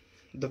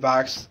the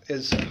wax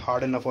is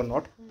hard enough or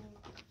not.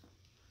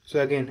 So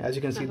again, as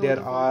you can see,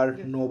 there are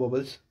no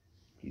bubbles.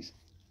 Please.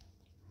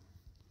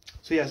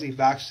 So yeah, see,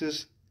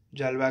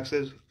 gel wax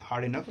is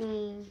hard enough.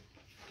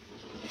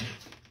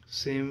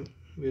 Same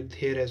with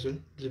here as well.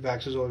 The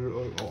wax is all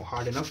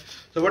hard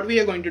enough. So what we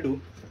are going to do,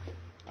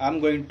 I'm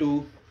going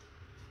to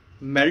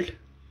melt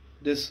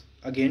this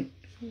again,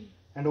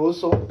 and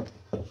also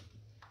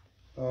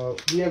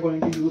we are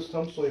going to use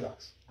some soy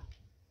wax.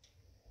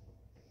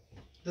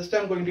 This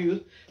time I'm going to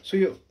use,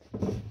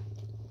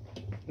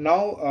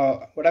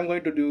 now what I'm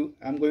going to do,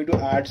 I'm going to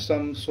add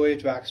some soy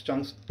wax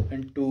chunks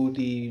into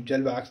the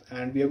gel wax,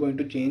 and we are going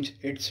to change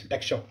its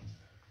texture.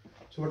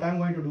 So what I'm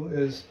going to do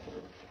is,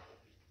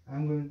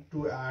 I'm going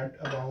to add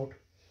about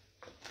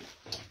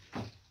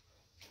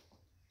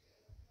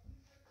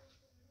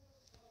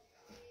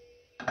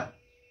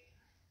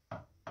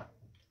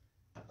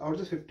out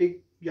of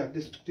 50, yeah,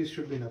 this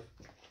should be enough.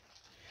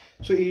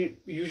 So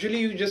usually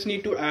you just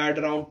need to add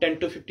around 10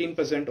 to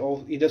 15%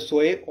 of either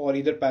soy or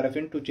either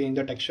paraffin to change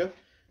the texture.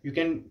 You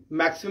can,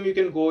 maximum you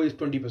can go is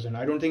 20%.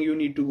 I don't think you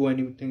need to go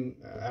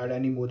add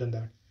any more than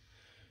that.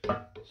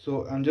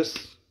 So I'm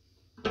just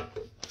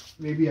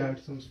maybe add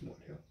some small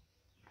here.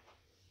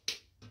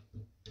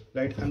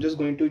 right? I'm just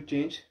going to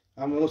change.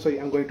 I'm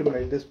going to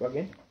melt this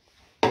again.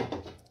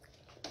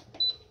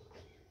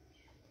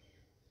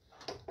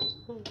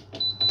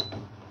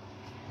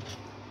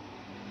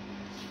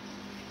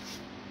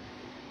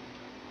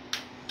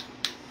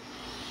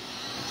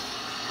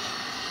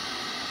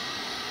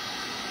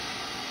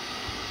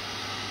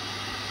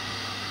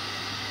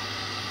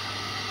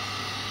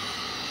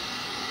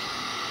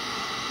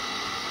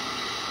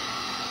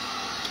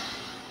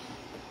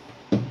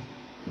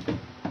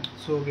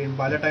 So again,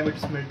 by the time it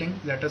is melting,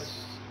 let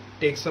us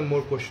take some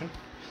more question.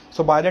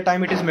 So by the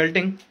time it is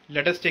melting,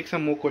 let us take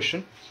some more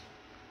question.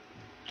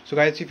 So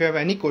guys, if you have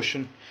any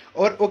question,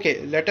 or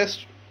okay, let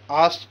us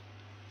ask.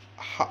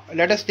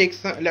 Let us take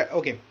some.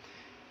 Okay.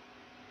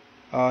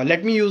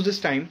 Let me use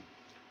this time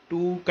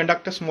to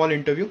conduct a small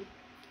interview.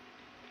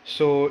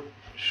 So,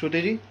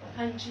 Shruti ji.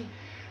 Anji.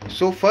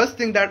 So first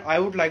thing that I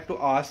would like to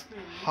ask,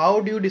 how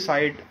do you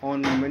decide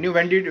on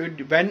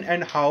when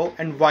and how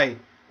and why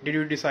did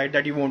you decide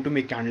that you want to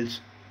make candles?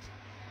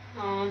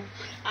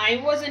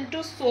 I was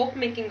into soap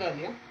making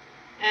earlier,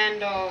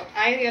 and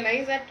I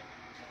realized that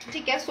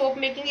soap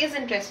making is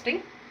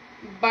interesting,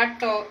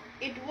 but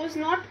it was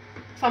not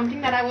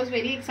something that I was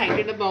very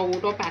excited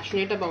about or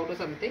passionate about or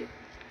something.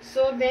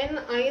 So then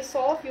I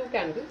saw a few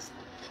candles,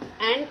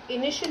 and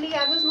initially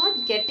I was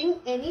not getting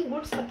any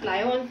good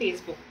supply on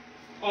Facebook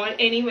or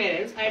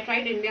anywhere else. I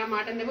tried India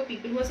Mart, and there were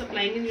people who were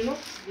supplying in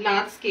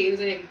large scales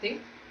and everything,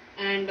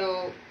 and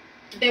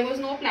there was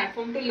no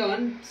platform to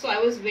learn. So I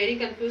was very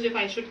confused if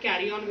I should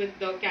carry on with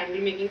the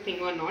candle making thing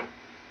or not.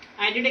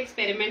 I did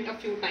experiment a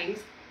few times,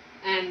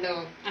 and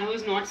I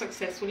was not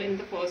successful in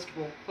the first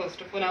go. First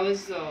of all,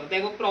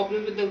 there were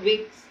problems with the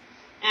wicks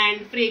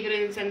and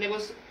fragrance, and there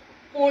was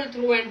cold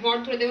through and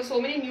hot through. There were so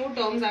many new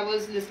terms I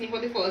was listening for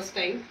the first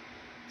time.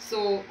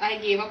 So I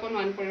gave up on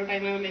one point of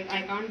time. I was like,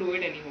 I can't do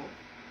it anymore.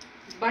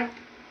 But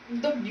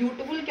the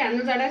beautiful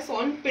candles that I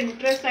saw on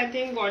Pinterest, I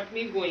think, got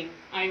me going.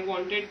 I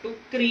wanted to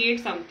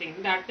create something.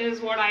 That is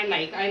what I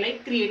like. I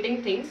like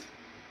creating things.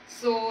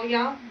 So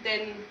yeah,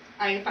 then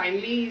I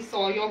finally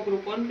saw your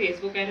group on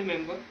Facebook, I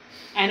remember.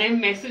 And I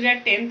messaged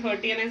at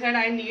 10:30 and I said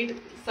I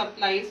need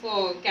supplies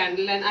for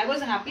candle. And I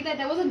was happy that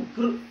there was a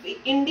group,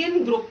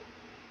 Indian group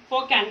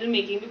for candle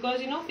making,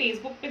 because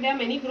Facebook पे there are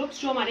many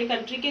groups जो हमारे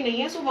country के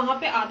नहीं है, so वहाँ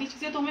पे आधी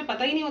चीजें तो हमें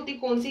पता ही नहीं होती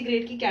कौन सी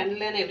grade की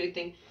candle and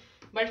everything.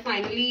 But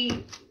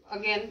finally,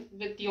 again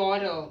with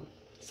your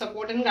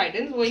support and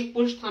guidance, वो एक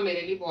push था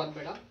मेरे लिए बहुत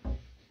बड़ा,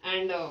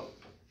 and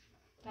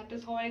that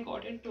is how I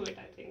got into it,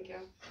 I think.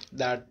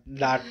 Yeah.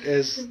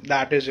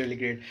 That is really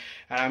great,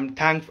 and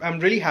I'm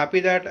really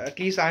happy that at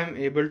least I'm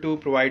able to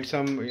provide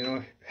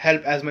some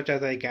help as much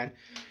as I can,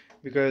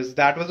 because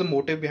that was the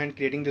motive behind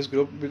creating this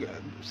group.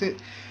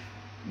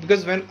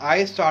 Because when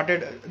I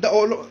started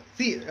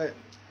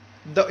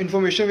the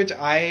information which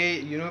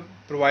I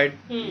provide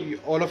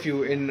all of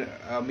you in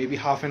maybe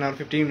half an hour,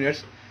 15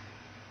 minutes.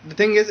 The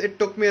thing is, it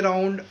took me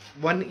around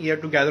 1 year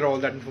to gather all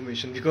that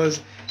information, because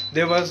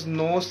there was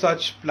no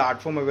such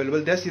platform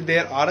available.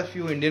 There are a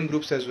few Indian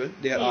groups as well.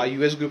 There are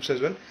US groups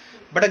as well.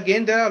 But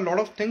again, there are a lot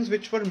of things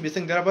which were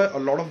missing. There are a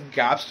lot of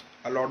gaps,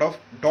 a lot of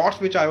dots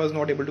which I was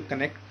not able to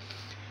connect.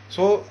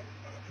 So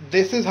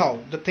this is how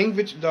the thing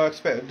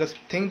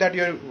that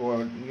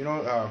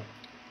you're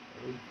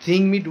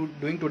seeing me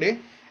doing today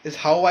is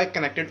how I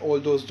connected all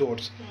those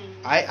dots.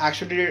 I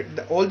actually did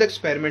all the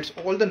experiments,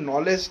 all the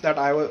knowledge that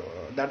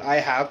I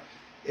have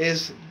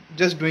is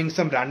just doing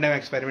some random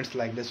experiments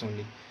like this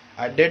only.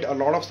 I did a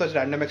lot of such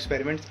random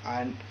experiments,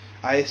 and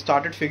I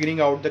started figuring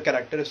out the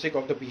characteristic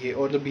of the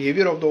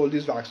behavior of all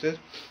these waxes,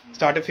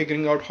 started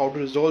figuring out how to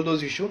resolve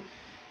those issues,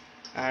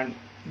 and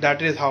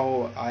that is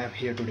how I am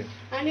here today.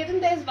 And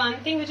even there's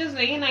one thing which is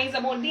very nice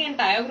about the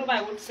entire group,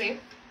 I would say.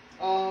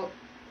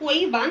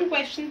 कोई one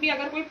question भी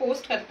अगर कोई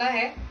post करता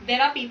है,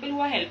 there are people who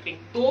are helping.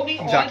 Though we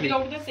all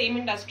belong to the same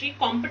industry,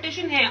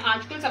 competition है.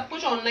 आजकल सब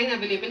कुछ online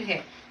available है.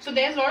 So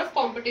there's a lot of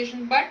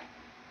competition. But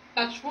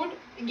touchwood,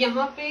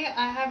 यहाँ पे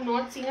I have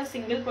not seen a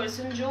single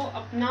person जो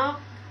अपना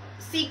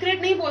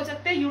secret नहीं बोल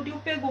सकते.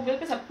 YouTube पे, Google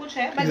पे सब कुछ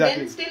है. But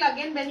then still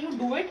again when you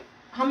do it,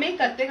 हमें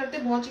करते करते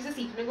बहुत चीजें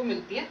सीखने को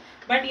मिलती है.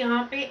 But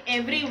यहाँ पे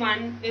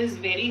everyone is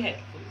very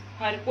helpful.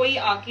 हर कोई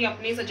आके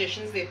अपने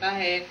सजेशंस देता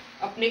है,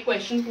 अपने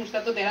क्वेश्चन पूछता,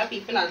 तो there are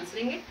people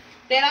answering it.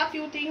 There are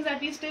few things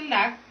that we still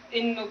lack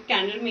in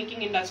candle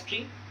making industry.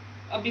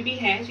 अभी भी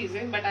हैं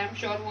चीजें, but I'm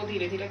sure वो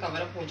धीरे धीरे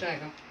cover up हो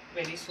जाएगा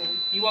very soon.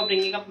 You are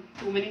bringing up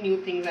too many new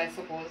things, I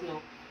suppose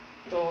now.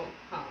 So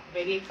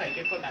very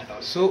excited for that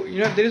also. So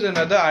there is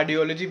another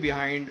ideology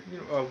behind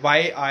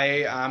why I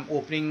am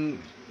opening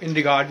in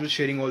regard to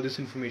sharing all this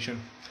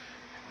information.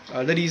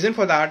 The reason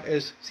for that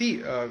is,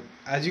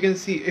 as you can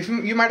see, if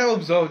you might have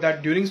observed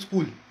that during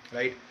school,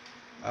 right,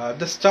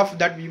 the stuff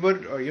that we were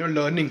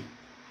learning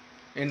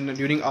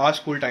during our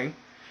school time,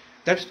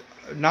 that's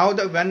now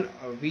that when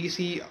we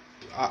see,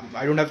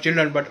 I don't have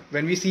children, but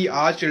when we see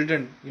our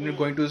children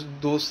going to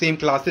those same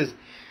classes,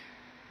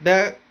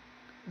 the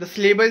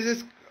syllabus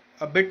is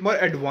a bit more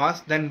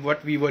advanced than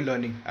what we were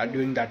learning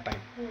during that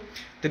time.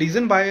 The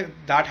reason why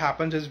that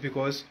happens is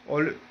because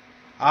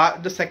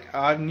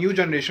our new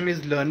generation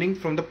is learning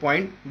from the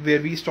point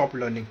where we stop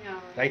learning, Yeah.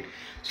 right?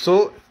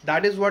 So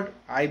that is what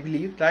I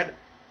believe, that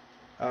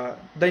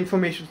the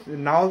information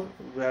now,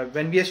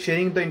 when we are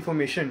sharing the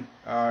information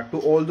to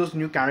all those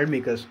new candle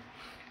makers,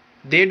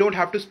 they don't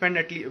have to spend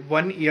at least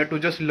 1 year to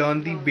just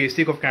learn the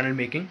basic of candle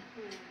making,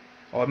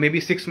 or maybe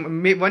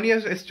 1 year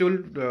is still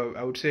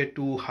I would say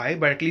too high,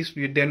 but at least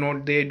they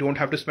don't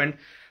have to spend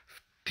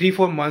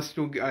 3-4 months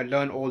to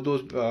learn all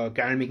those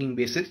candle making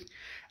basics.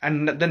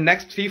 And the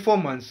next 3-4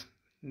 months,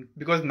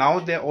 because now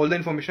all the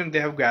information they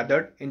have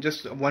gathered in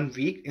just 1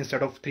 week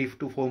instead of 3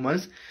 to 4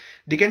 months,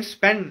 they can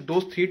spend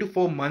those 3 to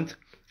 4 months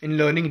in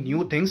learning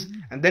new things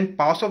and then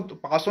pass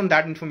on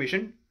that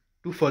information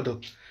to further.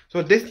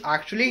 So this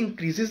actually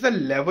increases the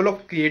level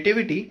of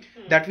creativity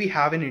that we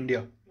have in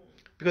India,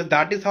 because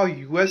that is how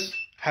US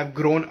have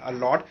grown a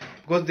lot,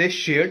 because they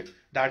shared.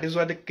 That is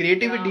why the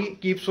creativity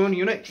keeps on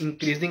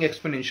increasing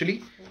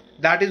exponentially.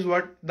 That is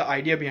what the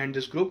idea behind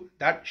this group,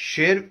 that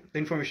share the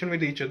information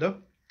with each other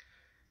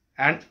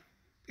and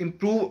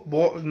improve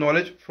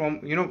knowledge from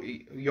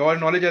your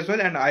knowledge as well,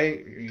 and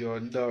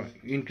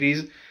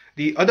increase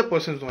the other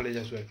person's knowledge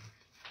as well.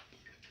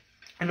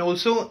 And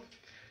also,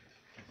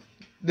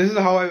 this is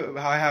how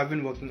I have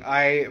been working.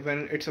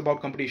 When it's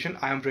about competition,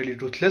 I am really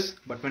ruthless,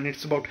 but when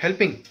it's about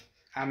helping,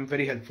 I'm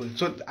very helpful.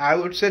 So I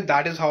would say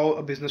that is how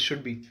a business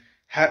should be.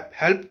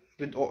 Help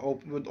with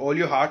all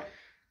your heart,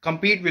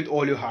 compete with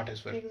all your heart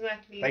as well.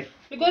 Exactly. Right?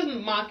 Because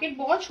market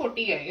बहुत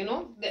छोटी है,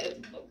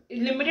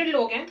 limited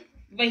लोग हैं,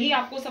 वही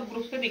आपको सब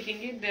groups पे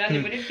दिखेंगे. There are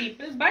limited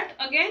people, but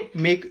again,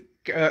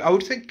 I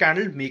would say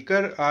candle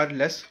maker are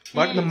less,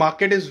 but the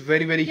market is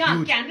very, very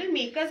huge. Yeah, candle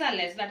makers are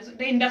less. That is,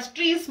 the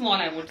industry is small,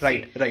 I would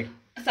say. Right.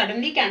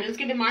 Suddenly candles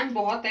की demand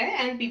बहुत है,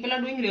 and people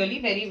are doing really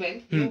very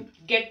well. You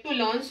get to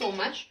learn so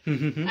much.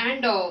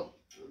 And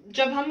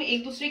जब हम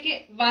एक दूसरे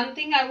के, one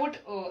thing I would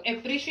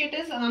appreciate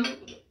is हम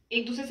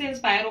एक दूसरे से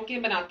इंस्पायर होके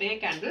बनाते हैं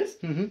candles.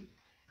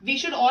 We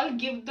should all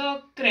give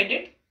the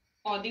credit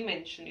or the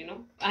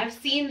mention. I have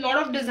seen lot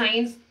of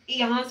designs,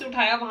 यहाँ से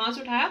उठाया वहाँ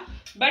से उठाया,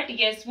 but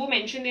yes, वो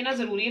mention देना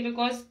जरूरी है,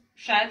 because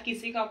शायद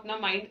किसी का अपना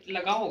mind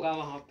लगा होगा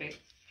वहाँ पे.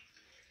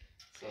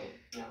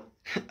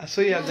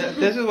 So yeah,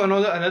 this is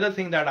another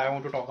thing that I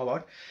want to talk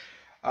about.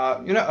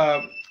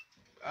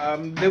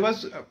 There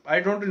was, I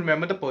don't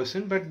remember the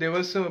person, but there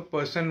was a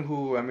person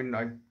who,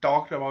 I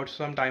talked about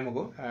some time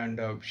ago,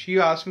 and she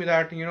asked me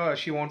that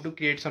she want to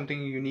create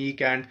something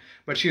unique,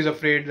 but she's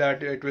afraid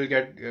that it will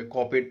get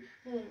copied.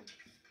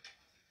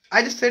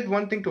 I just said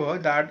one thing to her,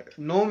 that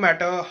no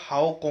matter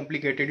how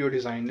complicated your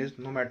design is,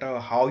 no matter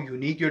how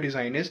unique your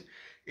design is,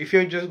 if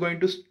you're just going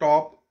to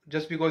stop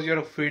just because you're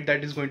afraid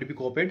that it's going to be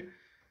copied,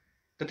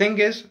 the thing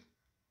is,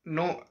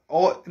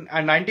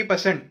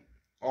 90%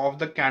 of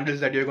the candles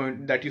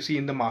that you see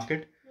in the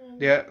market,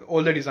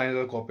 all the designs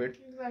are copied.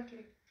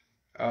 Exactly.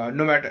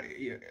 No matter,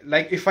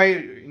 like if I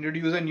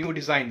introduce a new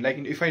design, like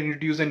if I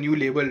introduce a new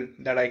label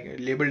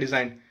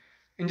design,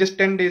 in just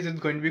 10 days it's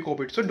going to be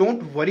copied. So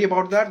don't worry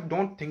about that.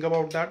 Don't think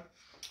about that,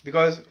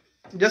 because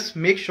just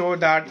make sure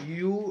that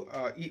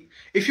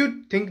if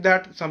you think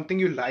that something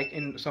you like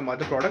in some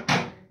other product,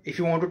 if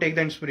you want to take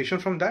the inspiration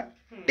from that,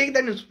 take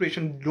that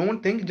inspiration.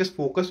 Don't think, just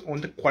focus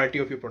on the quality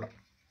of your product.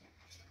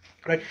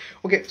 Right?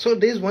 Okay, so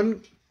there's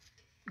one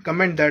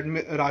comment that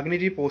Ragini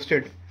ji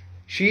posted.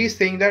 She is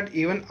saying that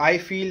even I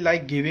feel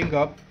like giving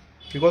up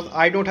because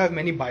I don't have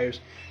many buyers.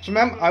 So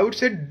ma'am, I would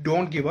say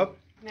don't give up.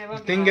 Never.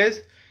 The thing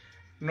is,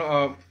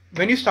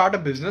 when you start a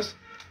business,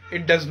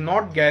 it does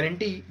not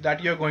guarantee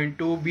that you're going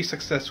to be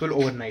successful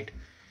overnight.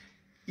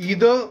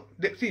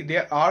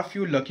 There are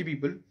few lucky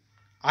people.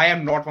 I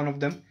am not one of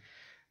them.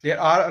 There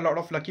are a lot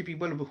of lucky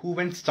people who,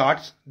 when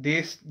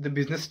the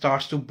business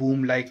starts to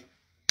boom like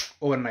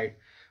overnight.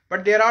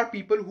 But there are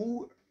people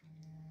who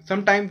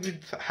sometimes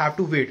have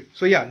to wait.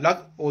 So yeah,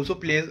 luck also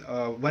plays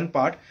one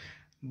part,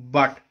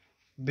 but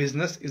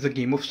business is a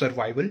game of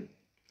survival.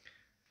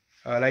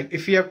 Like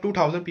if we have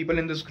 2,000 people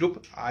in this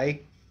group,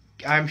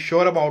 I'm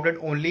sure about it,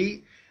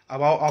 only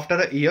about after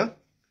a year.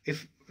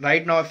 If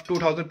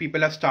 2,000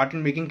 people have started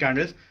making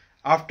candles,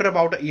 after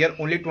about a year,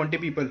 only 20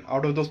 people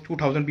out of those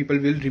 2,000 people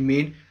will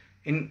remain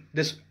in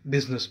this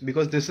business,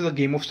 because this is a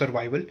game of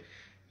survival.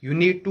 You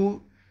need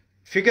to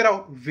figure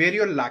out where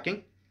you're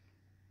lacking.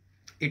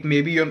 It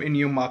may be in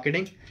your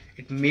marketing.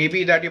 It may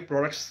be that your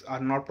products are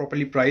not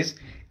properly priced.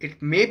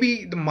 It may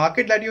be the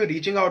market that you're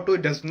reaching out to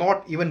does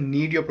not even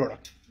need your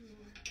product.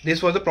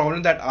 This was the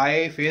problem that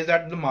I faced,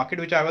 that the market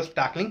which I was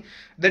tackling,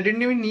 they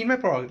didn't even need my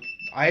product.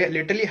 I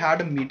literally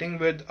had a meeting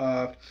with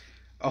a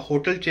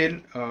hotel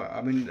chain.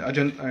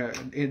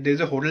 There's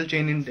a hotel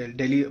chain in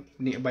Delhi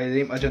by the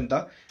name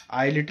Ajanta.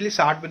 I literally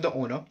sat with the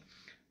owner.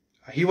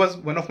 He was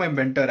one of my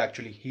mentor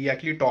actually. He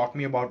actually taught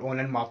me about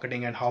online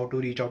marketing and how to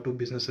reach out to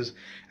businesses.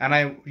 And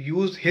I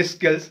used his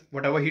skills,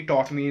 whatever he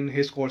taught me in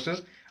his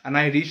courses, and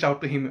I reached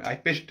out to him. I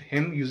pitched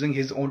him using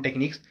his own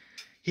techniques.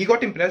 He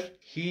got impressed.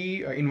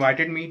 He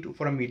invited me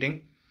for a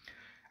meeting.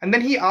 And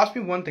then he asked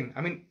me one thing.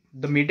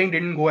 The meeting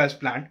didn't go as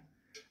planned.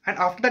 And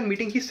after that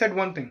meeting, he said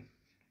one thing.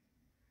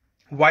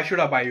 Why should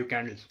I buy you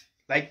candles?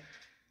 Like,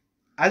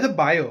 as a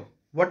buyer,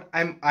 what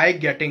am I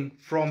getting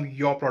from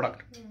your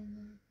product?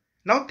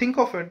 Now think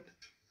of it.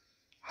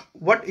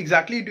 What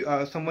exactly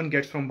someone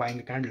gets from buying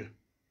a candle?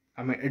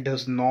 I mean, it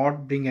does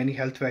not bring any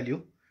health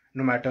value.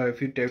 No matter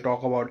if you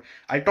talk about,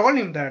 I told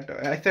him that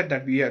I said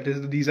that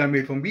these are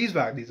made from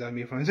beeswax, these are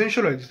made from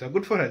essential oils, these are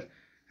good for health,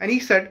 and he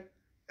said,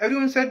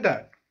 everyone said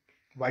that.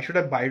 Why should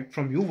I buy it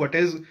from you? What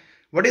is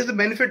the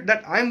benefit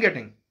that I'm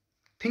getting?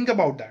 Think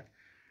about that.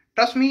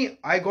 Trust me,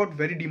 I got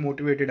very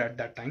demotivated at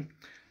that time,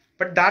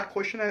 but that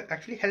question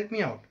actually helped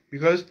me out,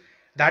 because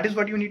that is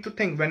what you need to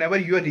think whenever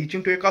you are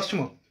reaching to a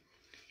customer.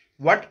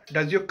 What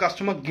does your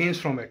customer gains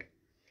from it?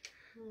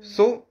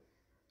 So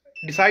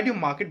decide your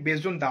market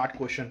based on that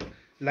question.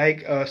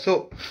 Like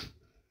so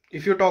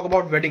if you talk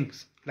about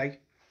weddings,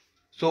 like,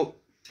 so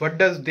what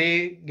does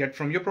they get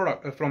from your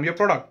product?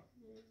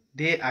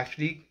 They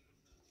actually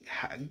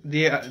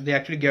get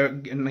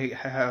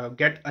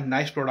a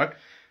nice product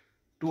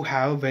to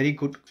have very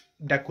good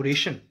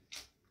decoration.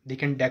 They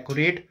can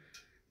decorate,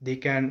 they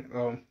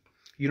can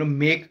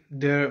make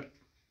their,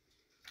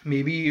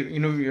 maybe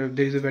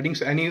there is a wedding,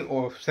 any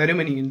or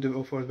ceremony in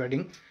the for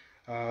wedding,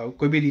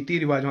 कोई भी रीति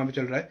रिवाज वहाँ पे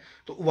चल रहा है,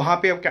 तो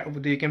वहाँ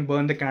पे they can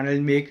burn the candle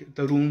and make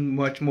the room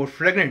much more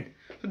fragrant.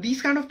 So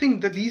these kind of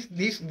things,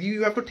 these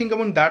you have to think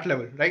about that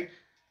level, right?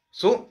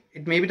 So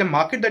it may be the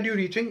market that you're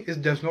reaching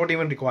does not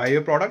even require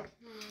your product.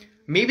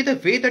 Maybe the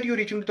way that you're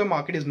reaching to the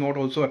market is not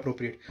also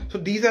appropriate. So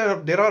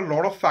there are a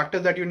lot of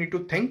factors that you need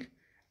to think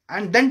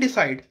and then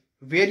decide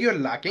where you're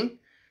lacking,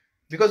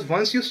 because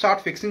once you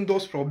start fixing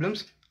those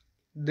problems,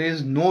 there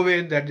is no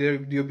way that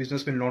your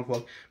business will not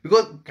work,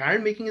 because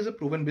candle making is a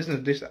proven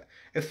business.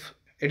 If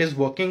it is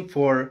working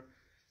for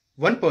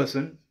one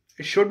person,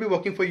 it should be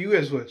working for you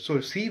as well.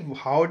 So see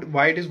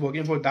why it is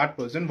working for that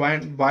person, why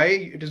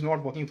it is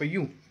not working for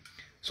you.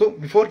 So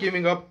before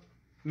giving up,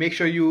 make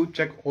sure you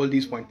check all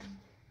these points.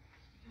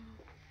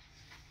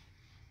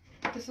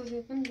 This is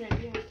even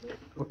ready, I think.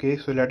 Okay,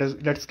 so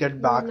let's get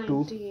back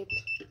to,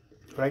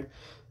 right?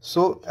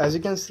 So as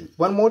you can see,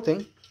 one more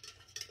thing,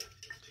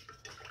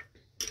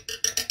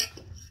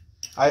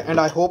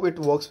 I hope it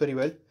works very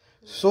well.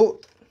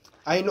 So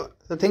I know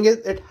the thing is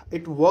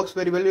it works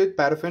very well with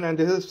paraffin, and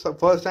this is the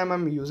first time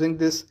I'm using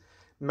this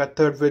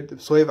method with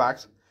soy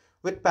wax.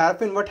 With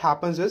paraffin, what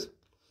happens is,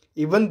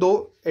 even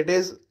though it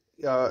is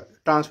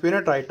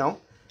transparent right now,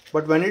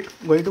 but when it's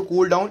going to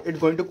cool down, it's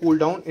going to cool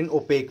down in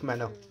opaque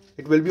manner.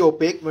 It will be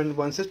opaque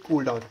once it's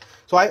cooled down.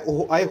 So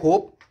I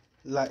hope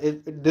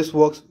this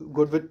works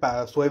good with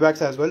soy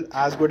wax as well,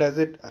 as good as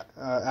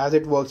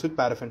it works with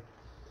paraffin.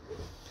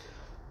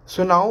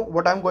 So now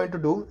what I'm going to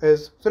do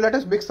is, so let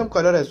us mix some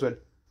color as well.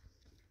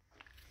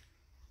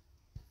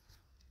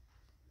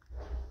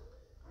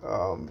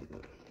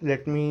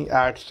 Let me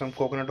add some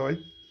coconut oil.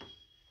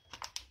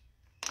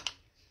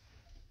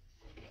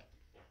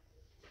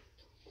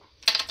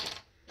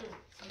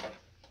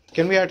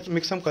 Can we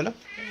mix some color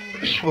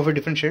of a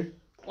different shade?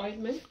 Oil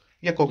melt?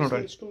 Yeah, coconut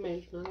oil. To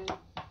melt,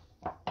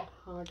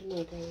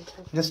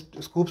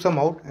 just scoop some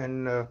out,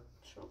 and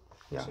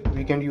yeah,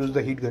 we can use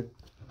the heat gun.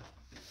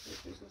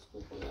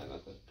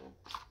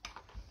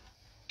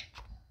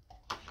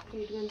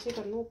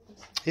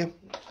 Yeah,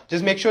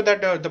 just make sure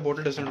that the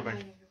bottle doesn't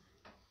bend.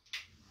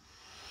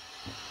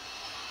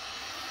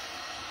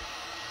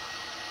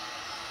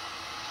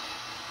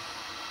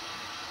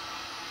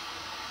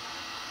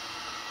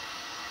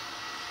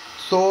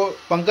 So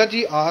Pankaj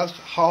ji asked,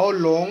 how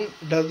long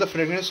does the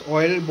fragrance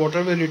oil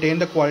bottle will retain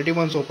the quality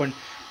once opened?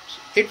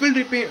 It will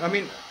retain, I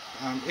mean,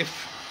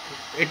 if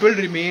it will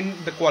retain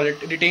the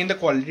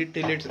quality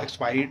till its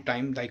expiry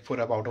time, like for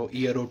about a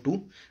year or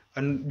two.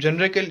 And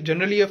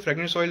generally a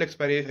fragrance oil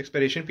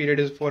expiration period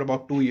is for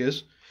about 2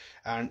 years,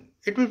 and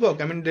it will work.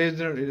 I mean,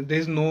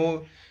 there's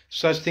no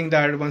such thing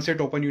that once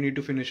it open you need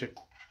to finish it.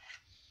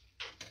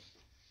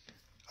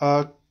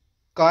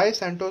 Kai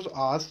Santos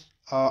asked,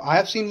 I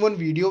have seen one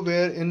video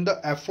where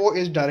the FO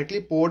is directly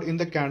poured in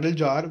the candle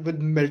jar with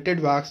melted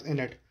wax in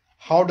it.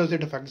 How does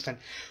it affect the scent?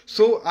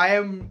 So I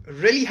am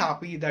really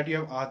happy that you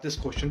have asked this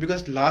question,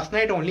 because last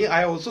night only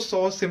I also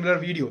saw a similar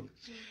video.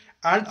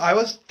 And I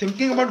was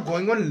thinking about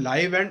going on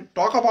live and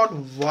talk about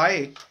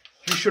why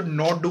you should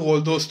not do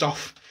all those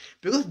stuff.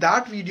 Because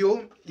that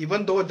video,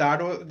 even though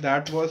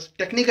that was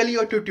technically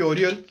a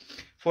tutorial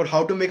for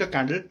how to make a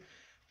candle,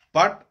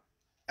 but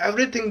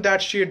everything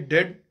that she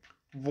did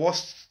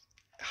was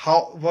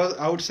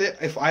I would say,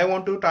 if I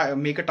want to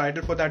make a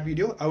title for that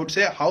video, I would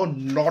say how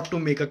not to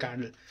make a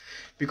candle.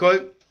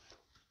 Because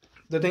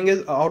the thing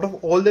is, out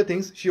of all the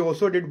things, she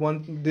also did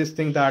this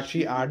thing that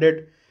she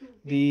added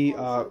the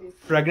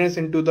fragrance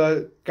into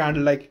the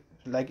candle,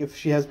 like if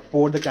she has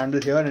poured the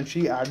candle here and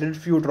she added a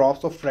few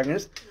drops of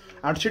fragrance,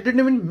 and she didn't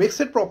even mix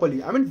it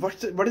properly. I mean,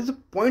 what is the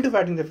point of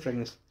adding the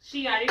fragrance?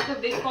 She added the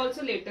wick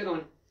also later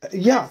on.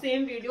 Yeah.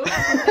 Same video.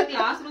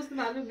 Class और उसके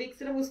बाद में wick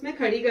सिर्फ उसमें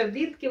खड़ी कर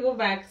दी कि वो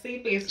wax से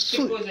ही paste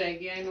stick हो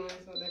जाएगी. I know, I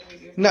saw that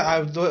video. No,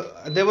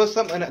 there was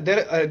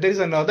there is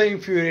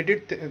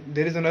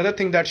another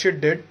thing that she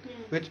did,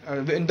 which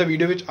in the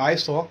video which I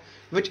saw,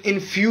 which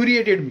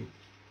infuriated me.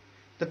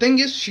 The thing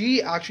is,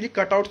 she actually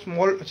cut out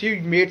small. She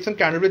made some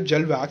candle with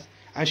gel wax,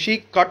 and she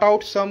cut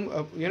out some,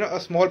 a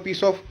small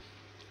piece of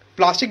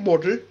plastic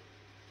bottle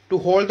to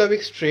hold the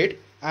wick straight,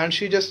 and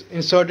she just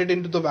inserted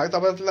into the wax. I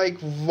was like,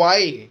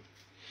 why?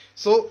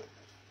 So,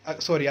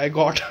 sorry, I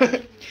got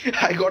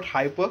I got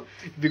hyper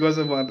because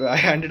of I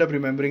ended up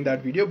remembering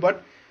that video.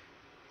 But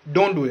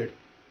don't do it.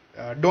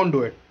 Don't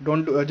do it.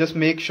 Don't do, just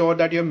make sure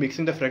that you're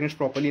mixing the fragrance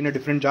properly in a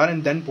different jar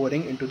and then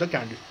pouring into the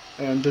candle,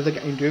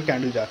 into your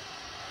candle jar.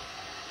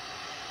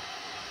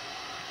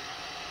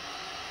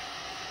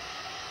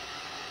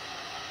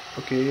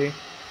 Okay.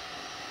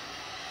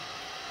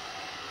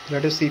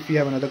 Let us see if we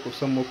have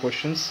some more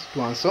questions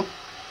to answer.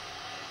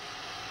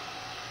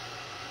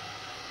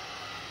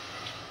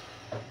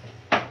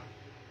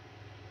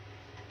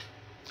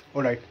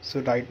 Alright,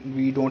 so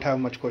we don't have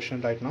much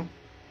question right now.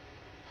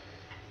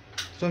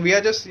 So we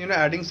are just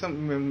adding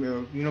some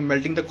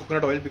melting the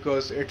coconut oil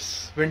because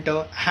it's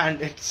winter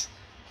and it's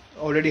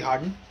already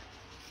hardened.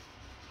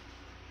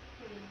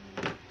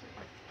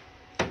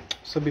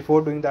 So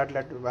before doing that,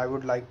 I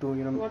would like to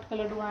What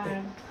color do I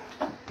add?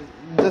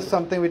 Just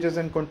something which is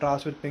in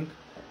contrast with pink.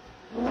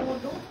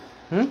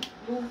 Blue.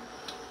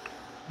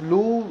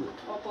 Blue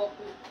Or purple.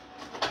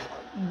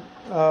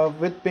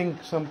 with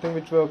pink, something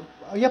which were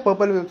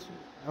purple.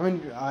 I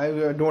mean,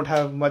 I don't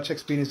have much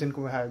experience in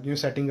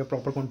setting a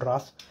proper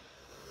contrast.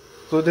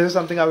 So this is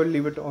something I will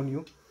leave it on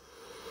you.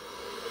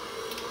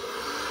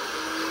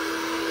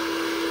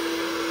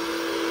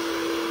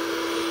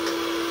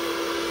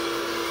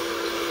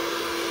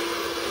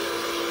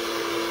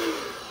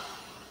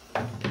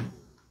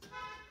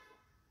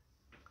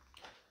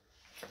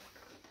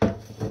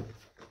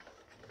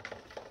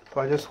 So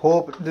I just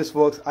hope this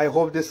works. I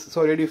hope this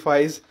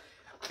solidifies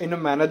in a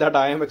manner that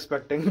I am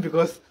expecting,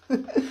 because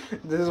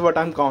this is what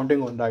I'm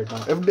counting on right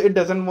now. If it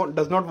does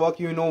not work,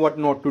 you know what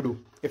not to do.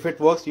 If it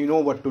works, you know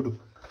what to do.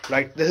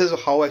 Right? This is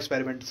how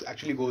experiments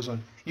actually goes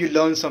on. You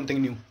learn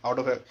something new out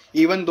of it.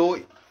 Even though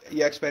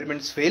your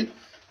experiments fail,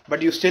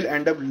 but you still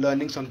end up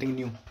learning something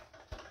new.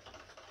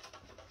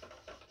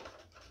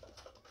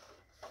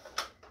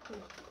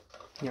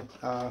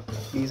 Yeah.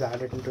 Please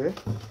add it into it.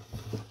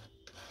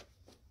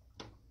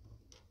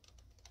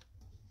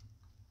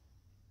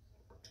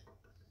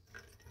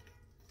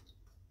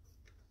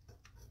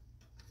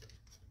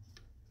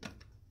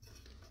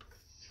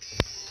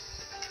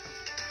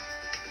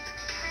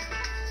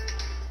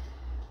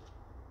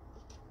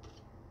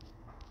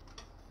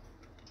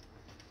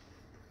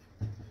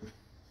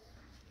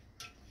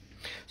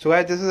 So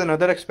guys, this is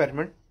another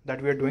experiment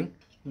that we are doing.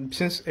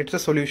 Since it's a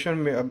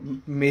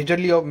solution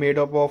majorly made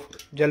up of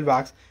gel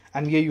wax,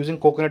 and we are using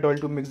coconut oil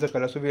to mix the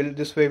color. So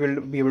this way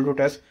we'll be able to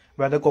test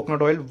whether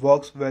coconut oil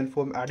works well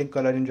for adding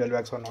color in gel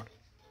wax or not.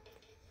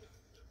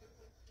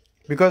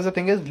 Because the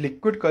thing is,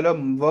 liquid color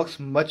works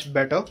much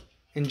better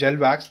in gel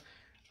wax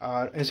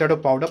instead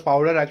of powder.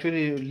 Powder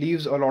actually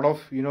leaves a lot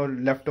of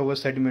leftover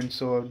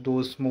sediments or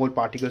those small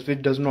particles,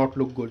 which does not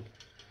look good.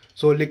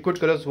 So liquid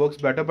colors works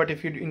better. But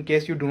if in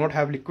case you do not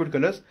have liquid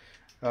colors,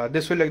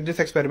 this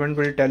experiment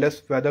will tell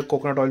us whether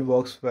coconut oil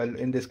works well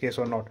in this case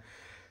or not.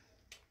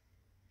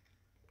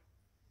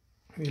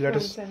 Let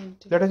us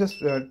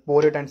just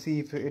pour it and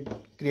see if it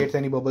creates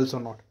any bubbles or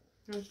not.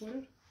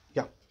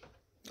 Yeah.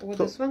 Over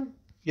this one?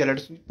 Yeah,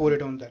 let's pour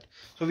it on that.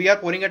 So we are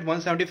pouring at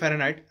 170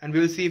 Fahrenheit, and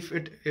we will see if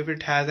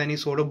it has any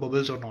sort of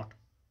bubbles or not.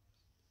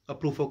 A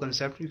proof of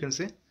concept, you can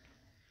say.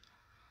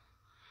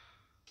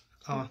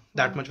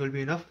 That much will be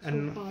enough.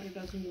 And so far it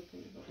doesn't look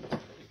any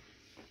bubbles.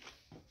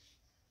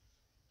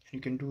 You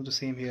can do the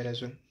same here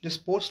as well.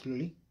 Just pour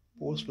slowly,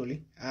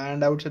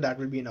 and I would say that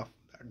will be enough.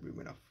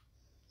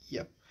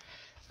 Yep.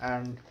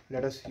 And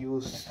let us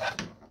use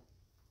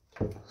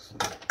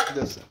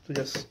this to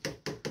just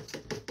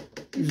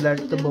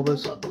let the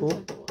bubbles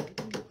go.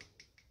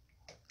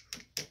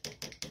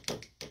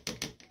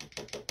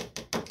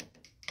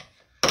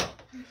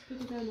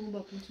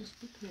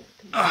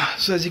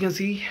 So as you can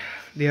see,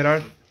 there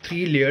are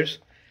 3 layers,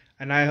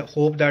 and I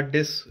hope that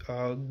this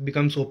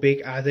becomes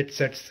opaque as it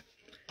sets.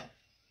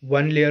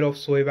 1 layer of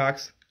soy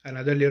wax,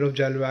 another layer of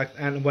gel wax,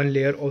 and 1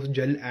 layer of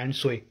gel and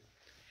soy.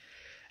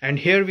 And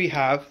here we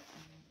have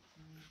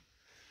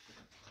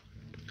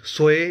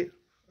soy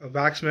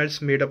wax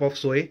melts made up of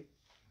soy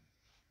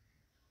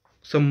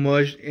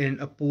submerged in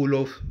a pool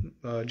of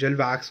gel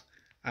wax,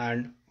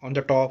 and on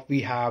the top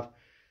we have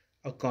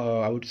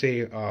I would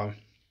say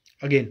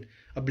again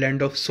a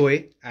blend of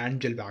soy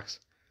and gel wax.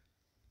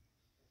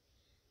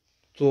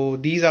 So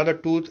these are the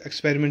 2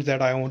 experiments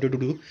that I wanted to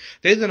do.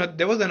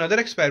 There was another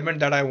experiment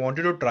that I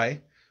wanted to try.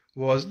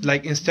 Was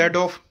like, instead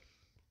of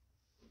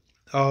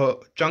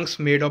chunks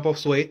made up of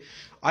soy,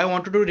 I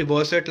wanted to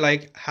reverse it,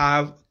 like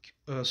have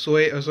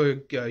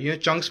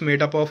chunks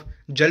made up of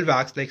gel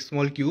wax, like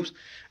small cubes,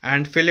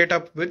 and fill it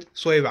up with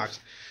soy wax.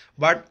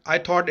 But I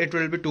thought it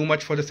will be too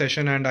much for the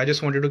session, and I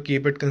just wanted to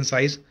keep it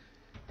concise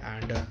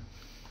and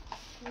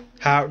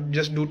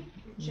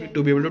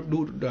to be able to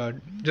do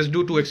just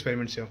do 2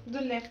 experiments here.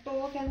 The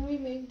leftover, can we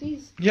make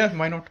these? Yeah,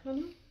 why not?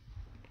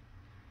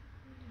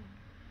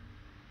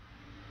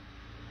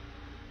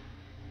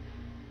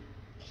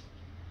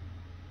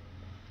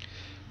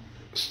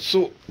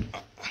 So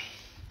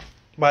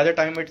by the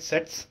time it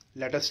sets,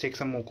 let us take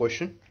some more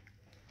question.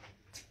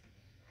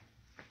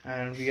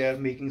 And we're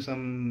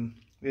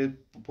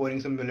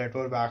pouring some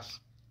Mulator wax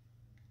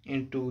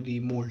into the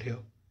mold here.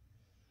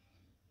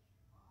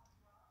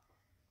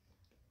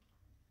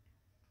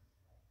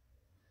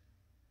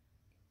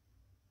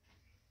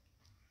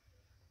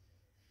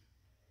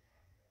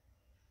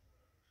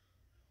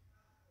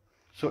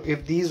 So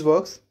if these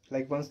works,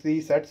 like once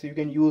these sets, you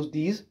can use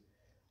these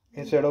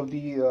instead of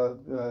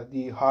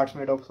the hearts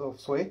made of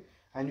soy,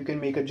 and you can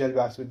make a gel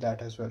wax with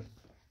that as well.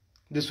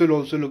 This will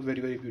also look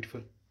very, very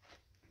beautiful.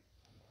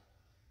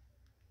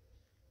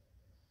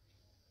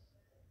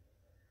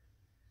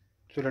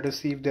 So let us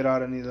see if there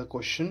are any other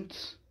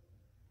questions.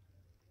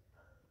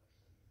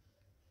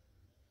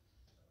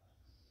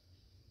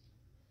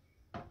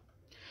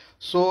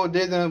 So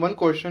there's one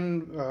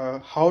question,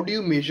 how do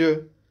you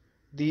measure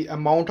the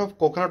amount of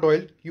coconut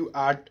oil you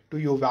add to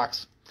your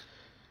wax?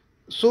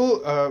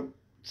 So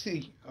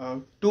see,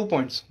 2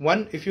 points.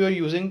 One, if you are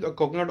using a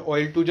coconut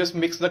oil to just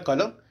mix the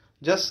color,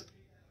 just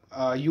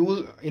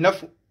use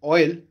enough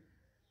oil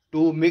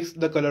to mix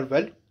the color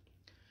well.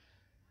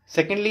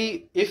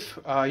 Secondly, if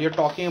you're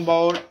talking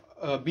about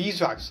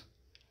beeswax,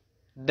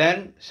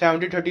 then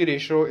 70-30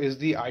 ratio is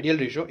the ideal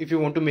ratio. If you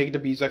want to make the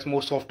beeswax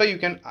more softer, you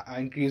can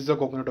increase the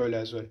coconut oil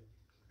as well.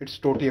 It's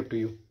totally up to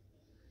you.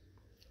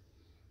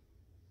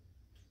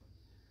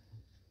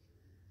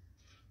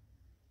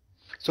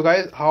 So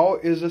guys, how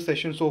is the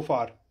session so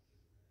far?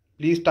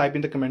 Please type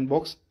in the comment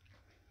box.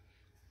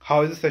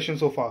 How is the session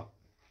so far?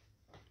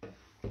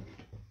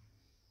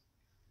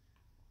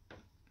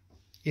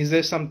 Is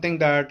there something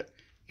that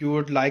you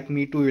would like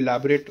me to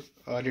elaborate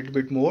a little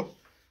bit more,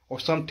 or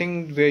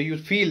something where you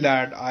feel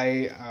that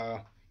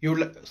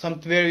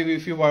somewhere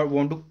if you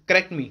want to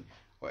correct me,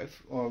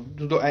 or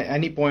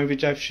any point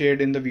which I've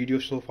shared in the video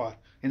so far,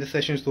 in the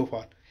session so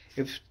far,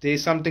 if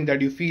there's something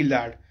that you feel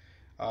that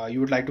you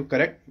would like to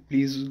correct,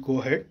 please go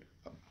ahead.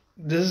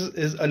 This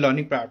is a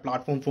learning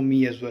platform for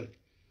me as well.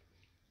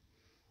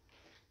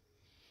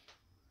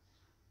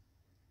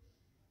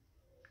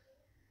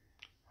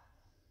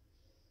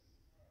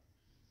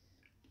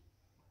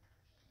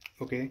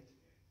 Okay.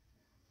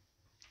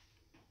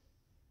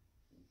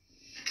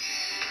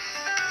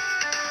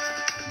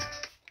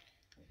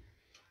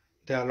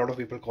 There are a lot of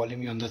people calling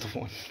me on the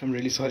phone. I'm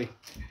really sorry.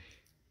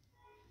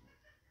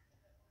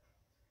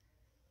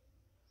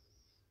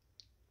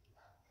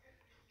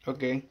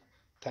 Okay,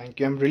 thank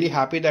you. I'm really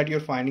happy that you're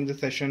finding the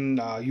session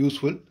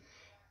useful.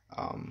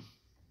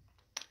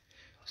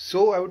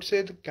 So I would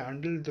say the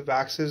candle, the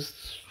wax has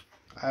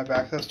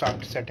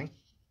started setting.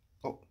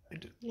 Oh,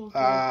 it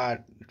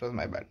was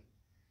my bad.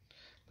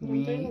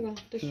 नहीं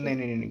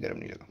गर्म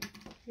नहीं लगा.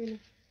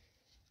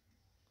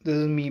 This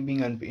is me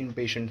being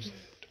impatient.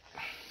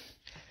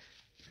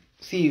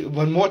 See,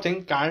 one more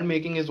thing, candle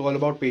making is all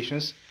about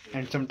patience,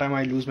 and sometimes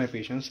I lose my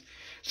patience.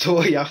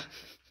 So yeah.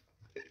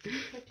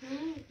 But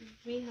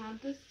we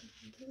have this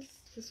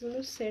one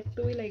is set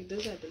to be like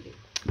this, I believe.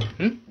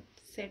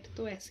 Set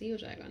to ऐसे ही हो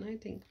जाएगा ना, I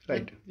think.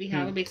 Right. But we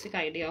have a basic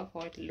idea of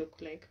how it look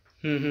like.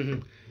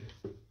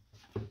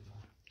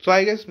 So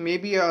I guess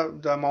maybe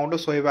the amount of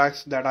soy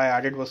wax that I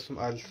added was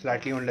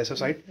slightly on lesser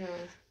side.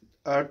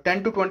 Yeah.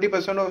 10 to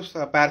 20%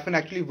 of paraffin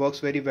actually works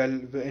very well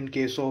in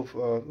case of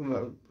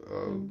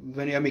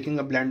when you are making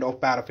a blend of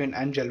paraffin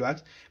and gel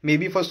wax.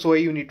 Maybe for soy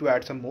you need to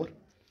add some more,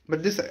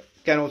 but this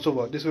can also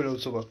work. This will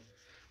also work.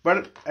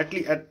 But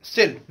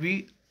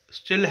we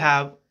still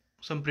have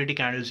some pretty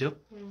candles here.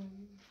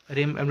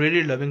 I'm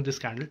really loving this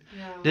candle.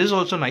 Yeah. This is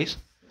also nice.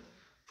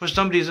 For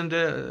some reason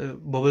the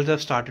bubbles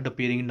have started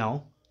appearing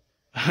now.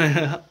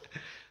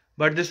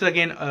 But this is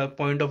again a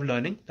point of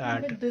learning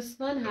that. But this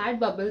one had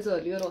bubbles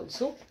earlier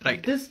also.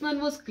 Right. This one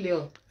was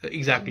clear.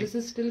 Exactly. This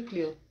is still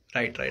clear.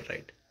 Right.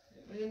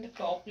 But in the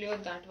top layer,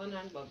 that one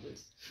had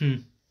bubbles.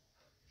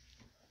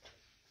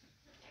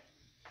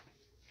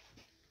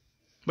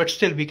 But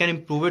still, we can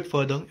improve it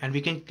further, and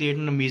we can create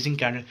an amazing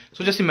candle.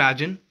 So just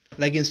imagine,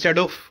 like instead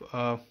of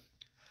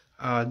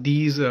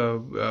these,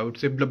 I would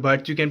say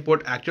buds, you can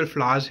put actual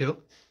flowers here,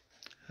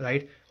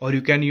 right? Or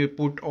you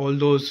put all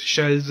those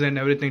shells and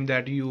everything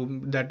that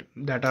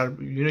are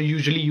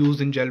usually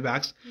used in gel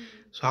wax.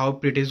 So how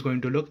pretty is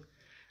going to look?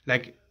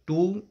 Like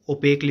 2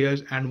 opaque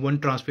layers and 1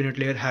 transparent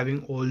layer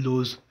having all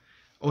those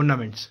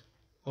ornaments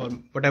or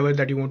whatever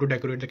that you want to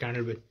decorate the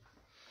candle with.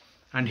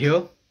 And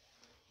here,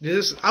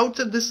 this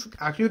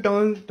actually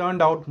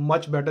turned out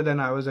much better than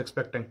I was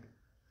expecting.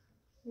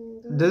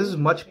 This is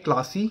much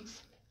classy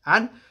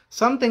and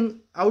something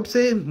I would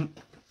say.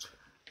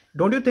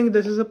 Don't you think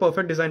this is a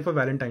perfect design for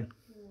Valentine?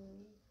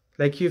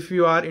 Like if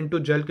you are into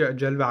gel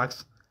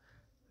wax,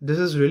 this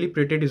is really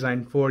pretty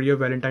design for your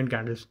Valentine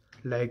candles.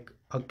 Like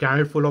a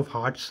candle full of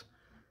hearts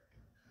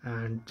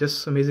and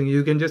just amazing.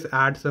 You can just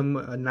add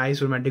some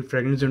nice romantic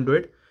fragrance into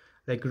it,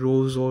 like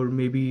rose or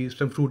maybe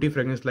some fruity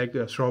fragrance like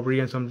strawberry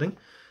and something,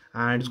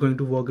 and it's going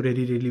to work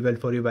really, really well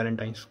for your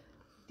Valentines.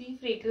 The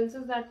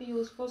fragrances that we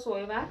use for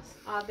soy wax,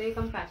 are they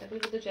compatible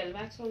with the gel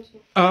wax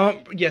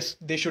also? Yes,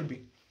 they should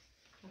be.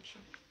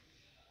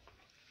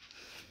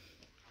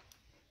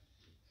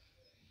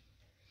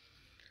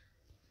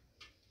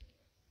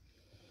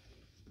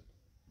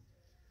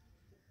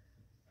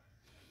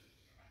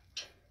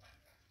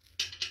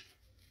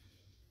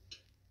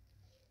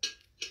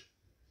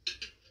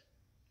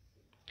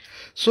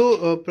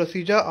 So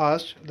Procedure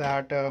asked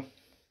that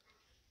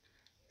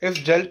if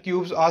gel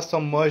cubes are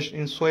submerged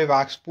in soy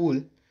wax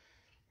pool,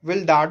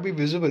 will that be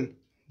visible?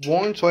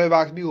 Won't soy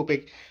wax be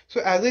opaque?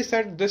 So as I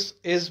said, this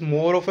is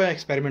more of an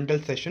experimental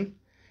session.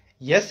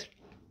 Yes,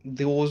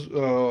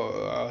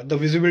 the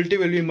visibility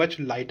will be much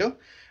lighter,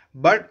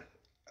 but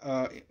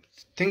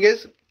thing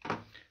is,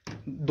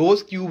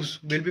 those cubes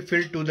will be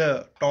filled to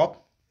the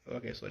top.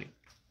 Okay, sorry.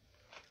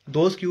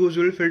 Those cubes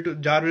will fill to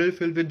jar will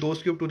fill with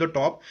those cubes to the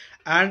top,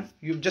 and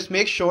you just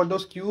make sure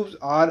those cubes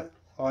are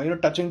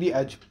touching the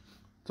edge.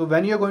 So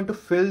when you're going to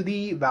fill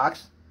the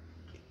wax,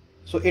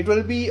 so it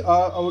will be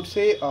I would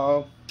say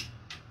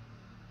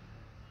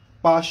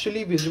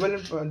partially visible.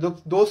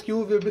 Those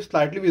cubes will be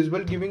slightly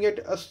visible, giving it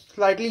a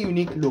slightly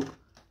unique look.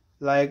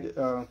 Like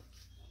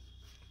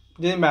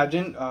just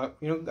imagine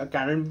a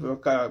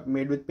candle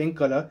made with pink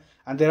color,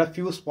 and there are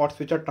few spots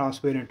which are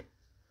transparent.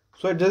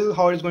 So this is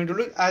how it's going to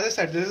look. As I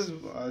said, this is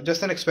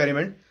just an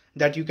experiment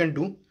that you can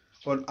do,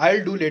 or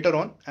I'll do later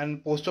on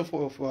and post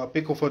a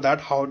pic for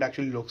that how it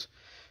actually looks.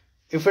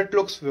 If it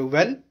looks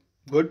well,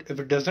 good. If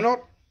it does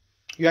not,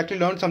 you actually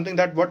learn something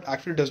that what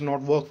actually does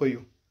not work for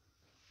you.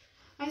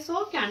 I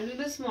saw a candle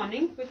this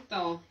morning with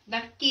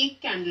that cake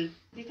candle.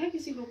 देखा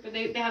किसी group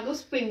पे they have those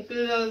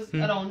sprinklers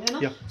around है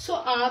ना? Yeah. So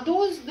are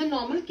those the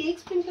normal cake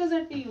sprinklers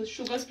that we use?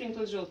 Sugar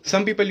sprinklers जो होते हैं?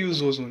 Some people use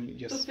those only.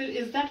 Yes. So फिर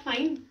is that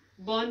fine?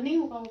 Burn नहीं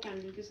होगा वो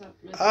candle के साथ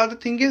में? The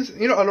thing is,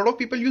 a lot of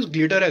people use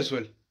glitter as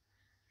well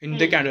in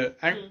the candle,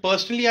 and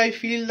personally, I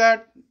feel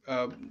that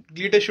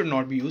glitter should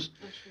not be used.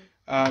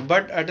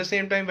 But at the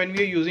same time, when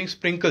we are using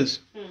sprinkles,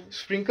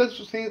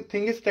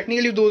 thing is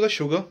technically those are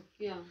sugar.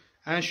 Yeah.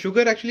 And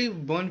sugar actually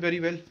burn very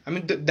well. I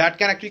mean, that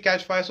can actually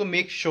catch fire. So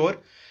make sure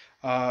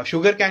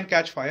sugar can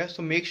catch fire.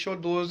 So make sure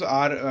those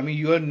are, I mean,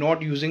 you are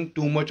not using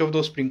too much of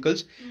those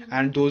sprinkles,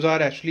 and those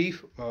are actually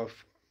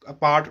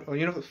apart,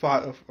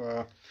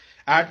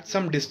 at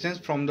some distance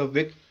from the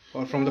wick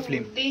or from the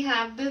flame. They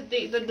have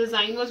the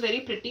design was very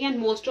pretty, and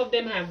most of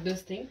them have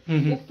this thing.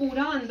 वो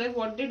पूरा अंदर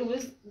what they do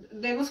is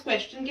there was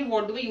question कि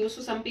what do we use?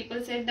 So some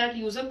people said that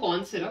use a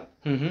corn syrup.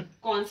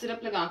 Corn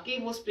syrup लगा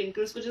के वो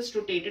sprinkles को just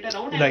rotate it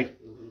around and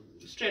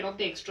straight off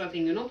the extra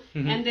thing,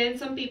 And then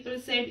some people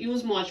said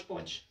use Mod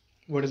Podge.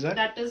 What is that?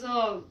 That is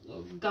a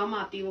gum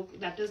आती है,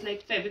 that is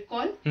like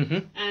Fevicol,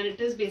 and it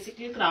is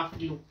basically a craft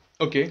glue.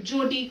 Okay. जो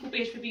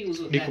decoupage पे भी use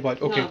होता है.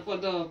 Decoupage, okay. For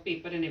the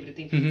paper and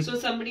everything. So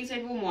somebody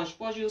said वो Mod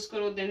Podge use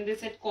करो, then they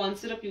said corn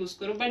syrup use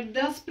करो, but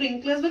the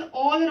sprinklers were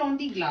all around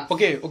the glass.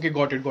 Okay,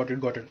 got it.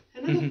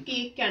 है ना, वो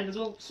cake candles,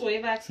 वो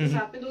soy wax के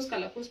साथ में those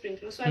colorful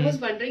sprinklers. So I was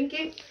wondering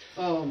कि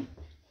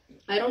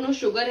I don't know,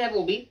 sugar है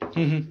वो भी.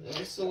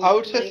 So I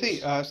would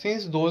say,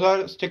 since those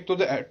are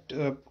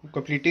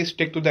completely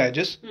stick to the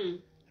edges,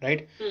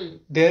 right?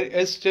 There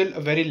is still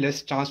a very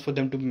less chance for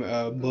them to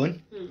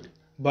burn.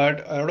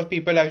 But a lot of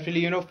people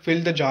actually,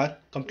 fill the jar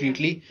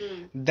completely.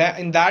 That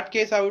in that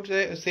case, I would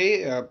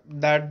say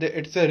that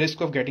it's a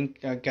risk of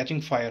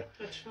catching fire.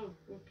 Achha,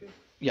 okay.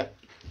 Yeah.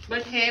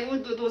 But here,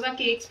 those are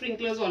cake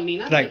sprinklers only,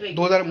 na? Right.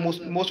 Those are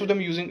most of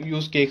them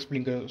use cake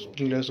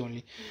sprinklers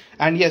only.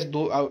 And yes,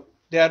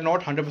 they are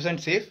not 100%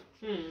 safe.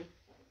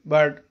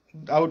 But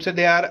I would say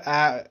they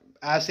are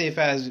as safe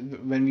as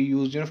when we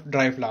use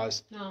dry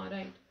flowers. No,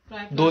 right.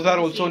 Those are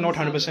also not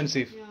 100%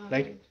 safe, yeah,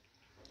 right?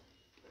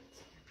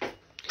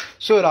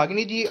 So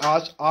Ragini ji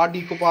asked, are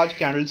decoupage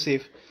candles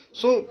safe?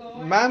 So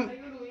ma'am,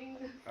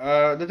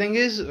 the thing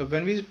is,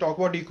 when we talk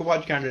about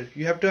decoupage candle,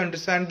 you have to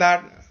understand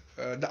that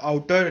the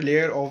outer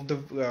layer of the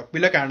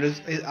pillar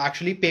candles is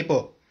actually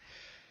paper,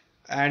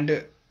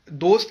 and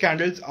those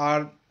candles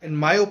are, in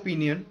my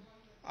opinion,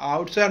 I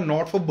would say are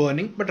not for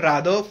burning, but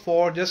rather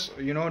for just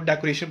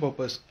decoration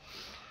purpose.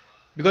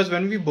 Because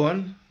when we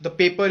burn, the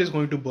paper is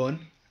going to burn,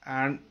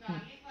 and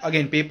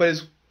again, paper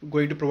is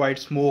going to provide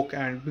smoke,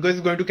 and because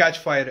it's going to catch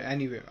fire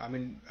anyway. I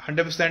mean,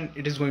 100%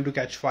 it is going to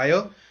catch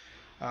fire,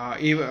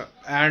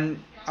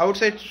 and I would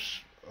say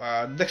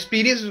the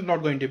experience is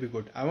not going to be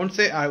good. I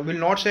will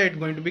not say it's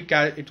going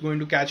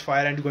to catch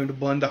fire and it's going to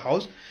burn the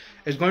house.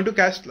 It's going to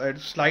catch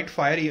slight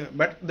fire,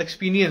 but the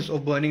experience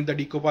of burning the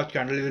decoupage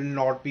candle will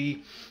not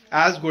be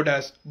as good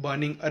as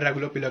burning a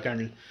regular pillar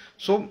candle.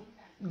 So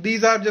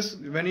these are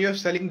just, when you're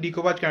selling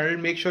decoupage candle,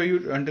 make sure you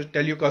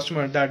tell your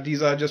customer that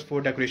these are just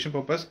for decoration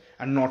purpose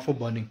and not for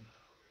burning.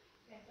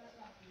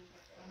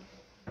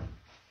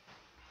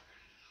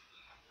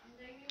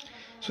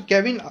 So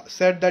Kevin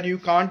said that you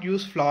can't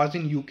use flowers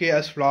in UK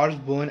as flowers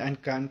burn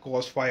and can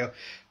cause fire.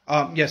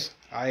 Yes,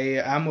 I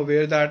am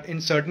aware that in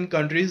certain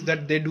countries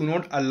that they do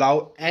not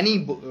allow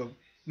any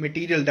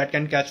material that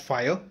can catch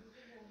fire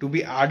to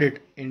be added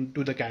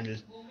into the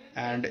candles.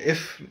 And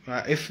if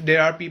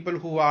there are people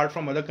who are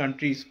from other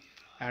countries,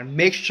 and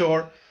make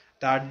sure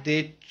that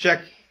they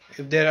check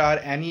if there are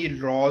any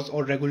laws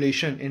or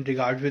regulation in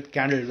regards with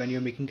candle when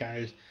you're making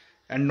candles,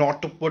 and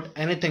not to put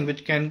anything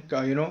which can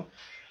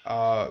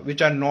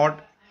which are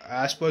not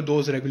as per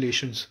those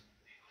regulations.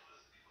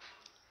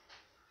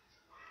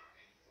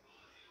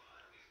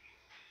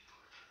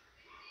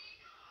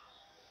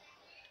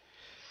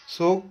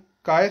 So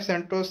Kai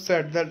Santos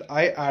said that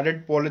I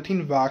added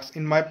polythene wax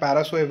in my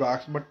Parasoy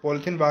wax, but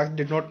polythene wax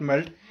did not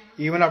melt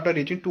even after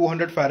reaching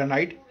 200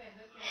 Fahrenheit.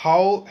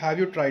 How have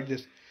you tried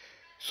this?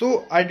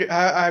 So I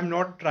have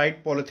not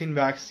tried polythene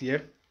wax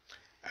yet,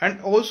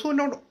 and also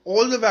not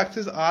all the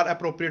waxes are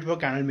appropriate for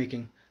candle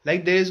making.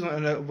 Like there is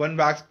one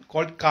wax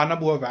called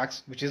Carnauba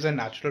wax, which is a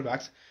natural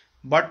wax,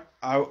 but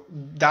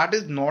that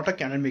is not a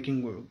candle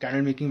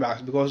making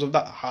wax because of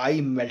the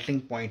high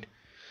melting point.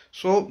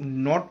 So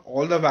not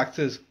all the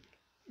waxes,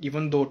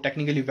 even though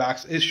technically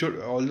wax is should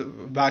all the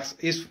wax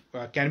is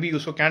can be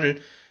used for candle,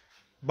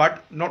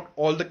 but not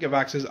all the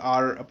waxes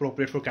are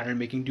appropriate for candle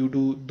making due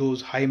to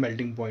those high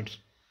melting points.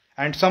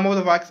 And some of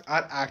the wax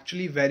are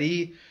actually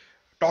very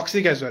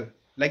toxic as well.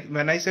 Like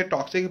when I say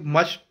toxic,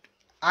 much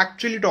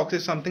actually toxic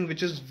is something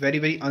which is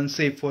very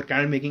unsafe for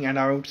candle making, and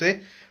I would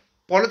say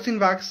polythene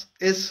wax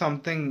is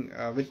something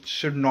which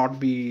should not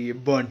be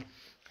burned.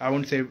 I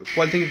wouldn't say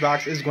polythene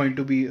wax is going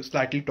to be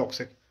slightly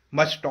toxic,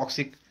 much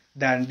toxic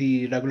than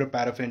the regular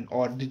paraffin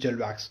or the gel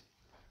wax.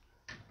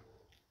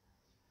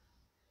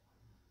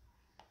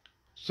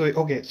 So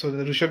okay, so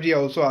the Rishabh ji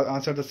also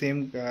answered the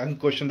same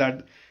question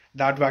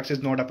that wax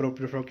is not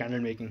appropriate for candle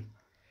making.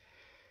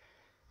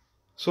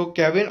 So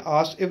Kevin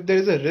asked if there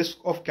is a risk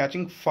of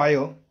catching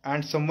fire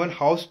and someone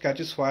house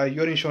catches fire,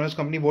 your insurance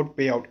company won't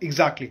pay out.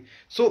 Exactly.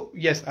 So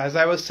yes, as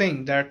I was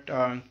saying that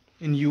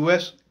in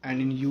US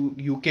and in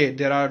UK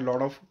there are a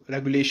lot of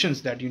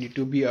regulations that you need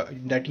to be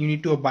that you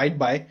need to abide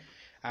by,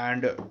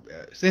 and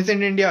since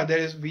in India there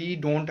is we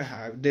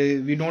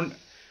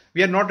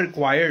are not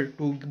required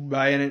to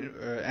buy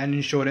an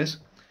insurance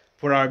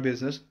for our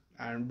business,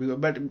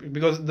 and but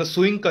because the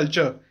suing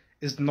culture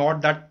is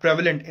not that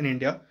prevalent in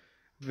India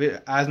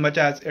as much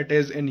as it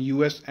is in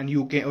US and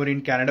UK or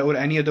in Canada or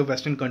any other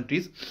Western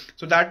countries.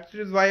 So that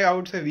is why I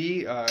would say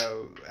we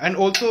and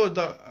also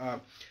the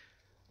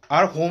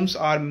our homes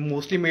are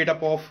mostly made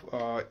up of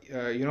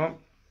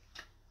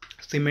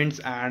cements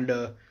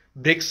and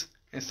bricks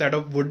instead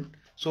of wood.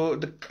 So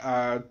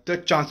the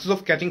chances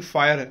of catching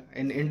fire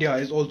in India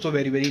is also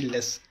very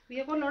less. We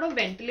have got a lot of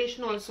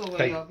ventilation also over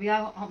Right. here.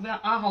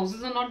 Our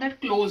houses are not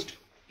that closed.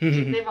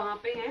 जितने वहाँ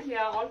पे हैं, they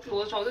are all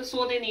closed houses,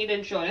 so they need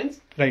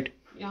insurance. Right.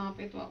 यहाँ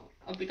पे तो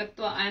अभी तक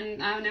तो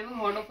and I have never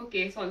heard of a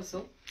case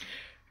also.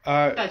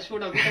 Uh, Touch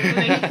wood अभी तक तो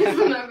नहीं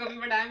सुना कभी,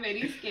 but I am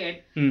very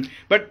scared.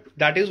 But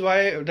that is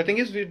why the thing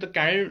is with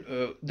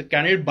the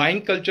candle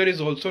buying culture is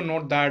also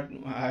not that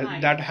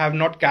that have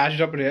not catched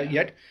up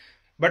yet.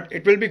 But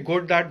it will be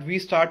good that we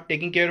start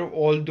taking care of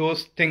all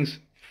those things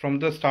from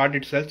the start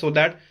itself, so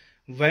that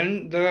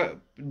when the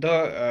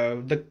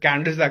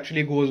candles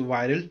actually goes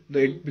viral,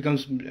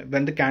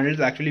 when the candles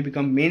actually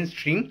become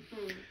mainstream,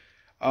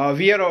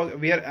 we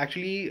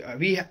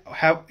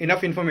have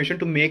enough information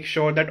to make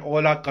sure that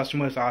all our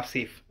customers are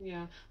safe.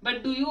 Yeah,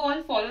 but do you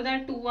all follow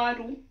that 2-hour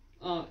rule?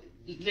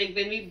 Like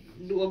when we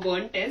do a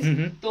burn test,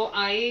 तो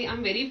I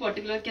am very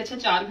particular कि अच्छा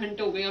 4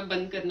 घंटे हो गए अब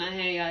बंद करना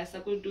है या ऐसा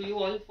कुछ. Do you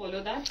all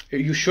follow that?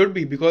 You should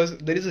be, because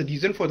there is a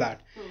reason for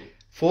that.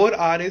 4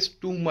 hours is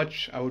too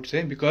much, I would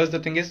say, because the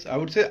thing is, I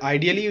would say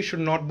ideally you should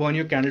not burn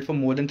your candle for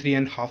more than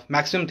 3.5,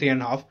 maximum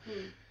 3.5.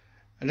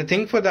 And the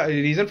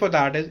reason for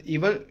that is,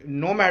 even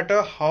no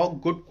matter how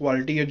good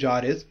quality your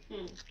jar is,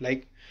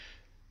 like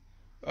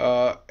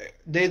there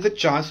is a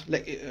chance,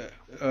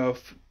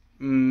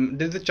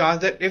 there's a chance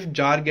that if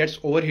jar gets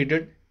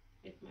overheated,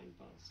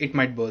 it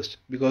might burst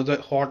because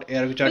the hot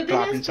air which are But then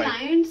trapped as inside.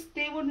 clients,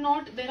 there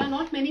are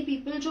not many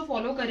people जो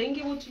follow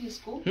करेंगे वो चीज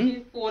को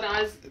कि 4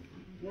 hours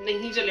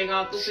नहीं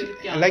चलेगा तो फिर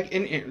क्या? Like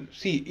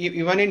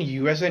even in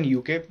US and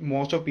UK,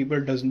 most of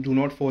people do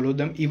not follow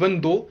them,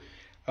 even though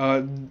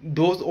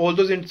all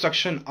those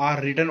instructions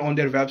are written on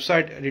their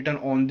website, written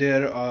on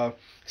their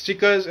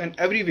stickers and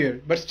everywhere,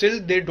 but still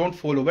they don't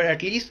follow. But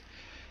at least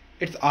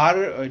it's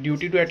our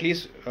duty to at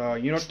least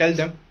tell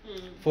them.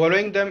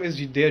 Following them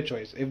is their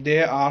choice. If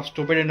they are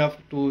stupid enough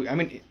to,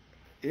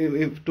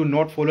 if to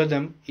not follow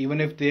them, even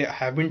if they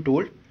have been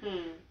told,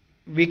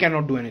 we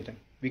cannot do anything.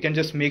 We can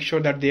just make sure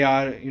that they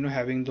are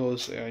having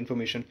those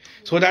information,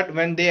 so that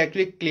when they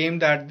actually claim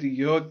that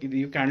your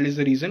candle is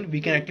the reason,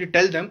 we can actually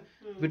tell them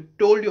we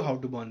told you how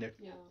to burn it.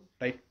 Yeah.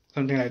 Right,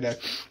 something like that.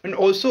 And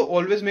also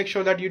always make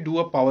sure that you do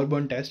a power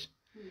burn test.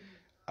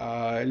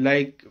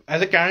 Like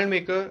as a candle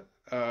maker,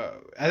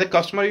 as a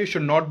customer you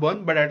should not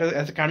burn, but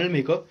as a candle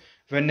maker,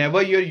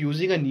 whenever you're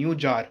using a new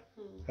jar,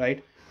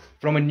 right,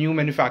 from a new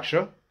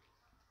manufacturer,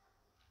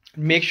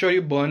 make sure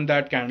you burn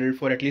that candle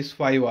for at least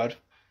 5 hours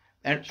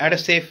and at a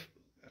safe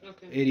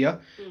area,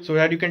 so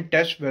that you can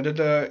test whether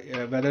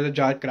the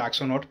jar cracks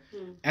or not.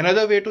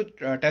 Another way to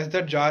test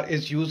that jar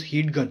is use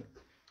heat gun.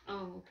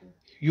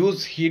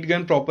 Use heat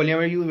gun properly.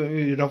 You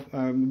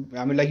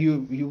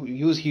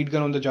use heat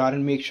gun on the jar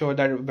and make sure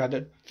that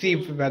whether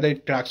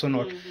it cracks or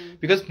not.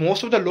 Because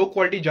most of the low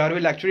quality jar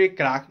will actually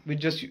crack with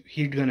just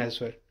heat gun as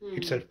well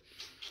itself.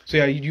 So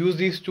yeah, you use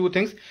these two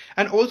things.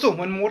 And also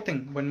one more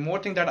thing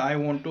that I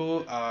want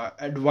to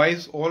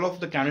advise all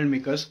of the candle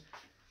makers: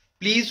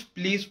 please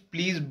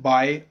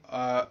buy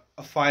a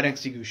fire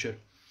extinguisher.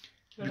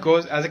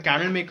 Because as a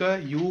candle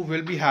maker, you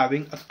will be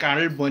having a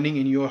candle burning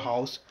in your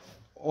house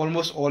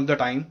almost all the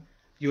time.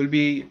 You will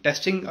be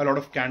testing a lot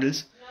of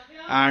candles,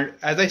 and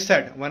as I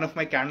said, one of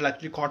my candle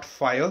actually caught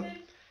fire.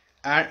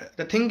 And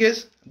the thing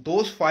is,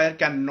 those fire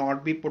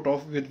cannot be put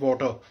off with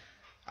water.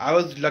 I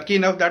was lucky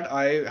enough that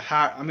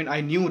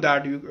I knew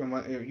that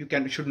you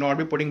should not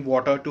be putting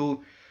water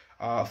to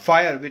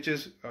fire, which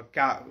is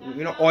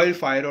oil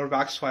fire or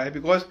wax fire,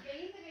 because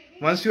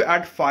once you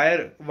add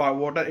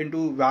water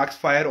into wax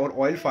fire or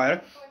oil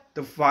fire,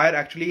 the fire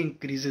actually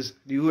increases.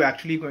 You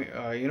actually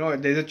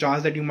there's a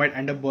chance that you might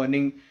end up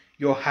burning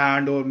your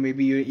hand or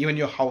maybe even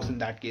your house in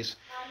that case.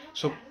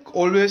 So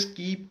always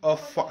keep a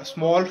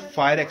small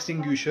fire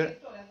extinguisher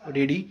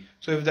ready.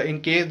 So if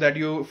in case that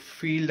you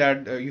feel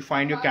that you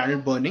find your candle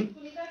burning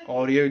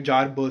or your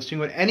jar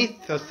bursting or any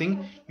such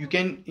thing, you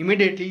can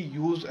immediately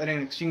use an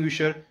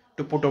extinguisher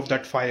to put off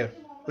that fire,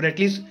 or at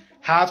least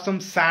have some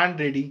sand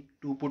ready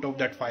to put off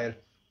that fire,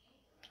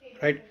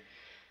 right?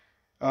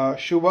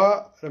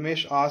 Shubha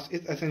Ramesh asks,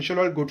 is essential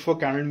oil good for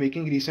candle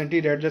making? Recently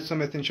read that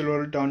some essential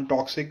oil turn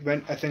toxic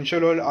when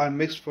essential oil are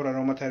mixed for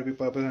aromatherapy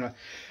purpose.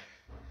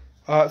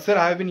 Sir,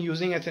 I have been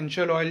using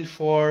essential oil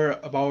for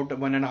about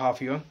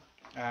 1.5 years,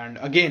 and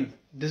again,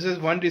 this is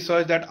one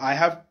research that I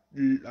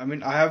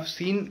have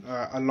seen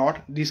a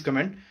lot these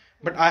comment,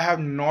 but I have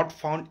not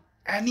found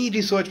any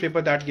research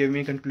paper that gave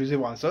me a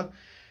conclusive answer.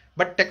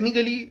 But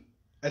technically,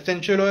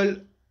 essential oil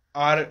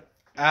are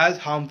as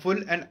harmful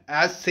and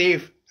as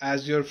safe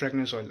as your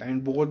fragrance oil. I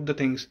mean, both the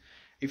things,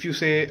 if you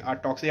say are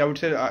toxic, I would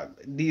say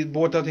these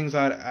both the things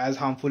are as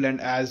harmful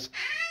and as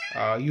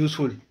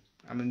useful.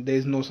 I mean, there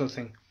is no such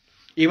thing.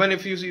 Even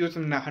if you use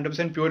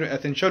 100% pure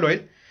essential oil,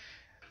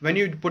 when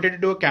you put it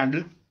into a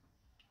candle,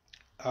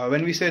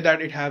 when we say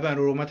that it has an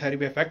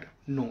aromatherapy effect,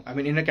 no. I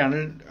mean, in a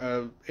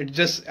candle, it's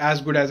just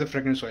as good as a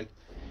fragrance oil.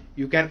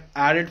 You can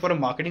add it for a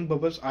marketing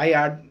purpose. I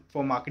add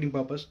for marketing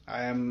purpose.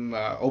 I am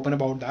open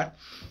about that.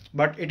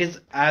 But it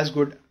is as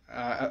good.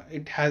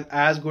 It has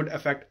as good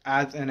effect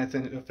as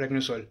a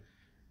fragrance oil.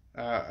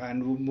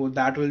 And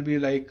that will be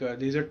like,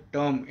 there's a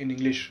term in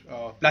English,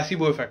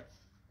 placebo effect.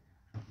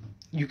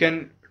 You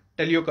can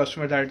tell your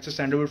customer that it's a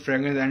sandalwood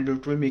fragrance and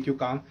it will make you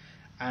calm,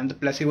 and the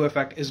placebo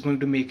effect is going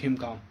to make him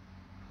calm,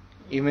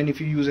 even if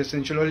you use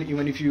essential oil,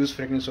 even if you use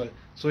fragrance oil.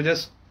 So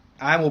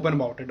I am open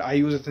about it. I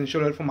use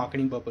essential oil for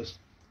marketing purpose.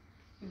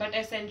 But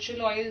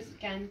essential oils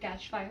can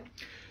catch fire,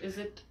 is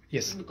it?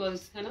 Yes.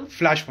 Because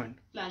flash point.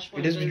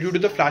 It is due to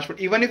the flash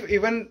point.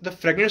 Even the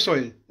fragrance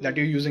oil that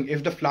you're using,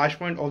 if the flash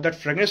point of that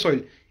fragrance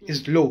oil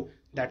is low,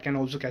 that can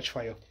also catch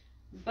fire.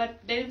 But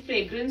then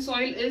fragrance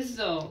oil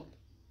is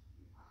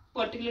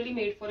particularly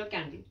made for a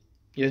candle.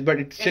 Yes, but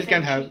it still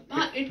can have.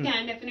 It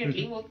can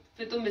definitely. वो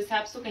फिर तो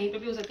mishaps तो कहीं पे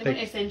भी हो सकते हैं.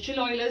 But essential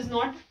oil is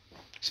not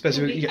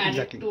specifically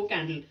added to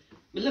candle.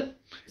 मतलब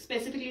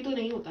specifically तो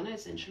नहीं होता ना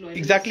essential oil.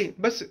 Exactly,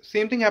 but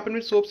same thing happened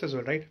with soaps as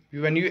well, right?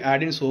 When you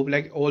add in soap,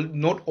 like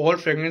not all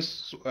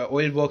fragrance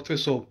oil works with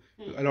soap.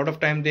 A lot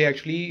of time they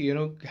actually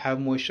have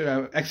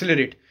moisture,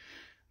 accelerate.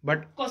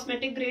 But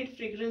cosmetic grade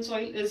fragrance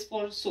oil is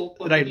for soap.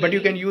 Right, but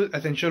you can use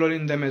essential oil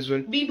in them as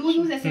well. We do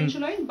use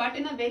essential oil, but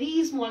in a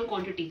very small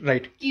quantity.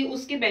 Right. कि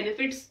उसके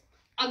benefits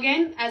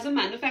again as a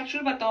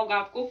manufacturer पता होगा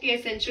आपको कि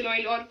essential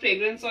oil और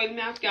fragrance oil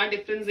में आप क्या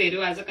difference दे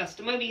रहे हो. As a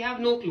customer, we have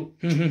no clue.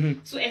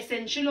 So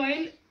essential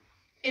oil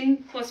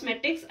in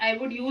cosmetics, I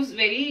would use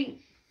very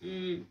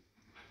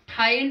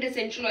high-end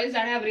essential oils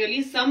that have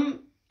really some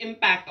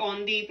impact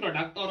on the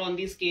product or on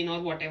the skin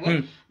or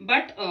whatever.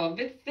 But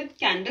with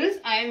candles,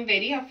 I am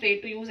very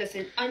afraid to use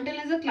essential until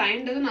as a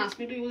client doesn't ask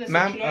me to use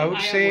essential oil. Ma'am, I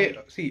would say,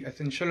 see,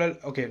 essential oil.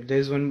 Okay,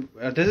 there's one.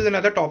 This is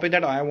another topic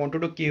that I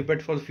wanted to keep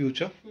it for the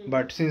future.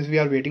 But since we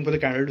are waiting for the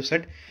candle to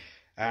set,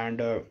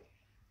 and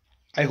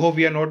I hope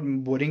we are not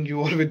boring you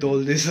all with all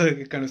this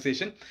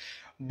conversation.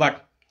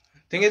 But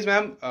thing is,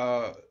 ma'am,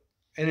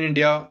 in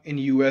India, in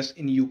US,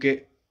 in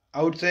UK,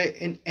 I would say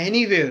in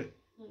anywhere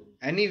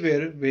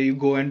where you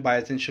go and buy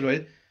essential oil,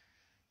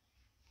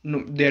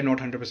 no, they are not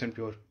 100%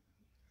 pure.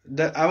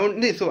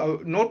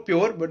 Not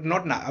pure, but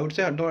I would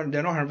say they're not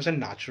 100%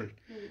 natural.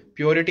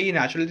 Purity,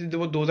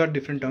 naturality, those are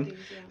different terms.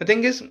 The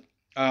thing is,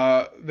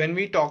 when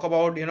we talk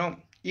about,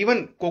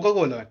 even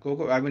Coca-Cola,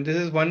 this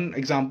is one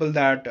example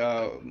that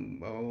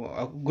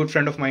a good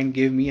friend of mine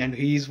gave me, and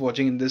he's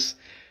watching in this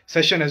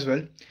session as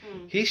well.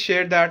 He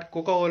shared that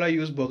Coca-Cola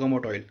use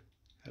bergamot oil,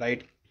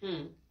 right?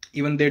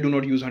 Even they do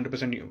not use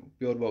 100%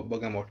 pure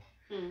bergamot.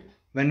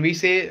 When we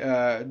say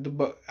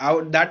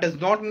that does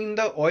not mean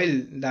the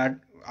oil that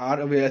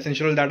are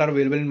essential that are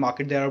available in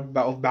market, they are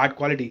of bad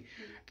quality.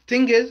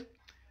 Thing is,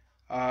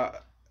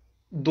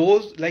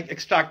 those like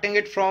extracting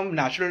it from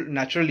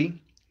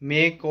naturally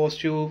may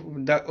cost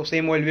you, the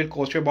same oil will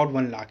cost you about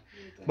 1 lakh,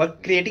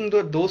 but creating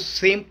those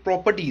same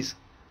properties,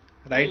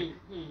 right,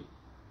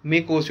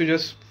 may cost you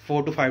just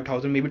 4,000 to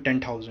 5,000, maybe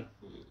 10,000,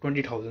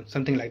 20,000,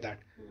 something like that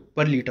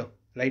per liter,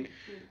 right?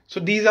 So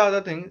these are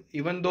the things,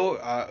 even though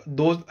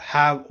those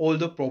have all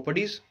the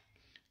properties,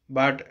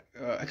 but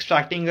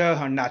extracting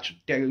a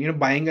natural,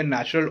 buying a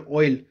natural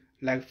oil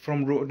like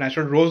from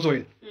natural rose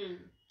oil,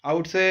 I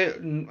would say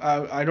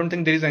I don't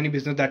think there is any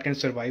business that can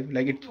survive.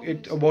 Like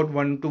it's about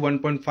 1 to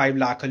 1.5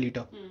 lakh a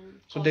liter.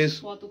 So Cost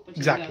there's बहुत ऊपर चली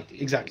exactly जाती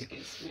है exactly. उस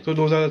case में. So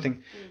those are the things.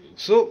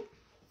 So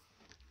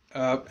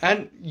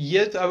and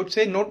yes, I would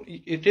say not.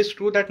 It is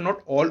true that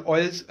not all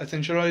oils,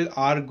 essential oil,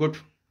 are good.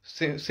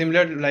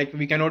 Similar, like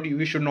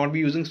we should not be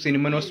using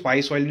cinnamon or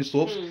spice oil in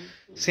soaps.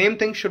 Same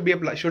thing should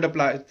apply.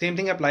 Same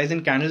thing applies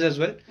in candles as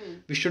well.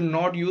 We should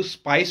not use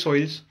spice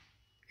oils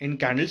in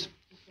candles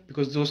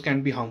because those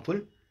can be harmful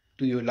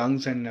to your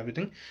lungs and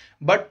everything.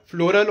 But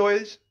floral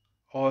oils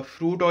or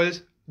fruit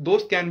oils,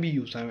 those can be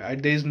used. I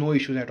mean, there is no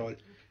issues at all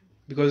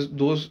because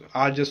those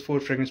are just for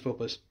fragrance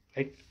purpose,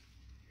 right?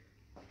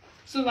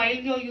 So while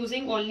you're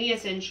using only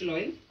essential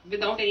oil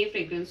without any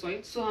fragrance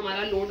oil, so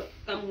हमारा load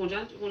कम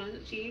होना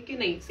चाहिए कि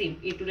नहीं, same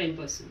 8 to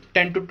 10%.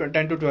 10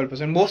 to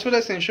 12%. Most of the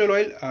essential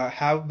oil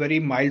have very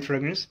mild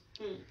fragrance.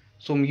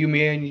 So you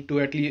may need to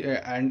at least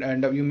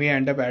you may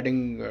end up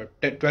adding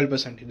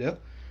 12% there.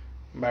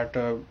 But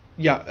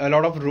yeah, a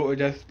lot of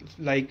just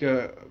like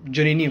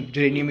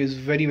geranium is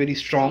very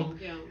strong.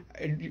 Yeah.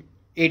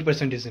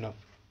 8% is enough.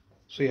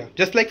 So yeah,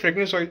 just like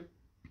fragrance oil,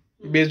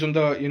 based on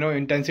the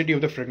intensity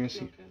of the fragrance.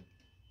 Okay.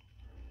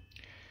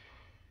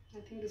 I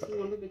think this is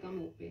going to become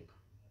opaque.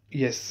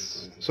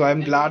 Yes. So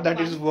I'm glad that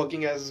it is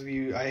working as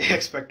I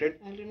expected.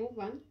 I'll remove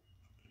one.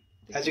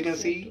 As you can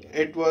see,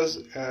 it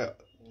was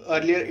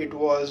earlier it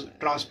was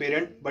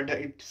transparent, but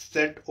it's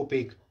set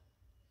opaque.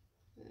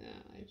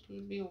 Yeah, it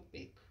will be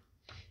opaque.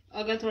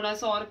 अगर थोड़ा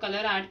सा और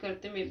colour add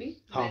करते may be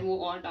वो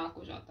और dark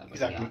हो जाता है.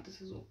 Exactly.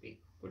 This is opaque.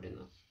 Good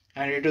enough.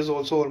 And it is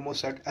also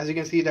almost set. As you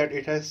can see that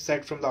it has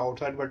set from the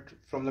outside, but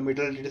from the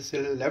middle it is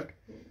still left.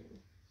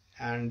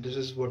 And this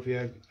is what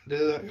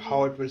this is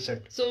how it will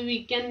set. So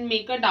we can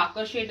make a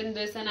darker shade in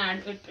this and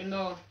add it in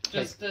the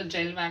the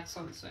gel wax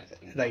also, I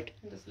think. Right.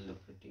 This will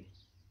look pretty.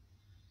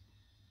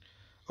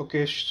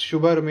 Okay,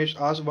 Shubha Ramesh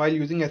asked, while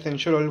using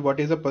essential oil,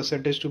 what is the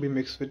percentage to be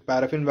mixed with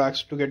paraffin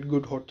wax to get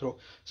good hot throw?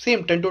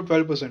 Same, 10 to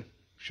 12%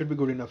 should be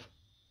good enough.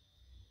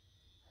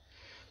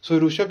 So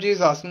Rushabh ji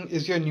is asking,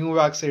 is your new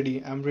wax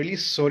ready? I'm really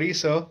sorry,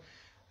 sir.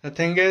 The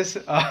thing is,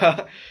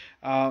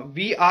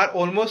 we are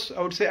almost,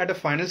 I would say, at the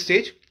final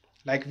stage.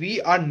 Like we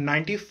are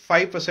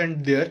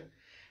 95% there,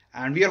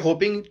 and we are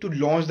hoping to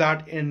launch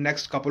that in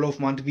next couple of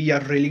months. We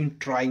are really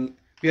trying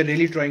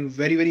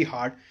very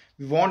hard.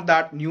 We want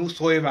that new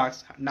soy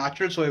wax,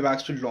 natural soy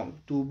wax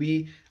to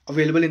be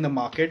available in the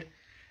market.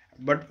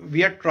 But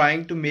we are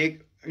trying to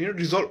make,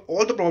 resolve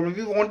all the problems.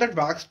 We want that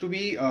wax to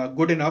be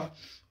good enough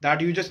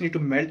that you just need to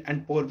melt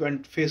and pour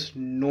and face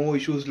no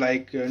issues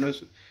like, in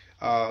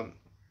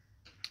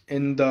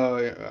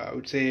the, I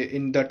would say,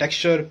 in the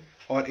texture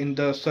or in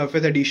the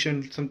surface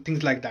addition, some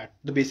things like that,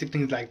 the basic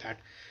things like that.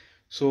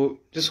 So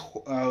just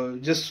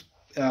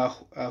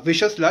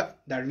wish us luck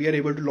that we are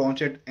able to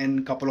launch it in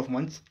a couple of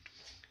months.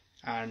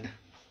 And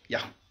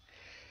yeah,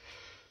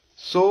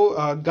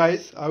 so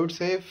guys, I would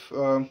say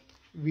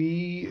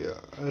we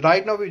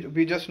right now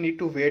we just need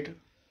to wait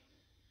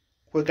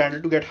for the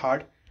candle to get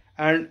hard.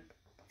 And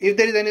if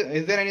there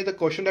is any other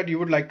question that you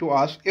would like to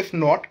ask? If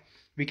not,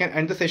 we can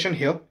end the session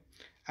here,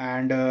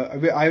 and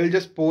I will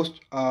just post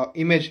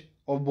image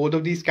of both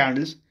of these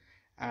candles,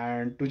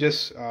 and to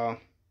just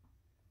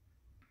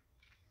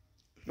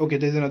okay,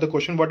 there's another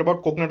question. What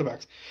about coconut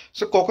wax?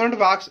 So coconut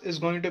wax is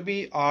going to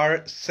be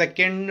our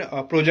second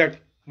project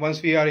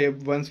once we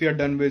are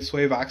done with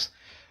soy wax,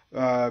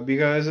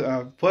 because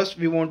first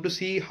we want to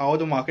see how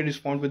the market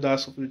responds with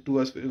us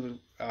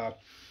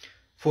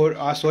for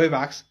our soy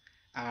wax,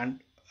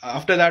 and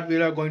after that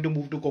we are going to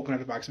move to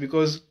coconut wax,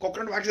 because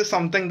coconut wax is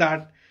something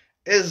that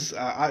is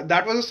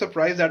that was a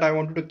surprise that I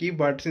wanted to keep,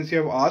 but since you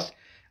have asked,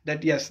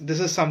 that yes,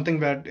 this is something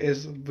that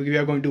we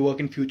are going to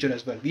work in future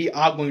as well. We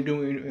are going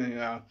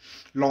to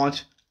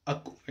launch a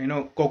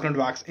coconut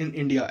wax in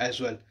India as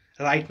well.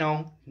 Right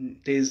now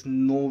there is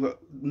no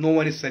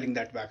one is selling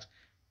that wax.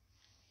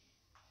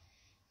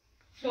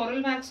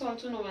 Floral wax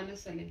also no one is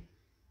selling.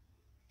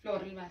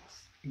 Floral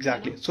wax.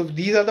 Exactly. So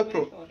these are the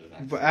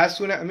as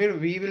soon as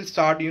we will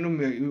start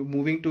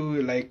moving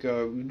to like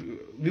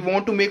we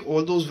want to make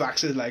all those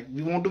waxes, like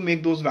we want to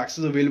make those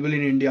waxes available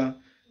in India.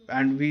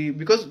 And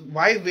because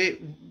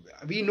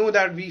we know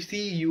that we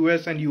see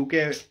US and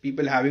UK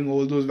people having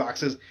all those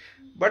waxes,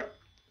 but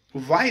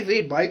why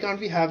wait? Why can't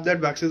we have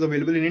that waxes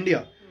available in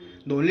India?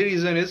 The only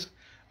reason is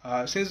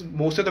since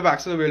most of the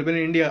waxes available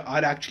in India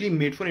are actually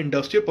made for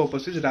industrial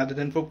purposes rather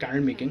than for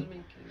candle making.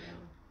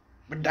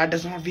 But that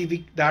does not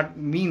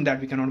mean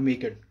that we cannot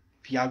make it.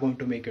 We are going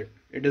to make it.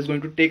 It is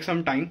going to take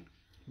some time,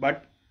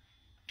 but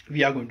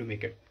we are going to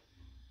make it.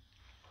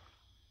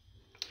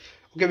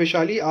 Okay,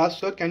 Vishali asked,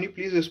 sir, can you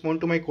please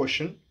respond to my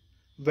question?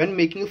 When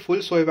making a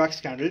full soy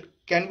wax candle,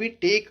 can we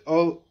take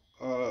a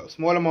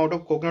small amount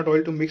of coconut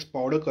oil to mix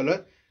powder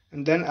color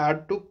and then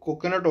add to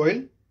coconut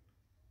oil?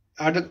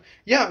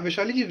 Yeah,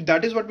 Vishali,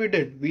 that is what we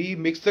did. We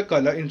mixed the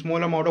color in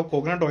small amount of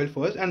coconut oil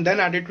first and then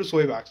added to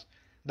soy wax.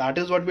 That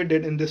is what we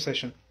did in this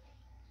session.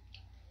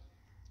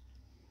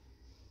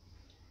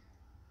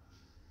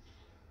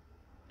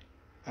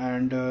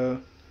 And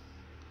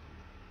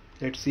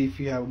Let's see if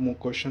we have more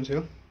questions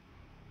here.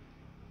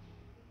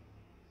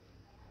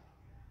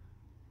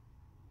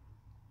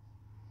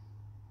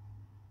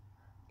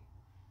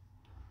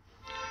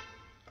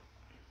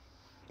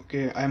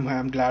 Okay,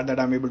 I'm glad that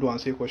I'm able to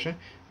answer your question.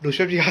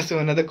 Rushabh asked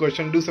another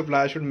question: do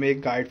suppliers should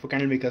make guide for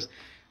candle makers?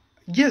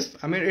 Yes,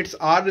 I mean it's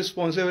our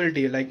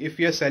responsibility. Like if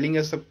we are selling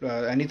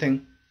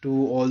anything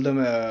to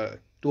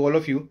all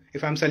of you,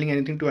 if I'm selling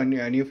anything to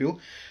any of you,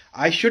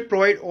 I should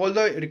provide all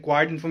the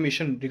required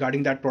information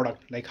regarding that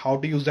product, like how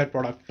to use that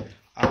product,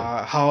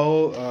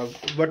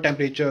 what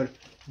temperature,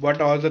 what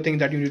are the things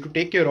that you need to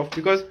take care of.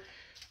 Because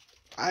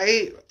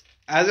if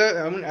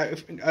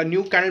a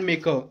new candle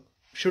maker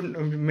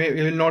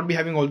will not be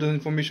having all those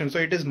information, so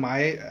it is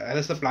as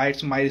a supplier,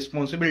 it's my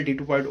responsibility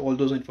to provide all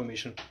those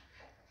information.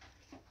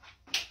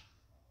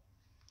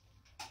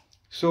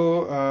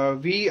 So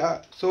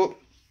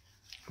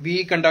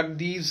we conduct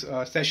these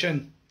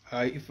session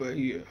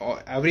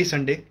every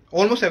Sunday,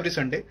 almost every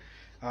Sunday.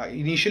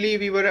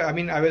 Initially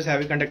I was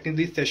conducting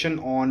this session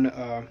on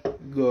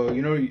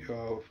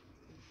the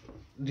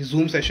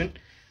Zoom session,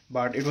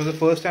 but it was the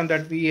first time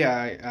that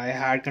I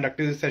had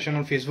conducted this session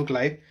on Facebook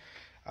Live,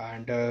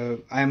 and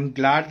I'm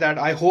glad that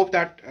I hope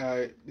that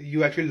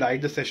you actually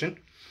liked the session.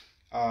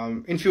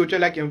 In future,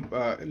 like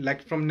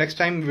from next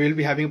time, we'll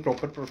be having a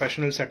proper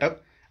professional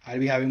setup. I'll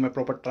be having my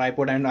proper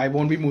tripod and I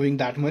won't be moving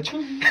that much.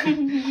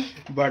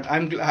 But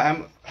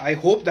I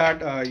hope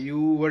that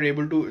you were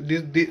able to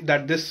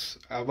this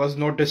was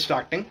not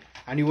distracting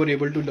and you were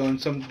able to learn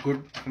some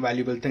good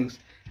valuable things.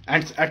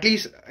 And at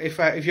least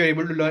if you're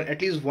able to learn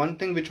at least one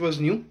thing which was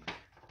new,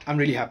 I'm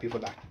really happy for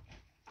that.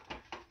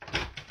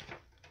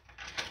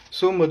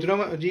 So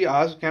Madhura ji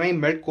asked, can I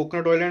melt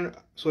coconut oil and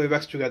soy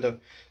wax together?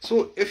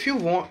 So if you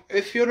want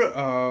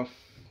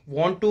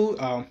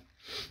to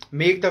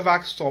make the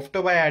wax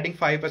softer by adding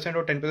 5%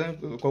 or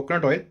 10%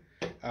 coconut oil,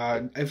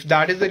 if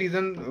that is the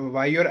reason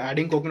why you're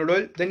adding coconut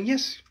oil, then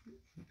yes,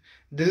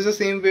 this is the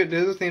same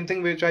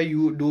thing which I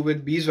do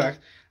with beeswax,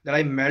 that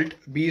I melt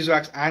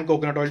beeswax and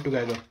coconut oil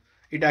together.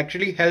 It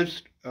actually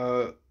helps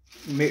to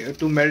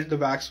melt the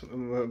wax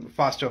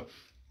faster.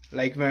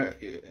 Like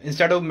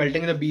instead of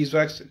melting the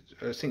beeswax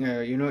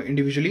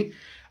individually,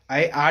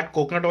 I add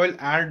coconut oil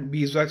and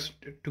beeswax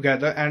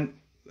together, and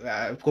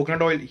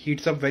coconut oil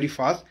heats up very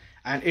fast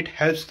and it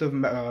helps the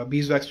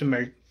beeswax to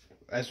melt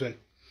as well.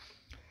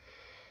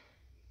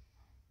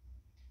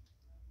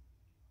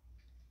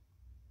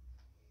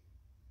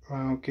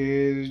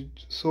 Okay,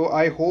 so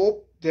I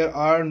hope there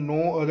are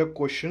no other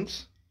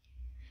questions.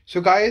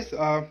 So guys,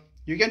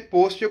 you can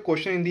post your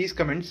question in these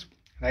comments,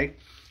 right?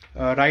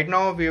 Right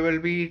now we will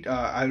be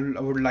I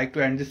would like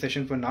to end this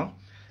session for now,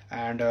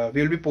 and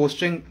we will be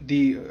posting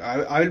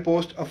I will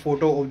post a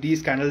photo of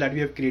these candles that we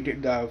have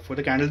created for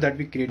the candles that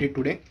we created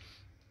today,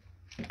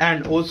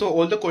 and also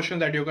all the questions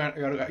that you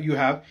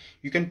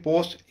can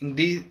post in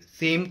the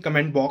same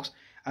comment box,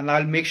 and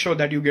I'll make sure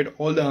that you get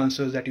all the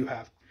answers that you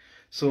have.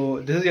 So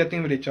this is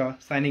Yatin Vilicha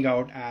signing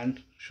out,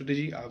 and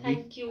Shruti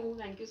thank you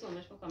so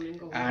much for coming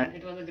over. And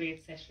it was a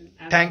great session.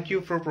 Thank you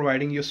for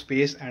providing your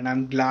space, and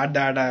I'm glad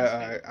that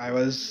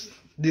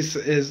this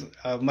is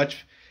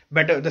much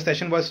better. The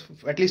session was,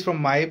 at least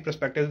from my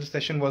perspective, the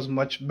session was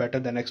much better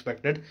than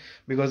expected,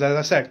 because as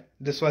I said,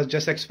 this was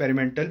just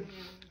experimental.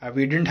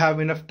 We didn't have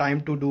enough time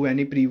to do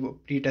any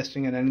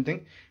pre-testing and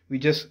anything.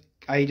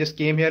 I just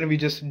came here and we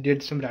just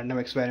did some random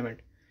experiment,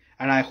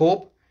 and I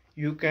hope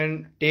you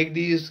can take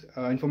these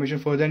information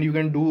further and you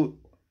can do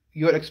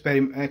your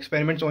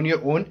experiments on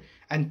your own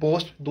and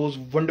post those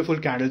wonderful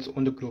candles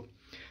on the group.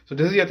 So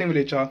this is Yatin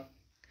Vilicha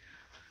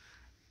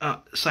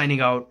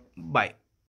signing out. Bye.